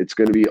 It's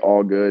going to be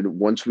all good.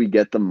 Once we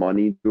get the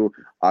money to,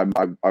 I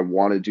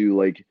want to do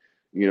like,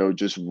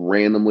 just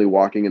randomly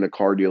walking into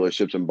car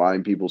dealerships and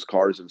buying people's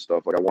cars and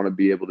stuff. Like I want to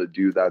be able to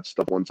do that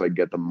stuff once I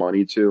get the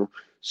money to.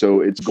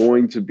 So it's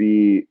going to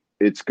be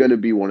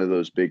one of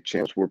those big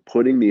channels. We're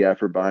putting the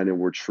effort behind it.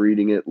 We're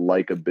treating it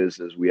like a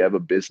business. We have a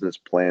business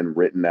plan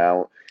written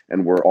out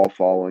and we're all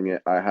following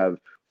it. I have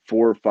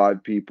 4 or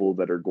 5 people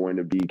that are going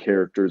to be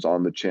characters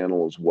on the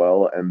channel as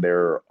well, and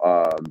they're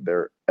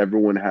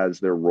everyone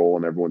has their role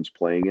and everyone's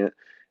playing it,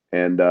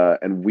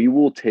 and we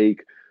will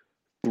take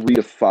 3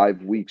 to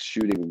 5 weeks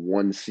shooting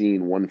one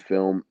scene, one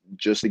film,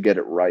 just to get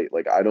it right.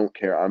 Like I don't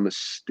care. I'm a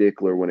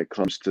stickler when it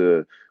comes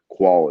to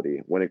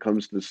quality. When it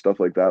comes to stuff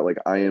like that, like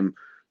I am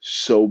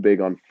so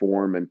big on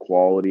form and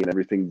quality and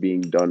everything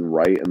being done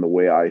right and the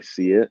way I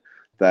see it,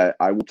 that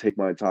I will take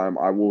my time.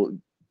 I will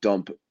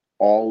dump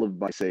all of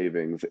my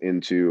savings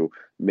into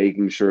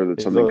making sure that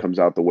something comes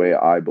out the way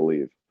I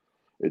believe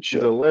it should.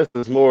 He's a less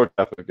is more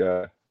type of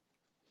guy.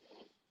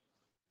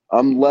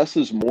 I'm less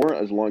is more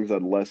as long as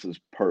that less is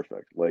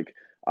perfect. Like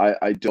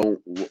I don't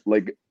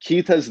like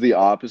Keith has the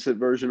opposite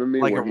version of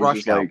me, like where a he's Rush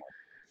just album.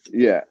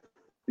 like,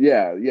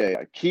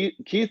 yeah.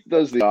 Keith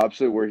does the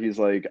opposite, where he's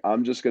like,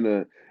 I'm just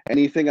gonna,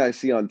 anything I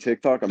see on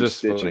TikTok, I'm just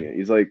stitching it.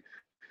 He's like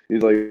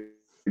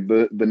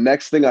the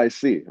next thing I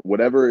see,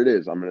 whatever it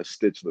is, I'm gonna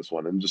stitch this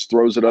one, and just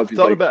throws it up. I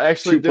thought about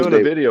actually doing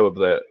a video of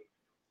that.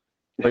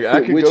 Like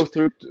I could go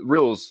through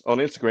Reels on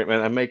Instagram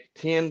and I make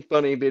 10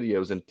 funny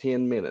videos in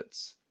 10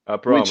 minutes. I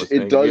promise. Which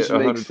it does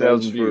make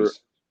sense for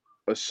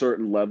a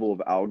certain level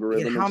of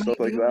algorithm and stuff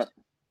like that.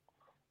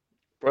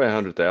 Probably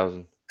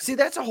 100,000. See,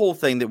 that's a whole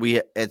thing that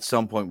we at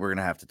some point we're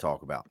gonna have to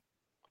talk about.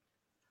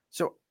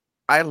 So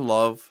I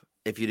love,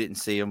 if you didn't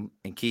see him,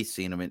 and Keith's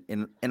seen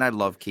him, and I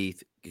love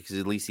Keith because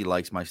at least he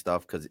likes my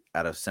stuff because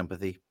out of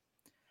sympathy.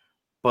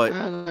 But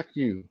I like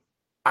you.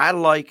 I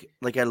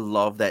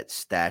love that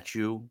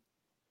statue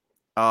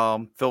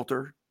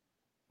filter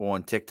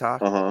on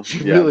TikTok. You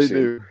Yeah, really I've seen.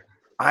 do.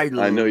 I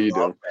know you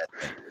love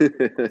do.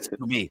 that thing. To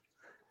me,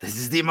 this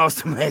is the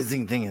most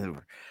amazing thing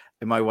ever.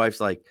 And my wife's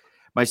like,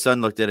 my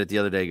son looked at it the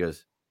other day,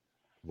 goes,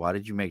 "Why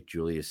did you make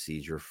Julius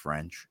Caesar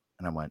French?"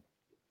 And I went,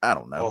 "I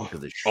don't know,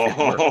 because it's shit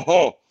work." If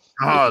Oh,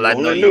 you I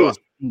know only knew.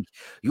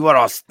 you are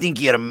all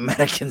stinky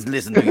Americans.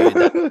 Listen to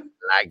you,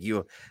 like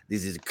you.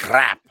 This is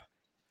crap,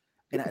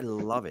 and I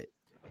love it.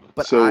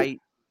 But So-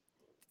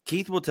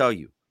 Keith will tell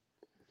you,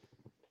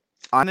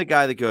 I'm the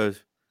guy that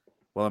goes,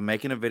 "Well, I'm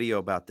making a video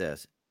about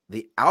this.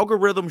 The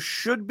algorithm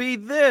should be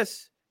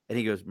this," and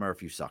he goes,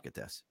 "Murph, you suck at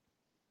this."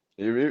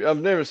 I've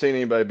never seen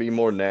anybody be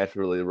more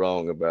naturally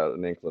wrong about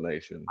an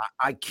inclination.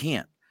 I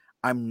can't.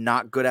 I'm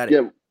not good at it.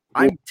 Yeah,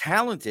 I'm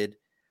talented.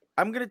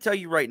 I'm going to tell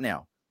you right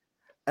now,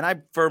 and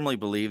I firmly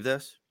believe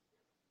this,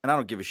 and I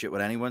don't give a shit what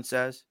anyone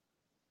says.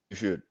 You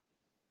should.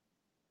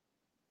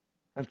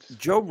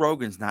 Joe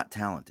Rogan's not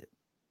talented.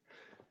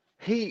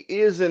 He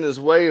is in his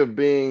way of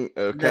being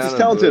a kind He's of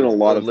talented in a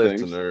lot of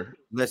things. listener.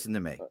 Listen to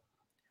me.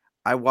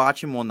 I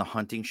watch him on the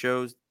hunting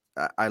shows.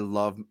 I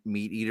love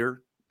Meat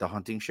Eater, the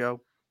hunting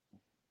show.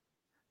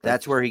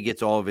 That's where he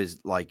gets all of his,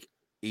 like,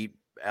 eat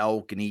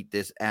elk and eat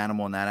this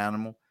animal and that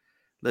animal.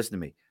 Listen to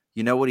me.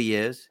 You know what he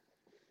is?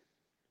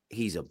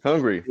 He's a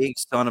Hungry. big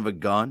son of a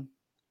gun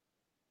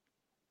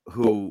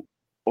who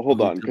Well, hold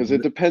who on, because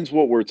it depends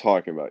what we're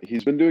talking about.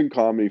 He's been doing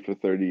comedy for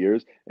 30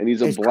 years, and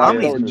he's a his black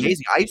comedy is belt.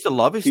 amazing. I used to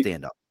love his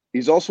stand-up.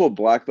 He's also a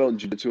black belt in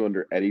jiu-jitsu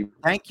under Eddie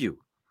Thank you.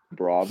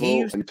 Bravo, He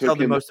used and to tell took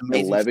the him most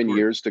amazing 11 stories.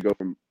 years to go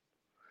from.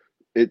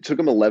 It took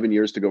him 11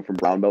 years to go from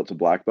brown belt to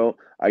black belt.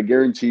 I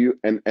guarantee you,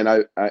 and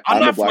I'm a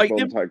not black fighting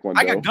belt in him. Taekwondo.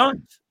 I got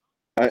guns.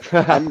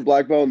 I'm a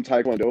black belt in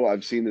Taekwondo.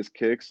 I've seen his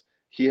kicks.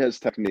 He has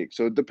technique.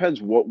 So it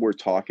depends what we're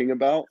talking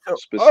about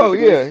specifically. Oh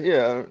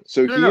yeah.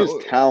 So No, he no.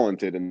 is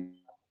talented in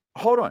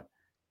Hold on.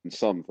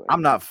 something.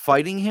 I'm not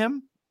fighting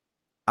him.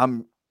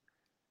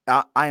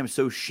 I am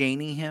so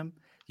shaning him.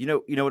 You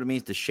know what it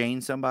means to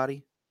shane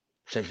somebody?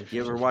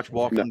 You ever watch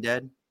Walking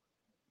Dead?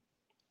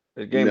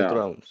 Game No. of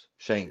Thrones.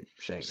 Shame.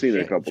 I've seen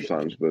it a couple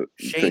times, but didn't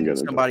get Shaning into it.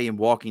 somebody in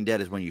Walking Dead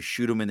is when you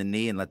shoot them in the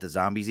knee and let the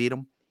zombies eat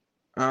them,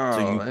 Oh,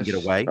 so you can get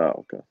away.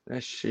 Oh, okay.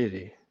 That's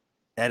shitty.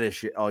 That is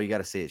shit. Oh, you got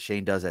to see it.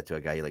 Shane does that to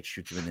a guy. He like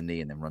shoots him in the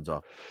knee and then runs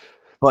off.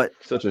 But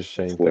Such a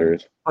shame. It's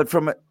hilarious.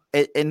 from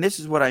and this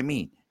is what I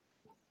mean,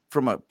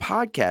 from a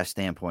podcast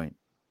standpoint,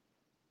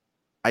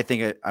 I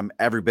think I'm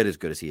every bit as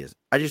good as he is.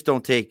 I just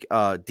don't take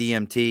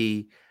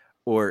DMT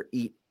or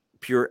eat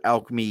pure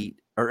elk meat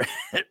or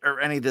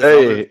any of this.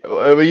 Hey,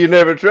 well, you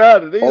never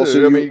tried it either.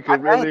 Also, I mean, you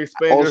could really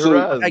expand your also,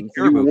 horizons. Like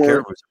caribou. weren't-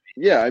 Caribou's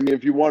Yeah, I mean,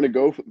 if you want to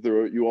go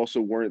through it, you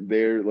also weren't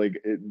there, like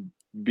it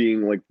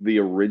being like the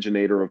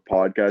originator of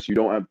podcasts. You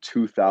don't have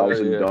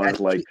 2,000 yeah. done,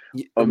 like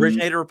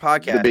originator of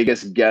podcast, the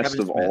biggest guest Kevin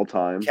of Smith. all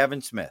time.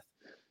 Kevin Smith.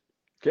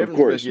 Kevin Of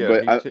course,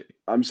 Smith, but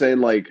I'm saying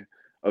like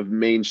of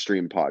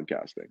mainstream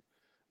podcasting.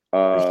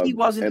 He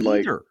wasn't and, like,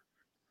 either.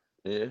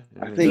 yeah,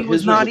 I think He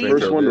was his not was the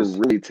first either. one to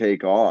really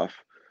take off.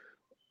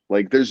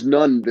 Like, there's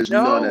none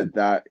No. at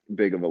that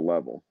big of a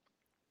level.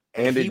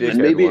 Andy He Dick was-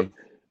 had maybe- one.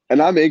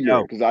 And I'm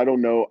ignorant No. because I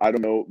don't know,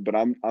 but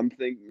I'm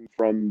thinking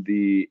from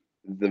the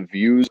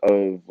views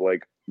of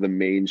like the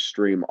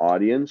mainstream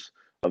audience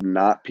of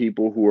not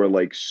people who are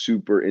like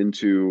super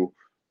into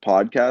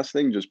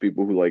podcasting, just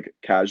people who like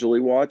casually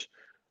watch.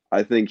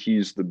 I think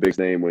he's the big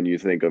name when you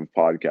think of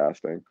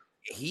podcasting.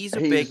 He's a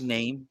He's- big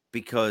name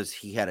because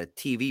he had a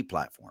TV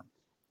platform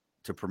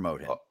to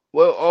promote him.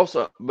 Well,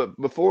 also, but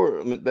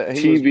before that,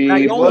 he TV Now,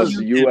 you plus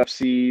only-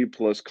 UFC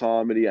plus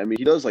comedy. I mean,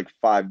 he does like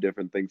 5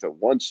 different things at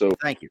once. So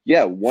Thank you.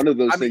 yeah, one of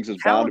those I mean, things is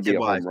bound to be a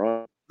home talented-wise,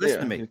 run. Listen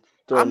to me. he's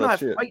throwing I'm that not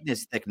shit. fighting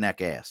his thick neck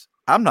ass.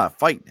 I'm not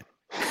fighting him.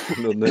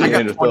 The I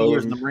got 20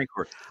 years in the Neanderthal. Marine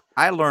Corps.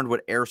 I learned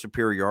what air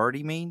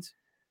superiority means.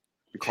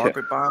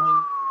 Carpet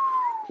bombing.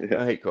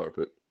 I hate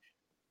carpet.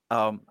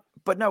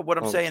 But no, what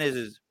I'm Oh. saying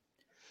is,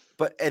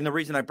 and the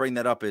reason I bring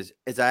that up is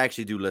I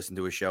actually do listen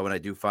to his show and I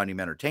do find him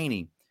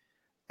entertaining,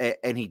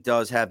 and he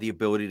does have the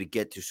ability to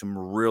get to some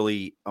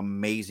really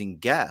amazing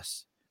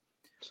guests.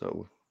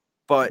 So,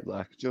 But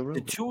like Joe the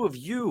Rogan. two of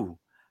you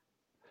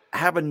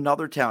have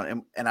another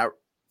talent, and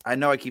I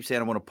know I keep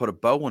saying I want to put a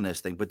bow on this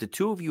thing, but the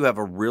two of you have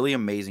a really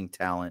amazing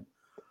talent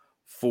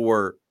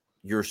for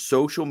your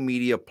social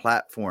media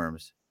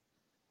platforms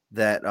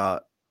that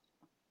are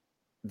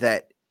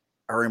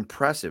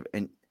impressive.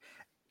 And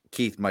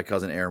Keith, my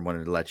cousin Erin,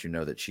 wanted to let you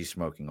know that she's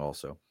smoking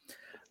also.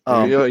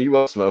 You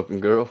are smoking,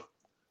 girl.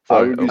 I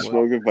Sorry, would be oh, well.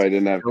 smoking if I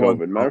didn't have So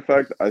COVID. Matter of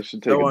fact, I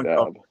should take So a dab.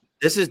 uncomfortable.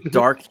 This is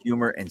dark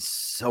humor and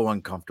so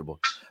uncomfortable.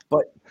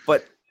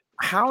 But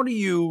how do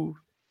you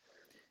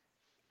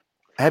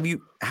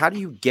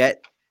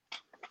get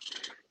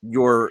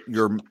your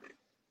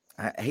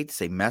I hate to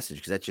say message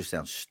because that just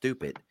sounds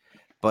stupid,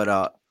 but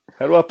How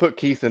do I put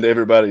Keith into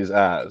everybody's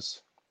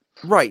eyes?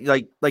 right,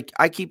 like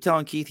I keep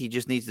telling Keith he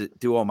just needs to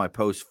do all my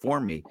posts for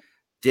me.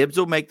 Dibs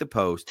will make the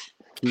post.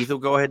 Keith will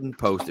go ahead and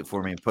post it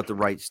for me and put the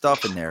right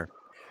stuff in there.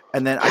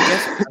 And then I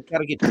guess I got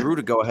to get Drew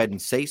to go ahead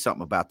and say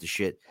something about the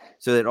shit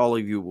so that all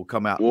of you will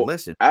come out and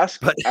listen.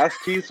 Ask But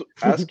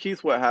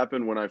Keith what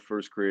happened when I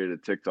first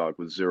created TikTok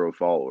with 0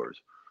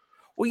 followers.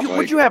 well,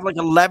 would you have like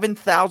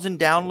 11,000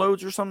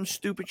 downloads or some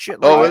stupid shit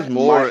like Oh, that? it's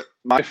more.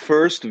 My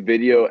first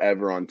video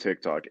ever on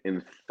TikTok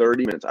in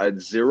 30 minutes. I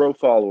had 0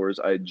 followers.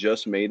 I had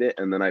just made it,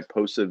 and then I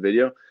posted a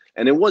video,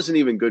 and it wasn't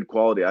even good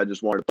quality. I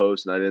just wanted to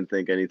post, and I didn't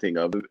think anything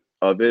of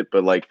it.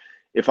 But like,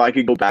 if I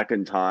could go back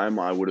in time,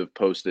 I would have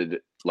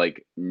posted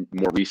like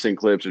more recent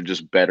clips or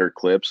just better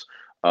clips,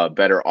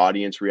 better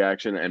audience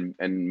reaction,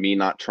 and me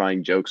not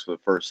trying jokes for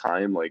the first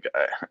time. Like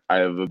I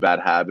have a bad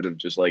habit of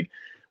just like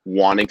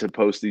wanting to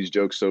post these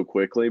jokes so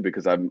quickly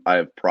because I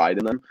have pride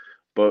in them.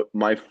 But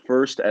my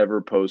first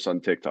ever post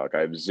on TikTok, I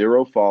have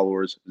 0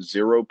 followers,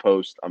 0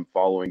 posts. I'm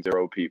following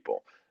 0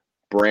 people.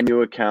 Brand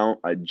new account.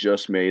 I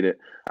just made it.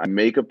 I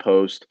make a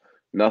post.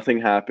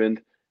 Nothing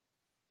happened.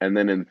 And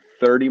then in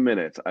 30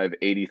 minutes, I have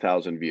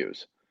 80,000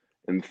 views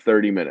in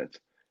 30 minutes.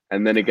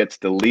 And then it gets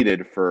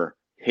deleted for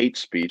hate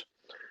speech.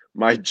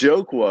 My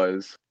joke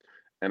was,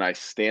 and I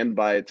stand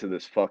by it to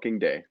this fucking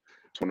day,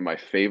 it's one of my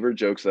favorite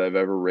jokes that I've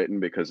ever written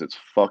because it's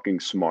fucking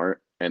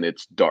smart and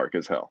it's dark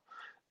as hell.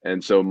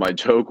 And so my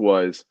joke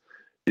was,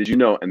 did you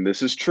know, and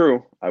this is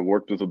true, I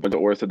worked with a bunch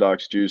of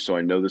Orthodox Jews, so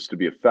I know this to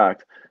be a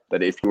fact,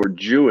 that if you're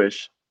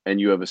Jewish and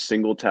you have a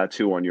single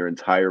tattoo on your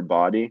entire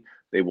body,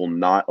 they will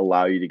not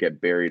allow you to get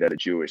buried at a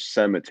Jewish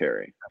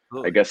cemetery.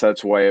 Absolutely. I guess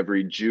that's why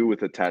every Jew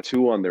with a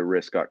tattoo on their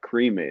wrist got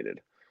cremated.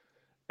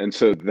 And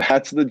so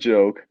that's the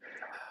joke.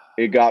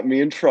 It got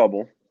me in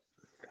trouble.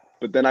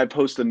 But then I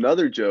post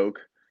another joke,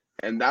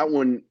 and that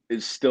one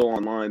is still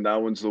online.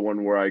 That one's the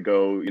one where I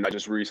go, I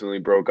just recently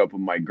broke up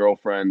with my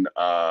girlfriend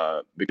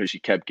because she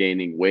kept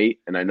gaining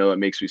weight. And I know that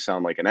makes me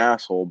sound like an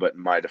asshole, but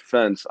in my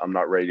defense, I'm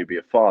not ready to be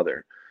a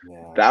father.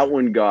 Yeah.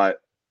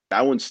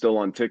 That one's still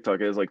on TikTok.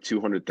 It has like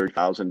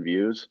 230,000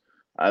 views.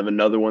 I have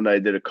another one that I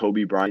did a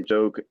Kobe Bryant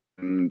joke,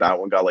 and that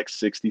one got like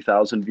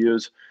 60,000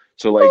 views.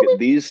 So like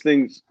these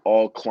things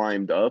all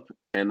climbed up,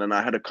 and then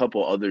I had a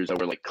couple others that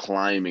were like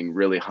climbing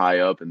really high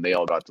up, and they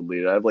all got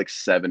deleted. I have like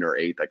 7 or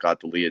 8 that got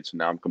deleted, so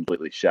now I'm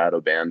completely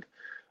shadow banned.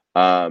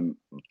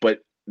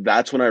 But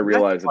that's when I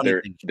realized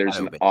that there's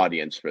an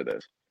audience for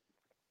this.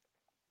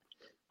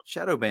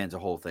 Shadow ban's a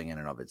whole thing in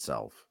and of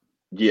itself.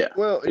 Yeah.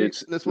 Well,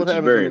 that's what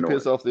happens when you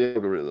piss off the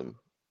algorithm.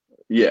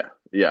 Yeah.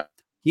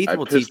 Keith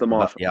will teach them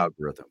off the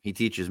algorithm. He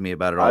teaches me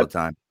about it all the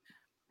time.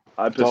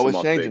 I piss them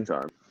off big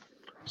time.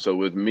 So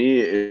with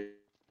me,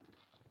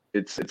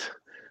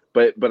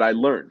 but I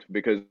learned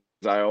because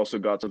I also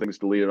got some things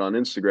deleted on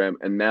Instagram,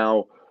 and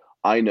now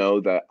I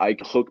know that I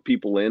can hook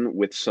people in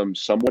with some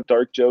somewhat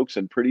dark jokes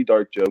and pretty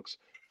dark jokes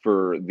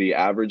for the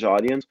average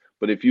audience.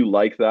 But if you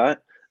like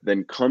that,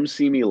 then come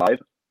see me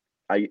live.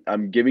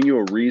 I'm giving you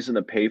a reason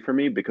to pay for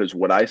me because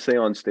what I say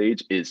on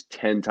stage is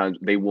 10 times.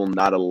 They will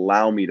not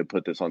allow me to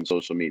put this on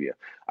social media.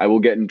 I will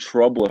get in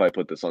trouble if I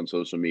put this on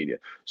social media.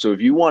 So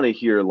if you want to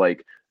hear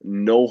like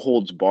no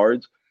holds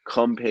barred,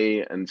 come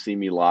pay and see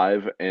me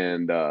live,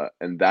 and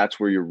that's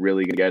where you're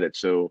really gonna get it.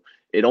 So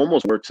it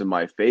almost works in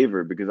my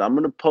favor because I'm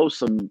gonna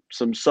post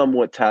some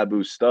somewhat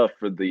taboo stuff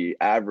for the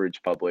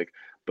average public,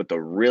 but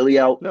the really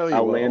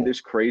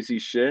outlandish, crazy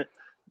shit,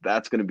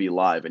 that's gonna be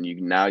live, and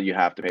you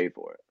have to pay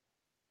for it.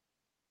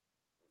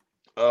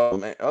 Oh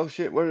man! Oh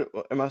shit! Where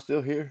am I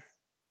still here?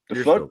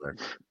 You're still there.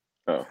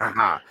 Oh,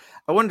 I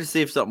wanted to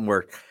see if something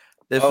worked.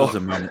 This was a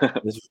moment.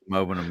 This was a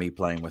moment of me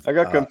playing with. I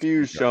got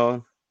confused,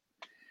 Sean.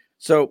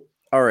 So,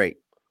 all right.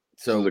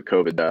 So this is a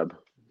COVID dab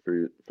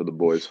for the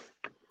boys.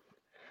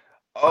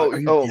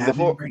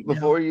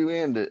 Before you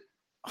end it,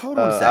 hold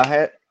on a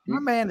second.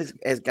 My man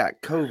has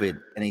got COVID,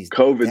 and he's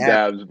COVID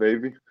dabs,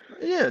 baby.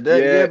 Yeah,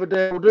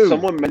 do.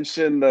 Someone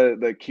mentioned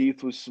that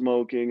Keith was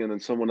smoking, and then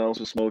someone else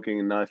was smoking,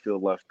 and I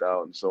feel left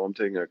out, and so I'm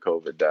taking a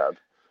COVID dab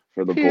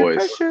for the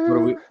boys.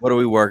 What are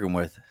we working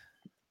with?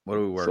 What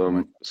are we working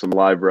with? Some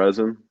live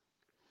resin.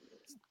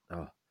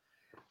 Oh,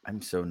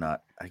 I'm so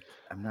not.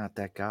 I'm not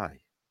that guy.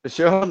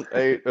 Sean,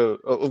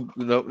 no,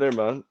 never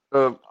mind.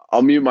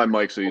 I'll mute my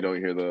mic so you don't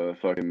hear the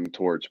fucking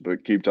torch,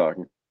 but keep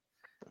talking.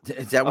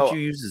 Is that what you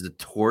use as a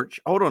torch?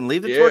 Hold on,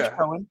 leave the torch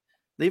going.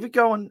 Leave it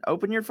going.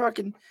 Open your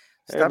fucking.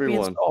 Stop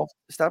being soft.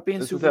 Stop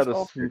being super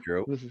soft,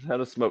 Drew. This is how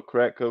to smoke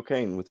crack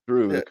cocaine with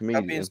Drew, the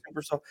comedian. Stop being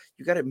super soft.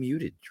 You got it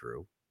muted,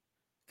 Drew.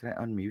 Can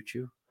I unmute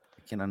you?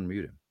 I can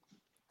unmute him.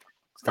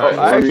 Stop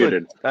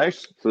unmuted.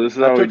 So this is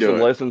how we do it. I took some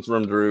lessons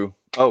from Drew.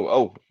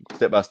 Oh,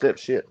 step by step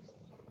shit.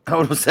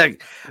 Hold on a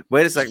second.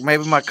 Wait a second.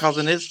 Maybe my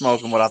cousin is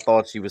smoking what I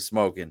thought she was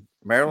smoking.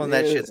 Maryland,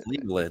 that shit's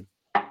legal in.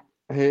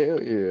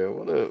 Hell yeah.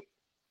 What up?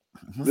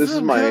 This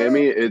is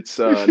Miami. It's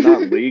not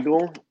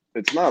legal.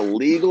 It's not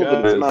legal,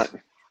 but it's not.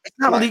 It's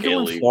not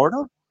legal in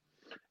Florida.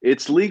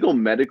 It's legal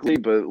medically,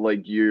 but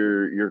like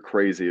you're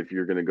crazy if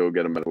you're gonna go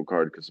get a medical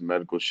card because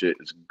medical shit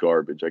is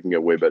garbage. I can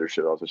get way better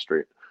shit off the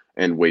street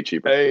and way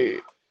cheaper. Hey,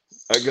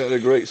 I got a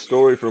great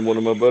story from one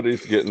of my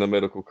buddies getting a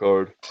medical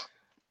card.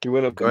 He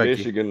went up to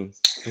Michigan.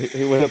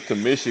 He went up to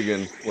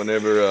Michigan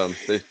whenever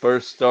they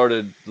first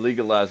started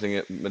legalizing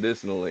it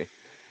medicinally,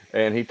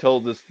 And he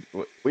told us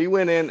we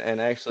went in and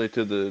actually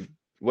to the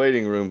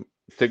waiting room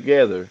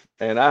together,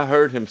 and I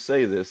heard him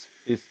say this.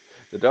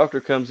 The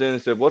doctor comes in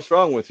and said, "What's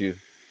wrong with you?"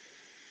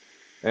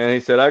 And he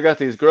said, "I got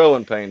these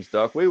growing pains,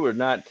 doc." We were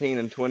 19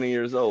 and 20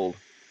 years old.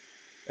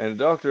 And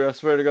the doctor, I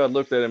swear to God,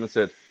 looked at him and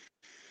said,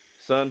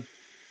 "Son,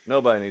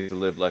 nobody needs to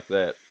live like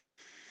that."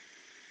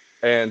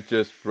 And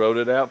just wrote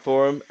it out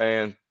for him.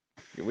 And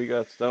we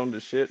got stoned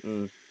as shit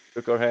and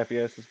took our happy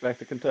asses back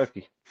to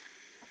Kentucky.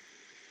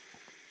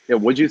 Yeah,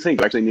 what'd you think?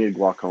 You actually needed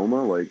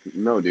glaucoma? Like,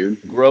 no,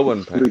 dude.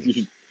 Growing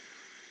pains.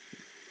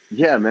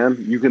 Yeah, man.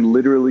 You can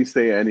literally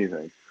say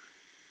anything.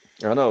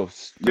 I know,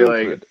 Be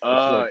like, stupid. It's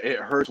like, it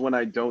hurts when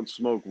I don't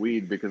smoke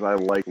weed because I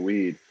like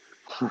weed.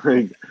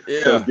 Like,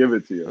 yeah. they'll give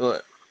it to you.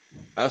 Look,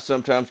 I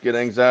sometimes get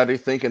anxiety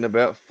thinking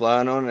about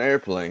flying on an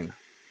airplane.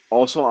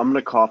 Also, I'm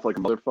gonna cough like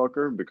a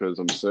motherfucker because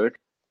I'm sick.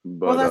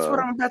 But Well, that's what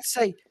I'm about to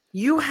say.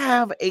 You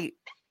have a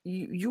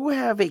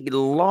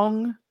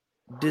lung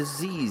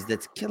disease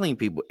that's killing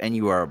people, and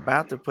you are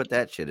about to put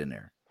that shit in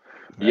there.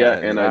 yeah,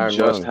 The and I iron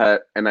just lung.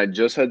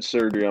 had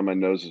surgery on my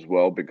nose as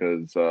well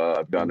because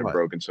I've gotten it What?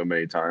 broken so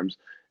many times,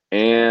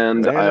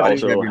 and Man, I Why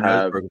did you also have your nose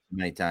have broken so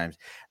many times?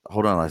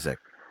 Hold on a sec.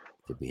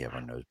 Did we have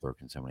our nose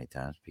broken so many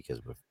times because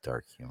of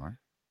dark humor?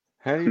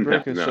 How do you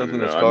break no, something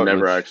that's I've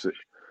cartilage?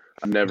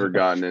 never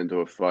gotten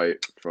into a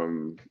fight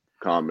from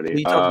comedy.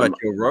 You talked about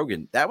Joe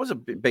Rogan. That was a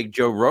big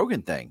Joe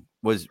Rogan thing.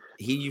 Was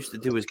he used to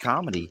do his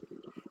comedy,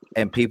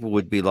 and people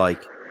would be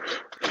like,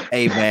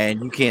 "Hey,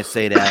 man, you can't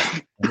say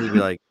that," and he'd be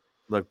like,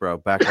 "Look, bro,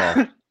 back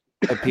off,"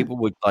 and people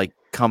would like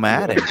come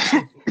at him,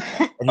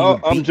 and he Oh,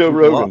 would I'm beat Joe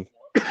people up. Rogan.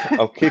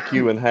 I'll kick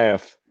you in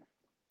half.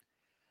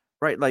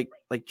 Right? Like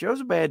Joe's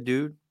a bad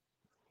dude,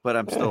 but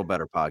I'm still a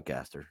better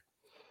podcaster.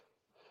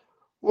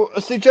 Well,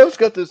 see, Joe's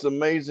got this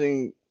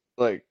amazing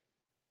like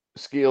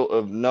skill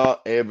of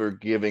not ever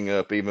giving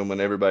up, even when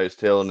everybody's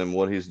telling him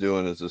what he's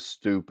doing is a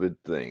stupid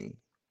thing.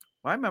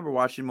 Well, I remember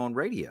watching him on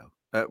radio.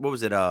 What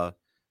was it? Radio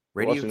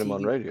Watching TV? him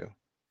on radio.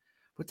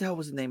 What the hell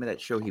was the name of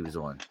that show he was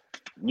on?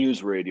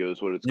 News radio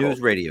is what it's News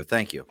called. Radio.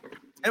 Thank you.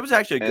 It was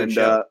actually a good And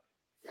show.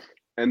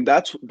 and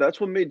that's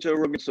what made Joe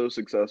Rogan so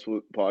successful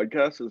with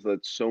podcasts is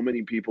that so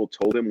many people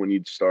told him when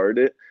he'd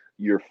started it,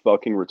 "You're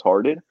fucking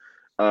retarded,"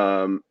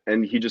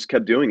 and he just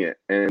kept doing it.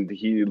 And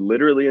he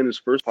literally in his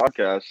first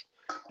podcast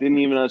didn't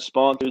even have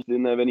sponsors,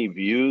 didn't have any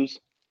views,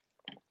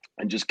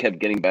 and just kept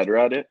getting better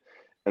at it.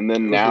 And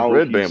then It was now with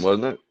Red Band,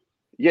 wasn't it?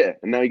 yeah,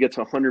 and now he gets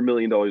 $100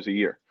 million a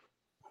year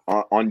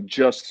on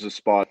just the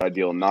Spotify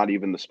deal, not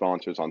even the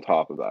sponsors on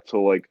top of that.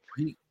 So like,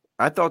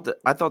 I thought the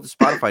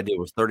Spotify deal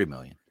was 30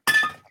 million.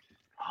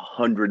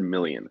 100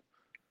 million.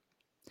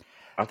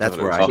 That's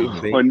where I need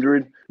to be.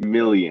 100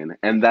 million,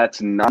 and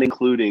that's not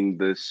including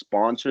the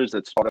sponsors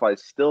that Spotify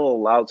still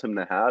allows him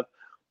to have.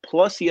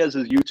 Plus, he has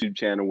his YouTube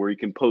channel where he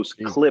can post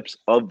clips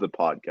of the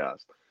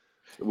podcast,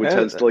 which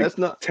has like that's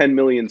not 10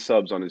 million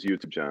subs on his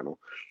YouTube channel.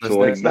 So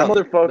like that's that not,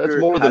 motherfucker. that's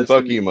more than has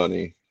fuck you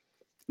money.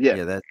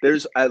 Yeah,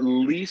 there's at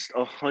least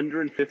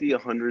 150,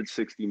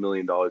 160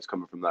 million dollars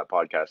coming from that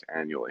podcast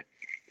annually.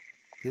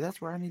 See,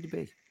 that's where I need to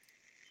be.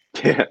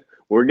 Yeah,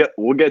 we'll get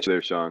you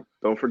there, Sean.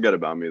 Don't forget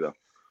about me though.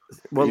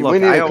 Well, We look,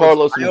 need I a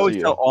Carlos always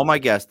Mencia. tell all my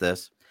guests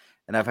this,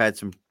 and I've had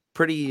some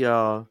pretty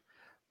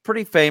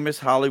famous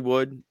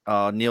Hollywood.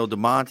 Neil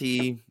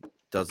DeMonte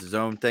does his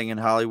own thing in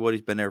Hollywood.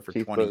 He's been there for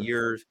 20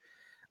 years.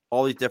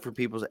 All these different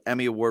people,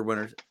 Emmy Award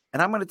winners.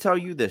 And I'm going to tell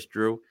you this,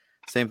 Drew.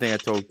 Same thing I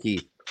told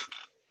Keith.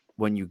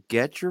 When you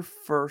get your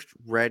first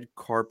red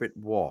carpet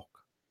walk,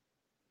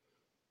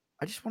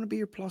 I just want to be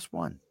your plus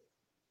one.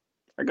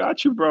 I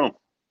got you, bro.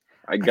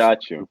 I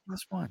got you.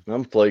 Plus one.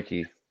 I'm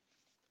flaky.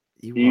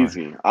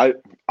 Easy. I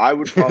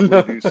would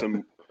probably do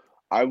some.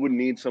 I would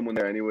need someone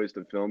there anyways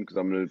to film because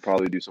I'm gonna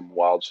probably do some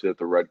wild shit at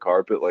the red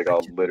carpet. Like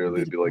I'll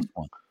literally be like,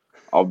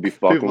 I'll be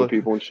fucking with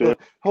people and shit.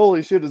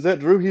 Holy shit! Is that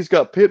Drew? He's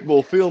got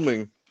Pitbull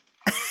filming.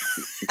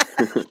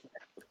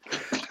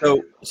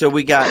 So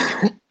we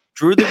got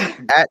Drew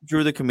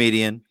the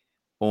comedian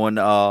on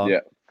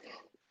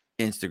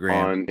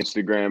Instagram. On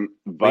Instagram,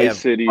 Vice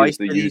City is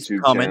the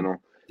YouTube channel.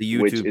 The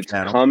YouTube which it's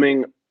channel.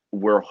 coming.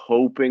 We're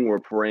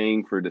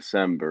praying for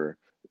December,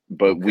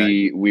 but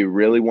we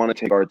really want to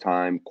take our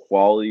time,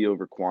 quality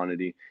over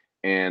quantity.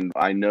 And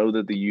I know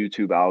that the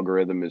YouTube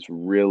algorithm is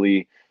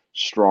really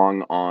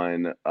strong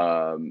on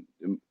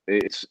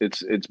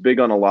it's big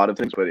on a lot of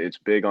things, but it's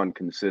big on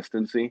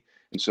consistency.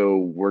 And so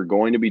we're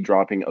going to be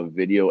dropping a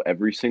video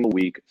every single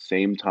week,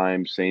 same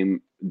time,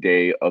 same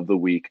day of the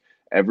week,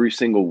 every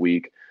single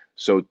week.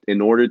 So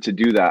in order to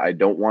do that, I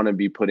don't want to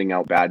be putting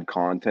out bad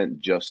content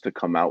just to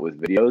come out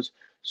with videos.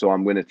 So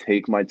I'm going to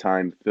take my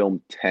time,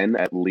 film 10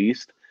 at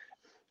least,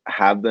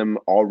 have them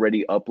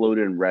already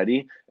uploaded and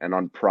ready and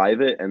on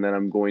private, and then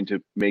I'm going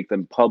to make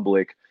them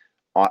public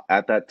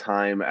at that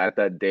time, at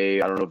that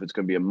day. I don't know if it's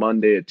going to be a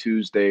Monday, a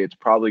Tuesday. It's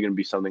probably going to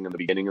be something in the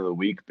beginning of the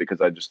week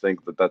because I just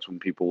think that that's when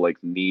people like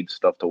need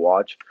stuff to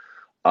watch.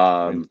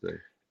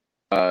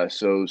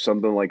 So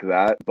something like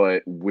that,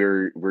 but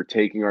we're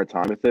taking our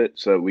time with it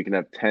so we can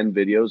have 10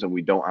 videos and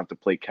we don't have to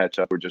play catch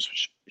up. We're just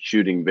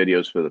shooting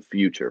videos for the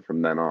future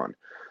from then on.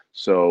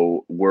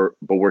 So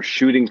we're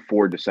shooting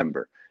for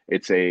December.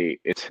 It's a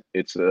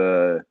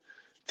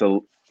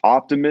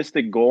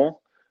optimistic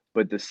goal,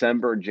 but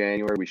December,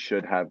 January, we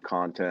should have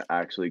content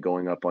actually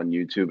going up on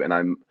YouTube.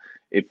 And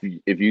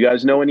if you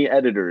guys know any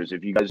editors,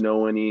 if you guys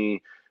know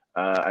any,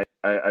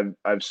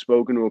 I've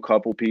spoken to a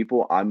couple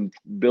people. I'm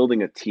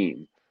building a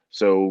team,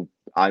 so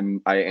I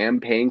am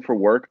paying for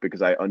work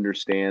because I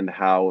understand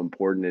how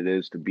important it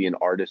is to be an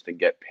artist and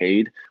get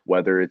paid,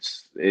 whether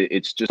it's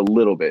just a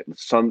little bit,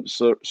 some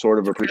sort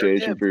of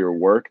appreciation for your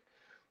work.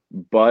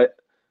 But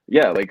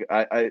yeah, like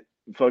I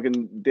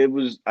fucking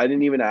I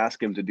didn't even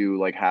ask him to do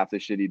like half the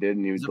shit he did,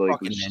 and he was He's a like,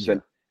 fucking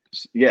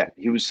ninja.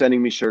 he was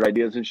sending me shirt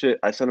ideas and shit.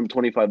 I sent him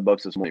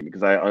 $25 this morning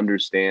because I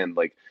understand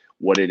like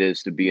what it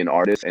is to be an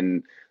artist,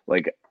 and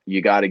like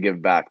you got to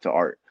give back to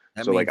art.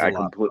 That So like means a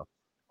lot, bro.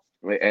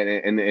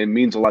 and it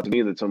means a lot to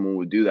me that someone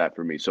would do that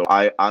for me. So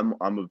I'm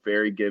a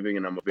very giving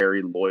and I'm a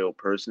very loyal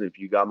person. If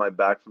you got my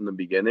back from the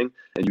beginning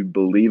and you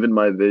believe in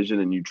my vision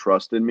and you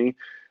trust in me,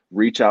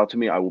 reach out to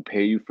me. I will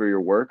pay you for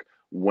your work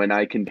when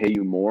I can pay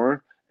you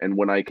more and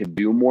when I can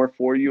do more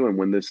for you. And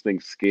when this thing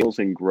scales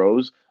and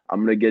grows, I'm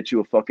gonna get you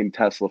a fucking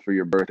Tesla for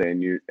your birthday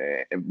and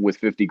with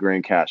 50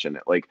 grand cash in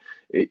it. Like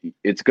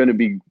it's gonna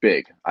be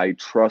big. I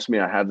trust me.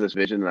 I have this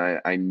vision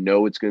and I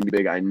know it's gonna be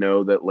big. I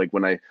know that like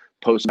when I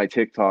post my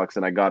TikToks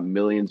and I got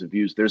millions of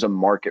views, there's a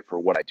market for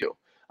what I do.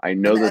 I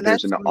know that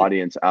there's an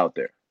audience out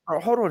there. Oh,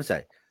 hold on a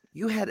second.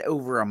 You had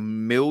over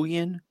 1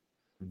 million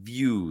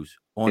views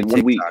on In 1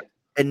 TikTok week.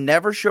 and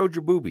never showed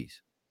your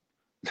boobies.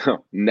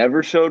 No,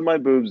 never showed my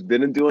boobs,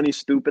 didn't do any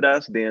stupid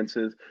ass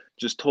dances,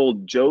 just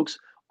told jokes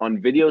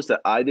on videos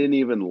that I didn't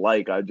even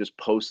like. I just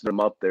posted them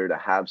up there to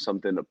have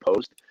something to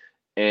post.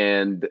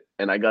 And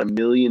I got 1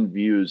 million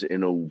views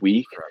in a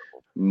week. Incredible.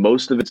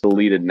 Most of it's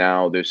deleted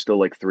now. There's still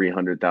like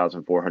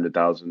 300,000,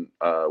 400,000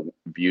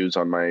 views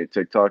on my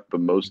TikTok,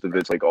 but most of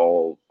it's like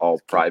all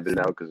private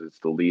now because it's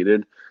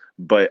deleted.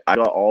 But I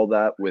got all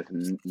that with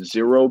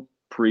zero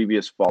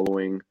previous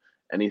following,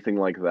 anything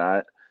like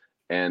that.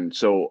 And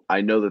so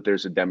I know that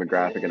there's a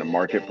demographic and a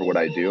market for what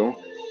I do.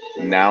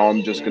 Now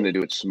I'm just going to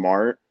do it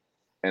smart,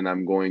 and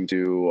I'm going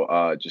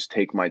to just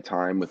take my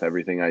time with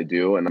everything I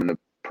do, and I'm going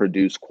to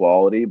produce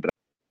quality.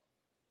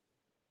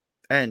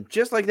 And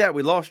just like that,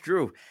 we lost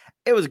Drew.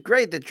 It was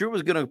great that Drew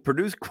was going to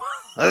produce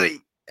quality.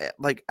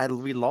 Like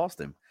we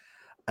lost him.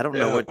 I don't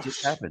know what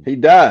just happened. He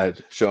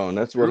died, Sean.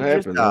 That's what Drew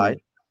happened. just died.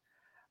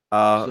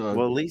 So,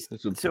 Well, at least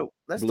so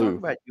let's talk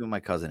about you and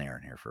my cousin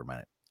Aaron here for a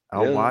minute.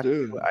 I'll watch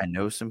you. I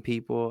know some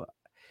people.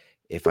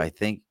 If I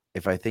think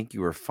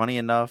you are funny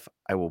enough,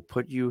 I will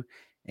put you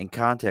in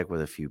contact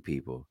with a few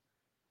people.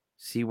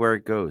 See where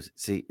it goes.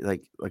 See,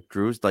 like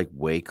Drew's like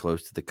way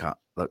close to the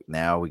look.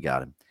 Now we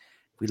got him.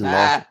 We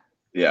lost.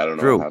 Yeah, I don't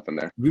know Drew, what happened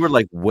there. You were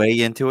like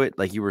way into it,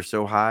 like you were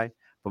so high.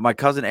 But my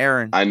cousin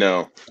Aaron, I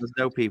know. There's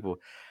no people.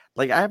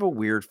 Like I have a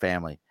weird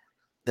family.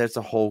 That's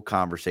a whole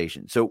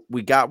conversation. So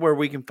we got where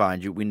we can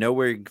find you. We know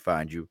where we can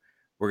find you.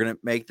 We're gonna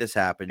make this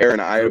happen.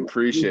 Aaron, I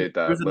appreciate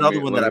that. There's another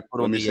one that I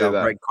put on the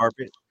red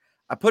carpet.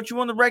 I put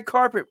you on the red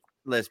carpet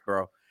list,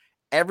 bro.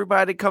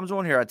 Everybody that comes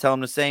on here, I tell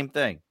them the same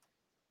thing.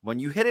 When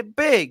you hit it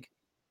big,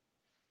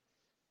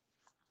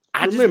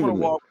 I just want to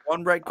walk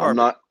one red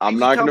carpet. I'm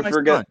not going to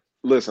forget. Son.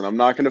 Listen, I'm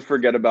not going to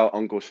forget about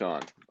Uncle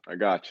Sean. I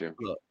got you.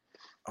 Look,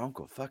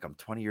 Uncle, fuck, I'm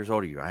 20 years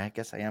older than you. I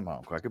guess I am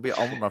uncle. I could be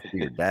old enough to be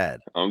your dad.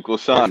 Uncle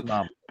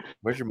Sean.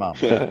 Where's your mom?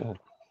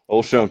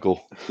 Old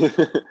Shunkle.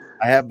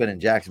 I have been in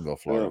Jacksonville,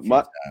 Florida. A few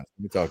times. Let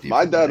me talk to you.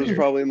 My dad was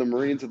probably in the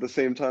Marines at the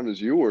same time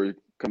as you were.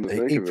 Come to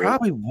think of it. He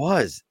probably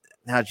was.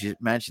 Now that you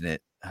mention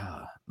it,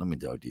 let me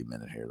talk to you a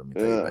minute here. Let me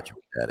tell you about your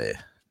daddy.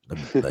 Let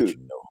me let you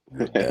know who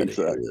your daddy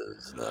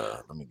is.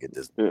 Let me get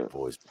this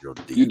voice real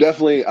deep. You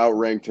definitely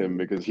outranked him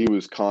because he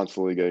was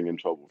constantly getting in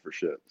trouble for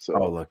shit. So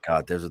look,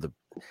 God,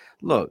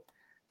 look.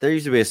 There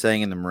used to be a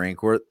saying in the Marine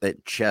Corps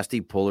that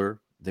Chesty Puller,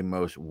 the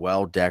most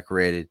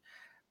well-decorated,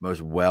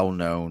 most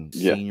well-known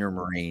senior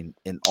Marine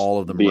in all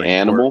of the Marine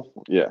animal,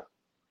 Corps,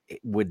 it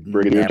would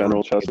Brigadier never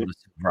General be Chesty able to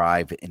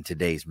survive in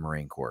today's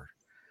Marine Corps.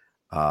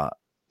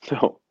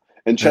 No,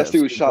 and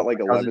Chesty was shot like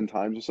 11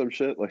 times or some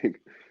shit.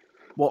 Like,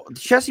 well,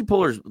 Chesty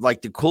Puller's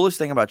like the coolest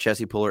thing about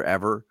Chesty Puller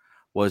ever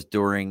was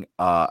during,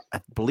 I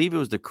believe it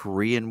was the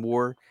Korean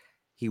War.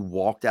 He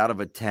walked out of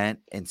a tent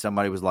and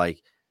somebody was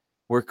like,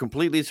 "We're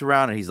completely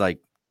surrounded." He's like,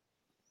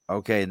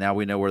 "Okay, now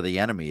we know where the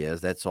enemy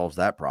is. That solves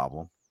that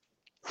problem."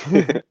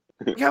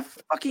 How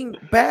fucking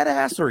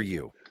badass are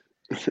you?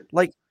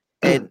 Like,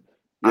 and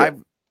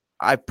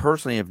I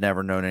personally have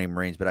never known any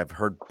Marines, but I've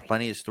heard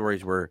plenty of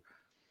stories where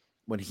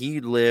when he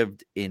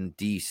lived in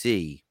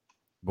DC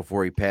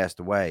before he passed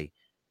away,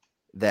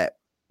 that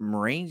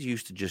Marines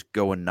used to just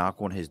go and knock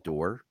on his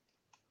door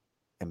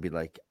and be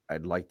like,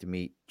 "I'd like to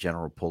meet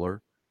General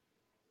Puller."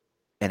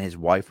 And his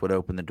wife would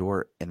open the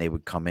door and they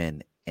would come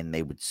in and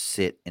they would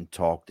sit and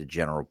talk to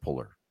General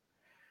Puller.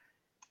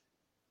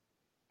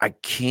 I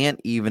can't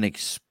even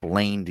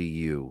explain to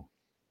you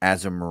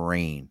as a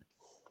Marine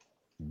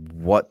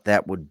what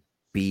that would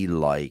be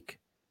like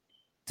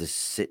to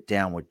sit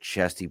down with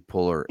Chesty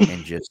Puller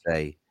and just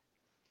say,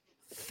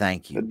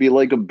 Thank you. It'd be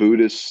like a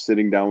Buddhist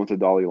sitting down with the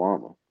Dalai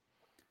Lama.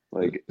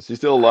 Like, Is he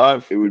still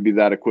alive? it would be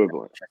that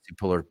equivalent. Jesse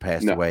Pullard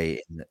passed No.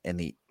 away in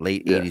the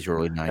late Yeah. 80s,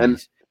 early 90s.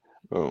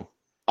 And Oh,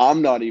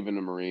 I'm not even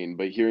a Marine,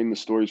 but hearing the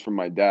stories from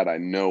my dad, I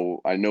know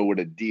what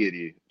a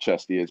deity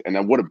Chesty is, and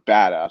then what a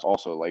badass.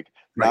 Also, like,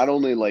 Right. not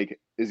only like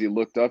is he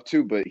looked up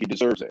to, but he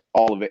deserves it,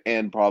 all of it,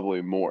 and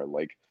probably more.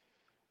 Like,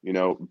 you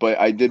know. But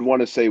I did want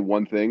to say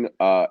one thing,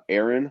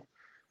 Aaron.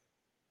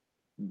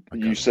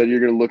 You said you're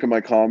gonna look at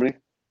my comedy.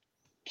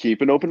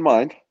 Keep an open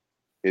mind.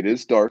 It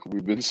is dark.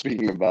 We've been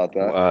speaking about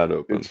that. wide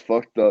open. It's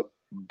fucked up,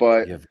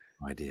 but You have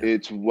no idea.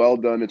 it's well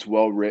done. It's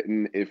well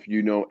written. If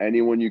you know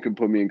anyone you can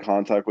put me in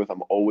contact with,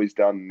 I'm always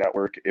down to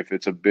network. If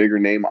it's a bigger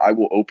name, I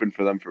will open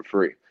for them for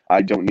free.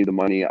 I don't need the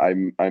money.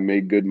 I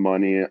make good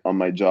money on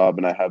my job,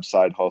 and I have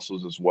side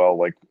hustles as well,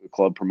 like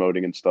club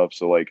promoting and stuff.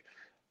 So like,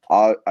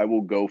 I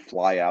will go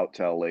fly out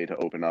to LA to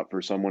open up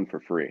for someone for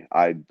free.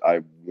 I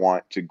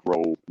want to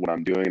grow what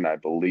I'm doing. I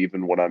believe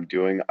in what I'm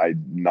doing.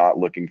 I'm not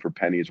looking for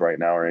pennies right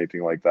now or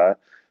anything like that.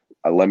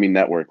 Let me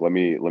network. Let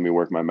me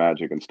work my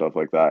magic and stuff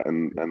like that,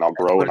 and I'll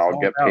grow what and it's I'll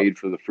all get about. paid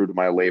for the fruit of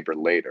my labor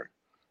later.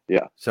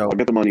 Yeah, So I'll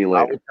get the money I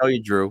later. will tell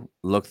you, Drew,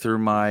 look through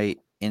my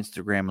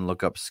Instagram and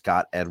look up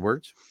Scott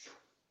Edwards.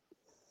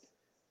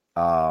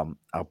 I'll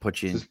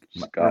put you in.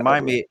 Scott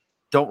Remind Edwards. me.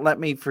 Don't let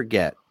me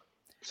forget.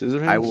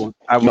 Scissorhands? I will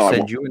No, I send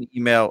won't. you an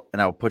email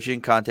and I'll put you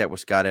in contact with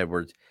Scott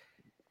Edwards.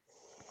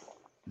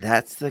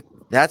 That's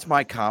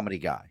my comedy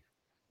guy.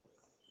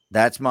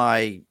 That's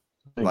my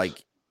Thanks.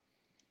 like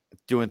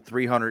doing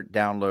 300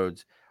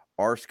 downloads.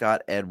 Our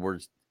Scott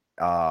Edwards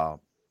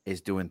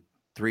is doing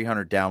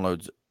 300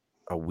 downloads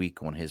a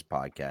week on his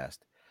podcast.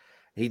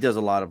 He does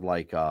a lot of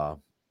like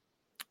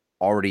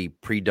already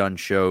pre-done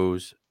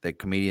shows that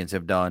comedians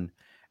have done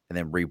and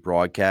then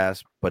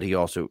rebroadcast, but he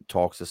also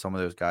talks to some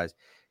of those guys.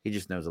 He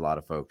just knows a lot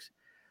of folks.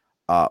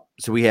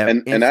 So we have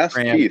And ask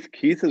Instagram. Keith.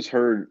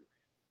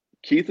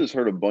 Keith has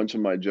heard a bunch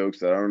of my jokes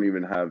that I don't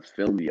even have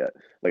filmed yet.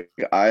 Like,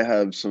 I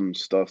have some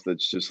stuff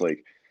that's just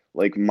like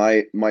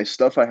my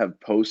stuff I have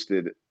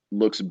posted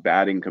looks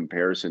bad in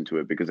comparison to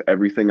it because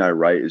everything I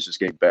write is just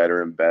getting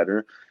better and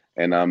better.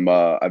 And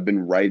I've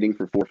been writing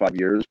for 4 or 5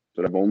 years,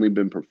 but I've only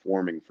been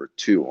performing for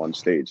 2 on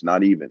stage,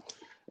 not even.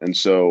 And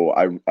so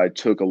I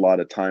took a lot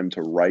of time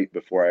to write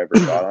before I ever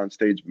got on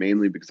stage,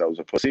 mainly because I was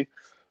a pussy.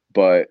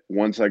 But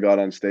once I got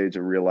on stage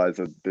and realized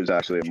that there's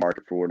actually a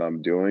market for what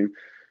I'm doing,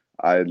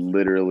 I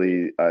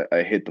literally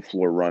I hit the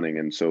floor running.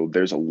 And so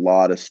there's a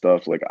lot of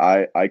stuff like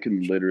I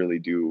can literally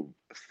do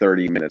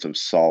 30 minutes of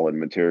solid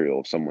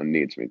material if someone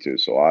needs me to.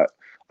 So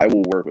I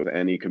will work with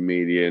any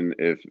comedian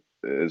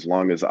as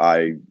long as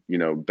I,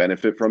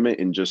 benefit from it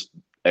and just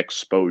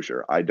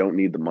exposure. I don't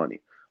need the money.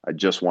 I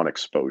just want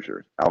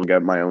exposure. I'll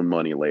get my own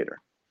money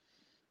later.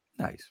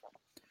 Nice.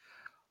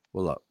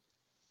 Well, look,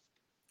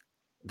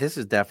 this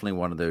is definitely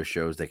one of those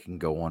shows that can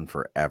go on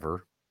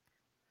forever.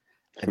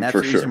 And that's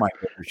For these are sure. my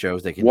favorite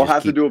shows. They can We'll just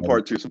have to keep do a going.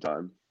 part 2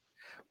 sometime.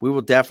 We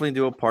will definitely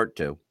do a part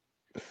 2.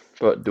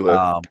 But do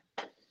it.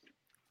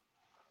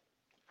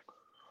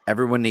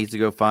 Everyone needs to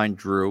go find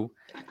Drew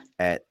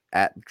at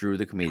Drew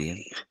the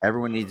Comedian.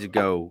 Everyone needs to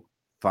go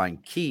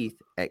find Keith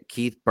at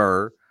Keith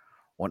Burr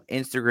on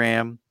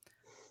Instagram.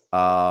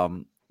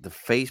 The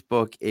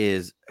Facebook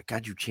is,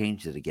 God, you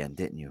changed it again,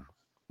 didn't you?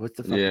 What's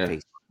the fucking Yeah.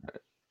 Facebook?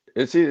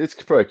 It's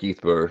probably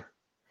Keith Burr.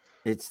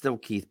 It's still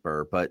Keith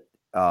Burr, but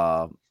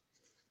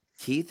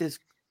Keith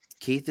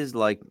is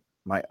like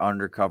my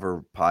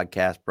undercover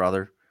podcast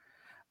brother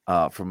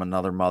from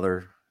another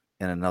mother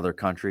in another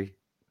country.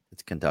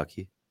 It's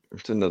Kentucky.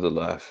 It's another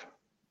life.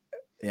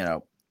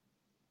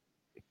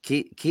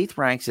 Keith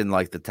ranks in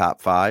like the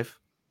top 5.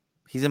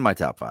 He's in my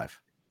top 5.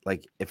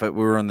 Like if we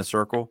were in the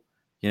circle,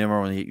 you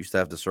remember when you used to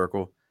have the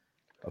circle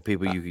of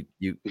people you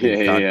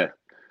Yeah.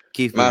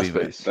 Keith would be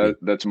MySpace.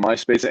 That's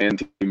MySpace and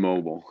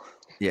T-Mobile.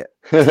 yeah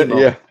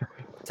Yeah.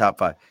 top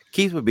 5.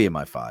 Keith would be in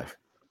my 5.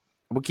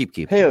 We'll keep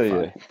keeping. Hell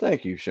yeah.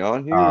 Thank you,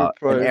 Sean. And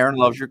Aaron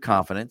loves your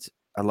confidence.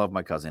 I love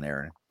my cousin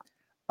Aaron.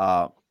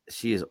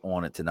 She is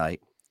on it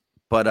tonight.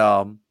 But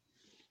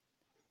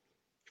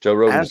Joe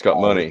Rogan's as got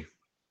always- money.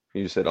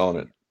 He said on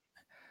it.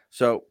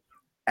 So,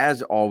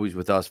 as always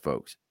with us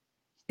folks,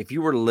 if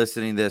you were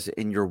listening to this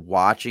and you're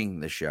watching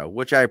the show,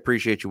 which I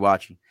appreciate you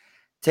watching,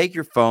 take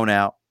your phone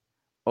out,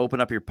 open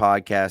up your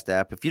podcast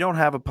app. If you don't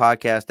have a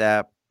podcast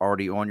app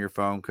already on your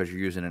phone because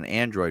you're using an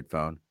Android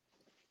phone,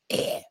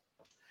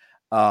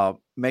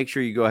 make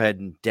sure you go ahead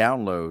and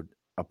download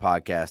a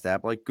podcast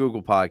app like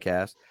Google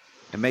Podcast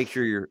and make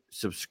sure you're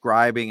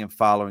subscribing and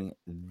following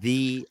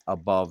the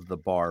Above the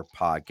Bar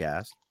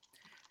podcast.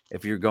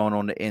 If you're going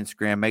on to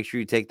Instagram, make sure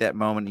you take that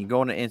moment. You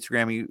go on to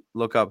Instagram and you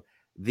look up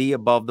the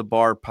Above the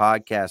Bar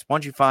podcast.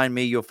 Once you find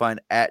me, you'll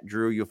find at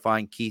Drew. You'll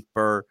find Keith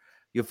Burr.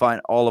 You'll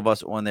find all of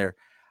us on there.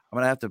 I'm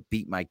going to have to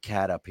beat my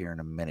cat up here in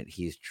a minute.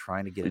 He's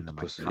trying to get into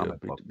my comic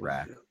book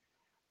rack.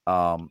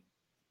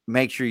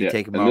 Make sure you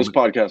take a moment. And this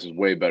podcast is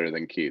way better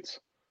than Keith's.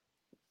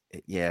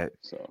 Yeah.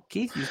 So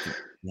Keith used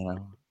to,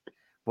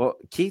 well,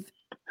 Keith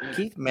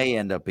may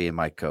end up being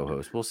my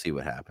co-host. We'll see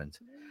what happens.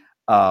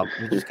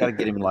 We just got to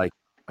get him like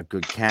a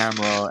good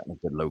camera, and a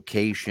good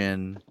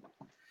location.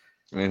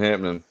 Ain't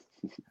happening.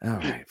 All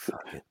right,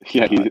 fuck it.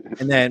 Yeah,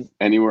 and then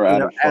anywhere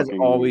out of as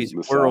fucking always, the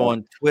we're South.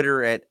 on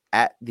Twitter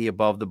at the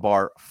Above the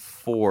Bar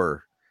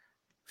 4.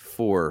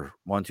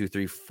 1, 2,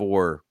 3,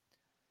 4.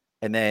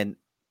 And then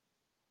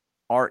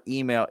our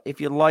email.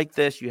 If you like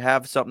this, you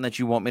have something that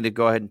you want me to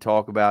go ahead and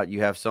talk about,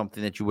 you have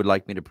something that you would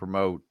like me to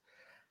promote,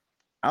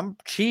 I'm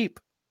cheap.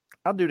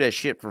 I'll do that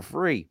shit for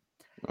free.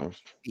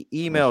 The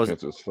email is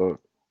fuck.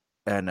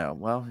 I know.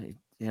 Well,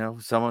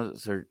 some of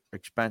us are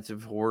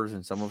expensive whores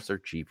and some of us are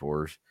cheap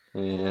whores.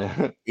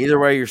 Yeah. Either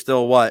way, you're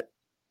still what?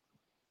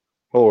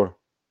 Whore.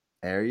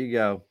 There you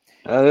go.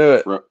 I knew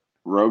it.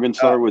 Rogan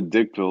started with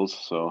dick pills,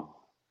 so.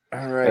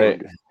 All right.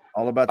 Hey,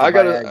 all about the I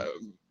gotta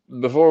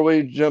before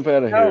we jump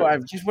out of here. No, I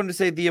just wanted to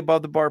say the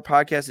Above the Bar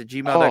podcast at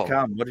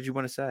gmail.com. What did you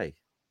want to say?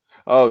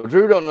 Oh,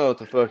 Drew don't know what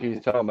the fuck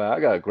he's talking about. I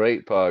got a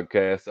great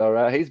podcast. All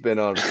right, he's been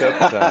on a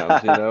couple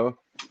times.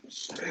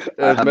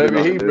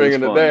 Maybe he's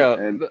bringing it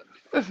down.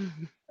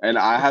 And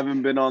I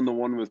haven't been on the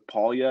one with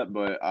Paul yet,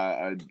 but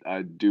I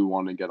do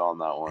want to get on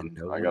that one.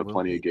 I got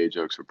plenty of gay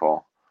jokes for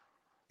Paul.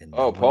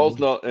 Paul's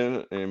not in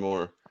it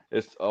anymore.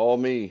 It's all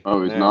me.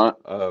 Oh, he's not?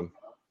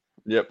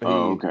 Yep.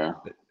 Okay.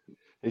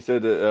 He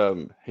said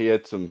that he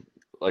had some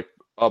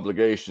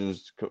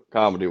obligations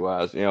comedy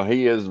wise.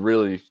 He is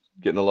really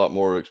getting a lot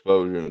more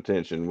exposure and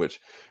attention,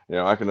 which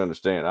I can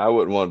understand. I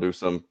wouldn't want to do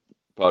some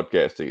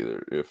podcast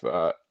either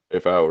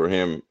if I were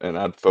him, and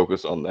I'd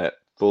focus on that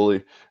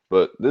fully.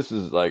 But this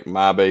is like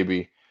my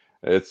baby.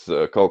 It's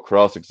called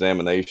Cross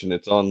Examination.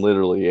 It's on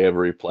literally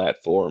every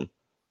platform,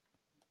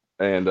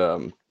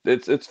 and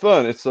it's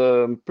fun. It's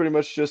pretty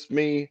much just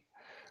me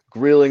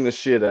grilling the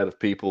shit out of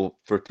people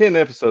for 10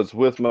 episodes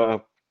with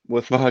my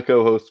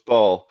co-host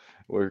Paul.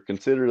 We're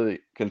considerably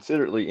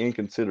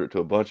inconsiderate to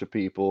a bunch of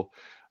people.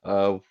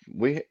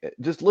 We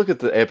just look at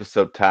the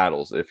episode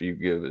titles if you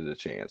give it a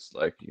chance.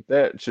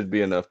 That should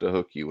be enough to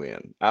hook you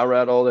in. I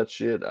write all that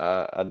shit.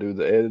 I do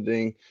the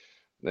editing,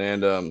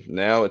 and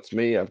now it's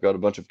me. I've got a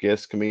bunch of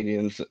guest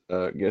comedians,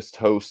 guest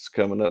hosts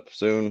coming up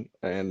soon,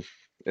 and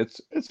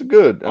it's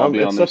good. I'll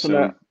be on there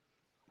soon.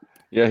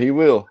 Yeah, he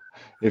will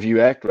if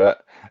you act right,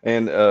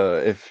 and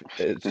if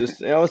it's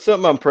just it's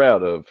something I'm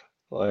proud of.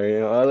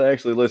 I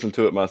actually listen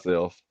to it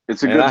myself.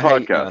 It's a good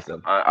podcast.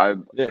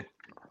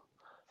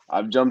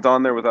 I've jumped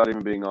on there without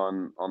even being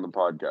on the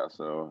podcast,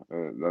 so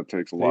that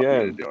takes a lot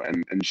for me to do.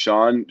 And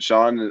Sean,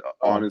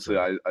 honestly,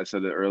 I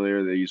said it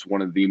earlier that he's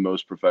one of the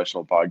most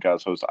professional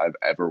podcast hosts I've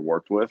ever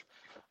worked with,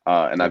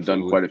 and I've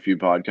done quite a few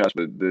podcasts,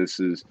 but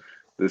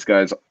this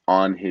guy's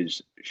on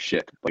his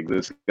shit.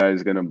 This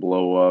guy's gonna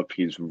blow up.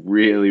 He's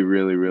really,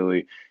 really,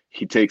 really.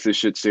 He takes this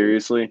shit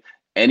seriously.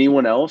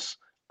 Anyone else,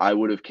 I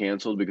would have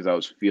canceled because I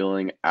was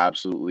feeling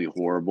absolutely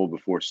horrible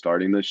before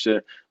starting this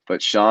shit.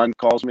 But Sean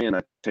calls me and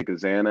I take a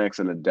Xanax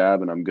and a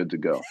dab and I'm good to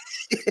go.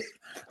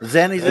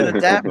 Xannies and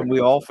a dab and we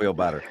all feel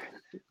better.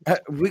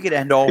 We could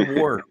end all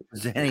war.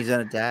 Xannies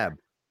and a dab.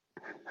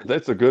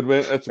 That's a good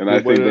one. And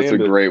I think that's a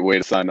great way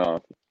to sign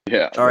off.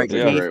 Yeah, all right,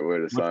 that's a great way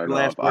to sign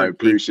off. I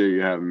appreciate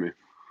you having me.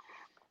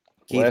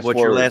 Keith, what's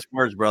your last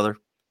words, brother?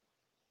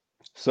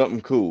 Something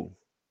cool.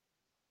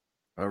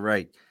 All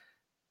right.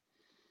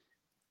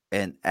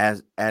 And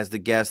as the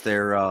guest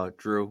there,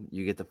 Drew,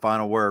 you get the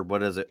final word.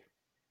 What is it?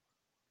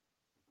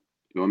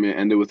 You want me to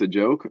end it with a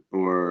joke,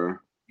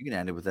 or you can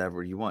end it with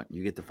whatever you want.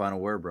 You get the final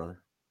word,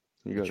 brother.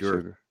 You got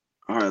sugar.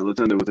 All right,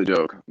 let's end it with a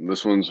joke.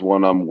 This one's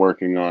one I'm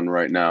working on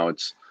right now.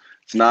 It's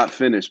not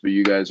finished, but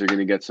you guys are going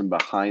to get some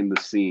behind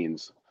the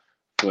scenes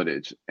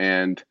footage.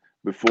 And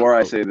before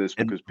I say this,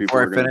 because people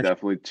are going to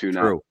definitely tune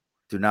out.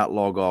 Do not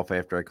log off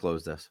after I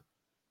close this.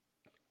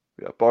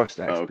 We got bar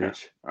snacks,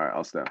 bitch. All right,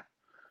 I'll stay.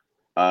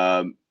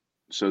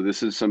 So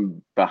this is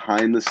some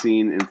behind the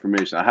scene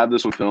information. I have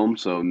this on film,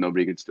 so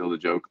nobody can steal the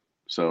joke.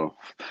 So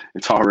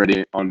it's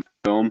already on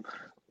film.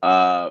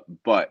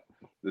 But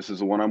this is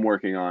the one I'm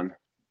working on.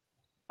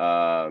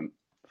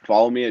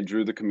 Follow me at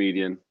Drew the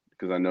Comedian,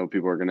 because I know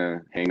people are going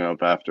to hang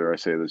up after I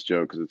say this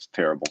joke because it's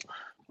terrible.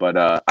 But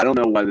I don't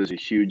know why there's a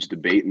huge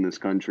debate in this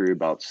country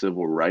about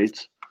civil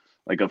rights.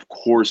 Of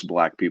course,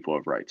 black people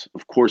have rights.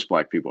 Of course,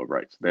 black people have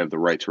rights. They have the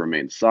right to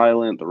remain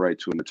silent, the right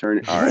to an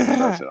attorney. All right,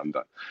 that's it. I'm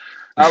done.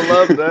 I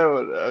love that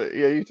one.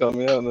 Yeah, you told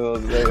me that the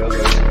other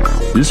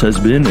day. This has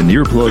been an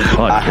Earplug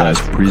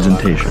Podcast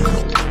presentation.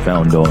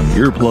 Found on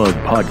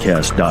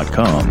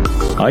earplugpodcast.com,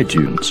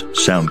 iTunes,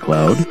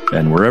 SoundCloud,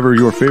 and wherever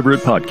your favorite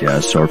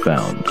podcasts are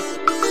found.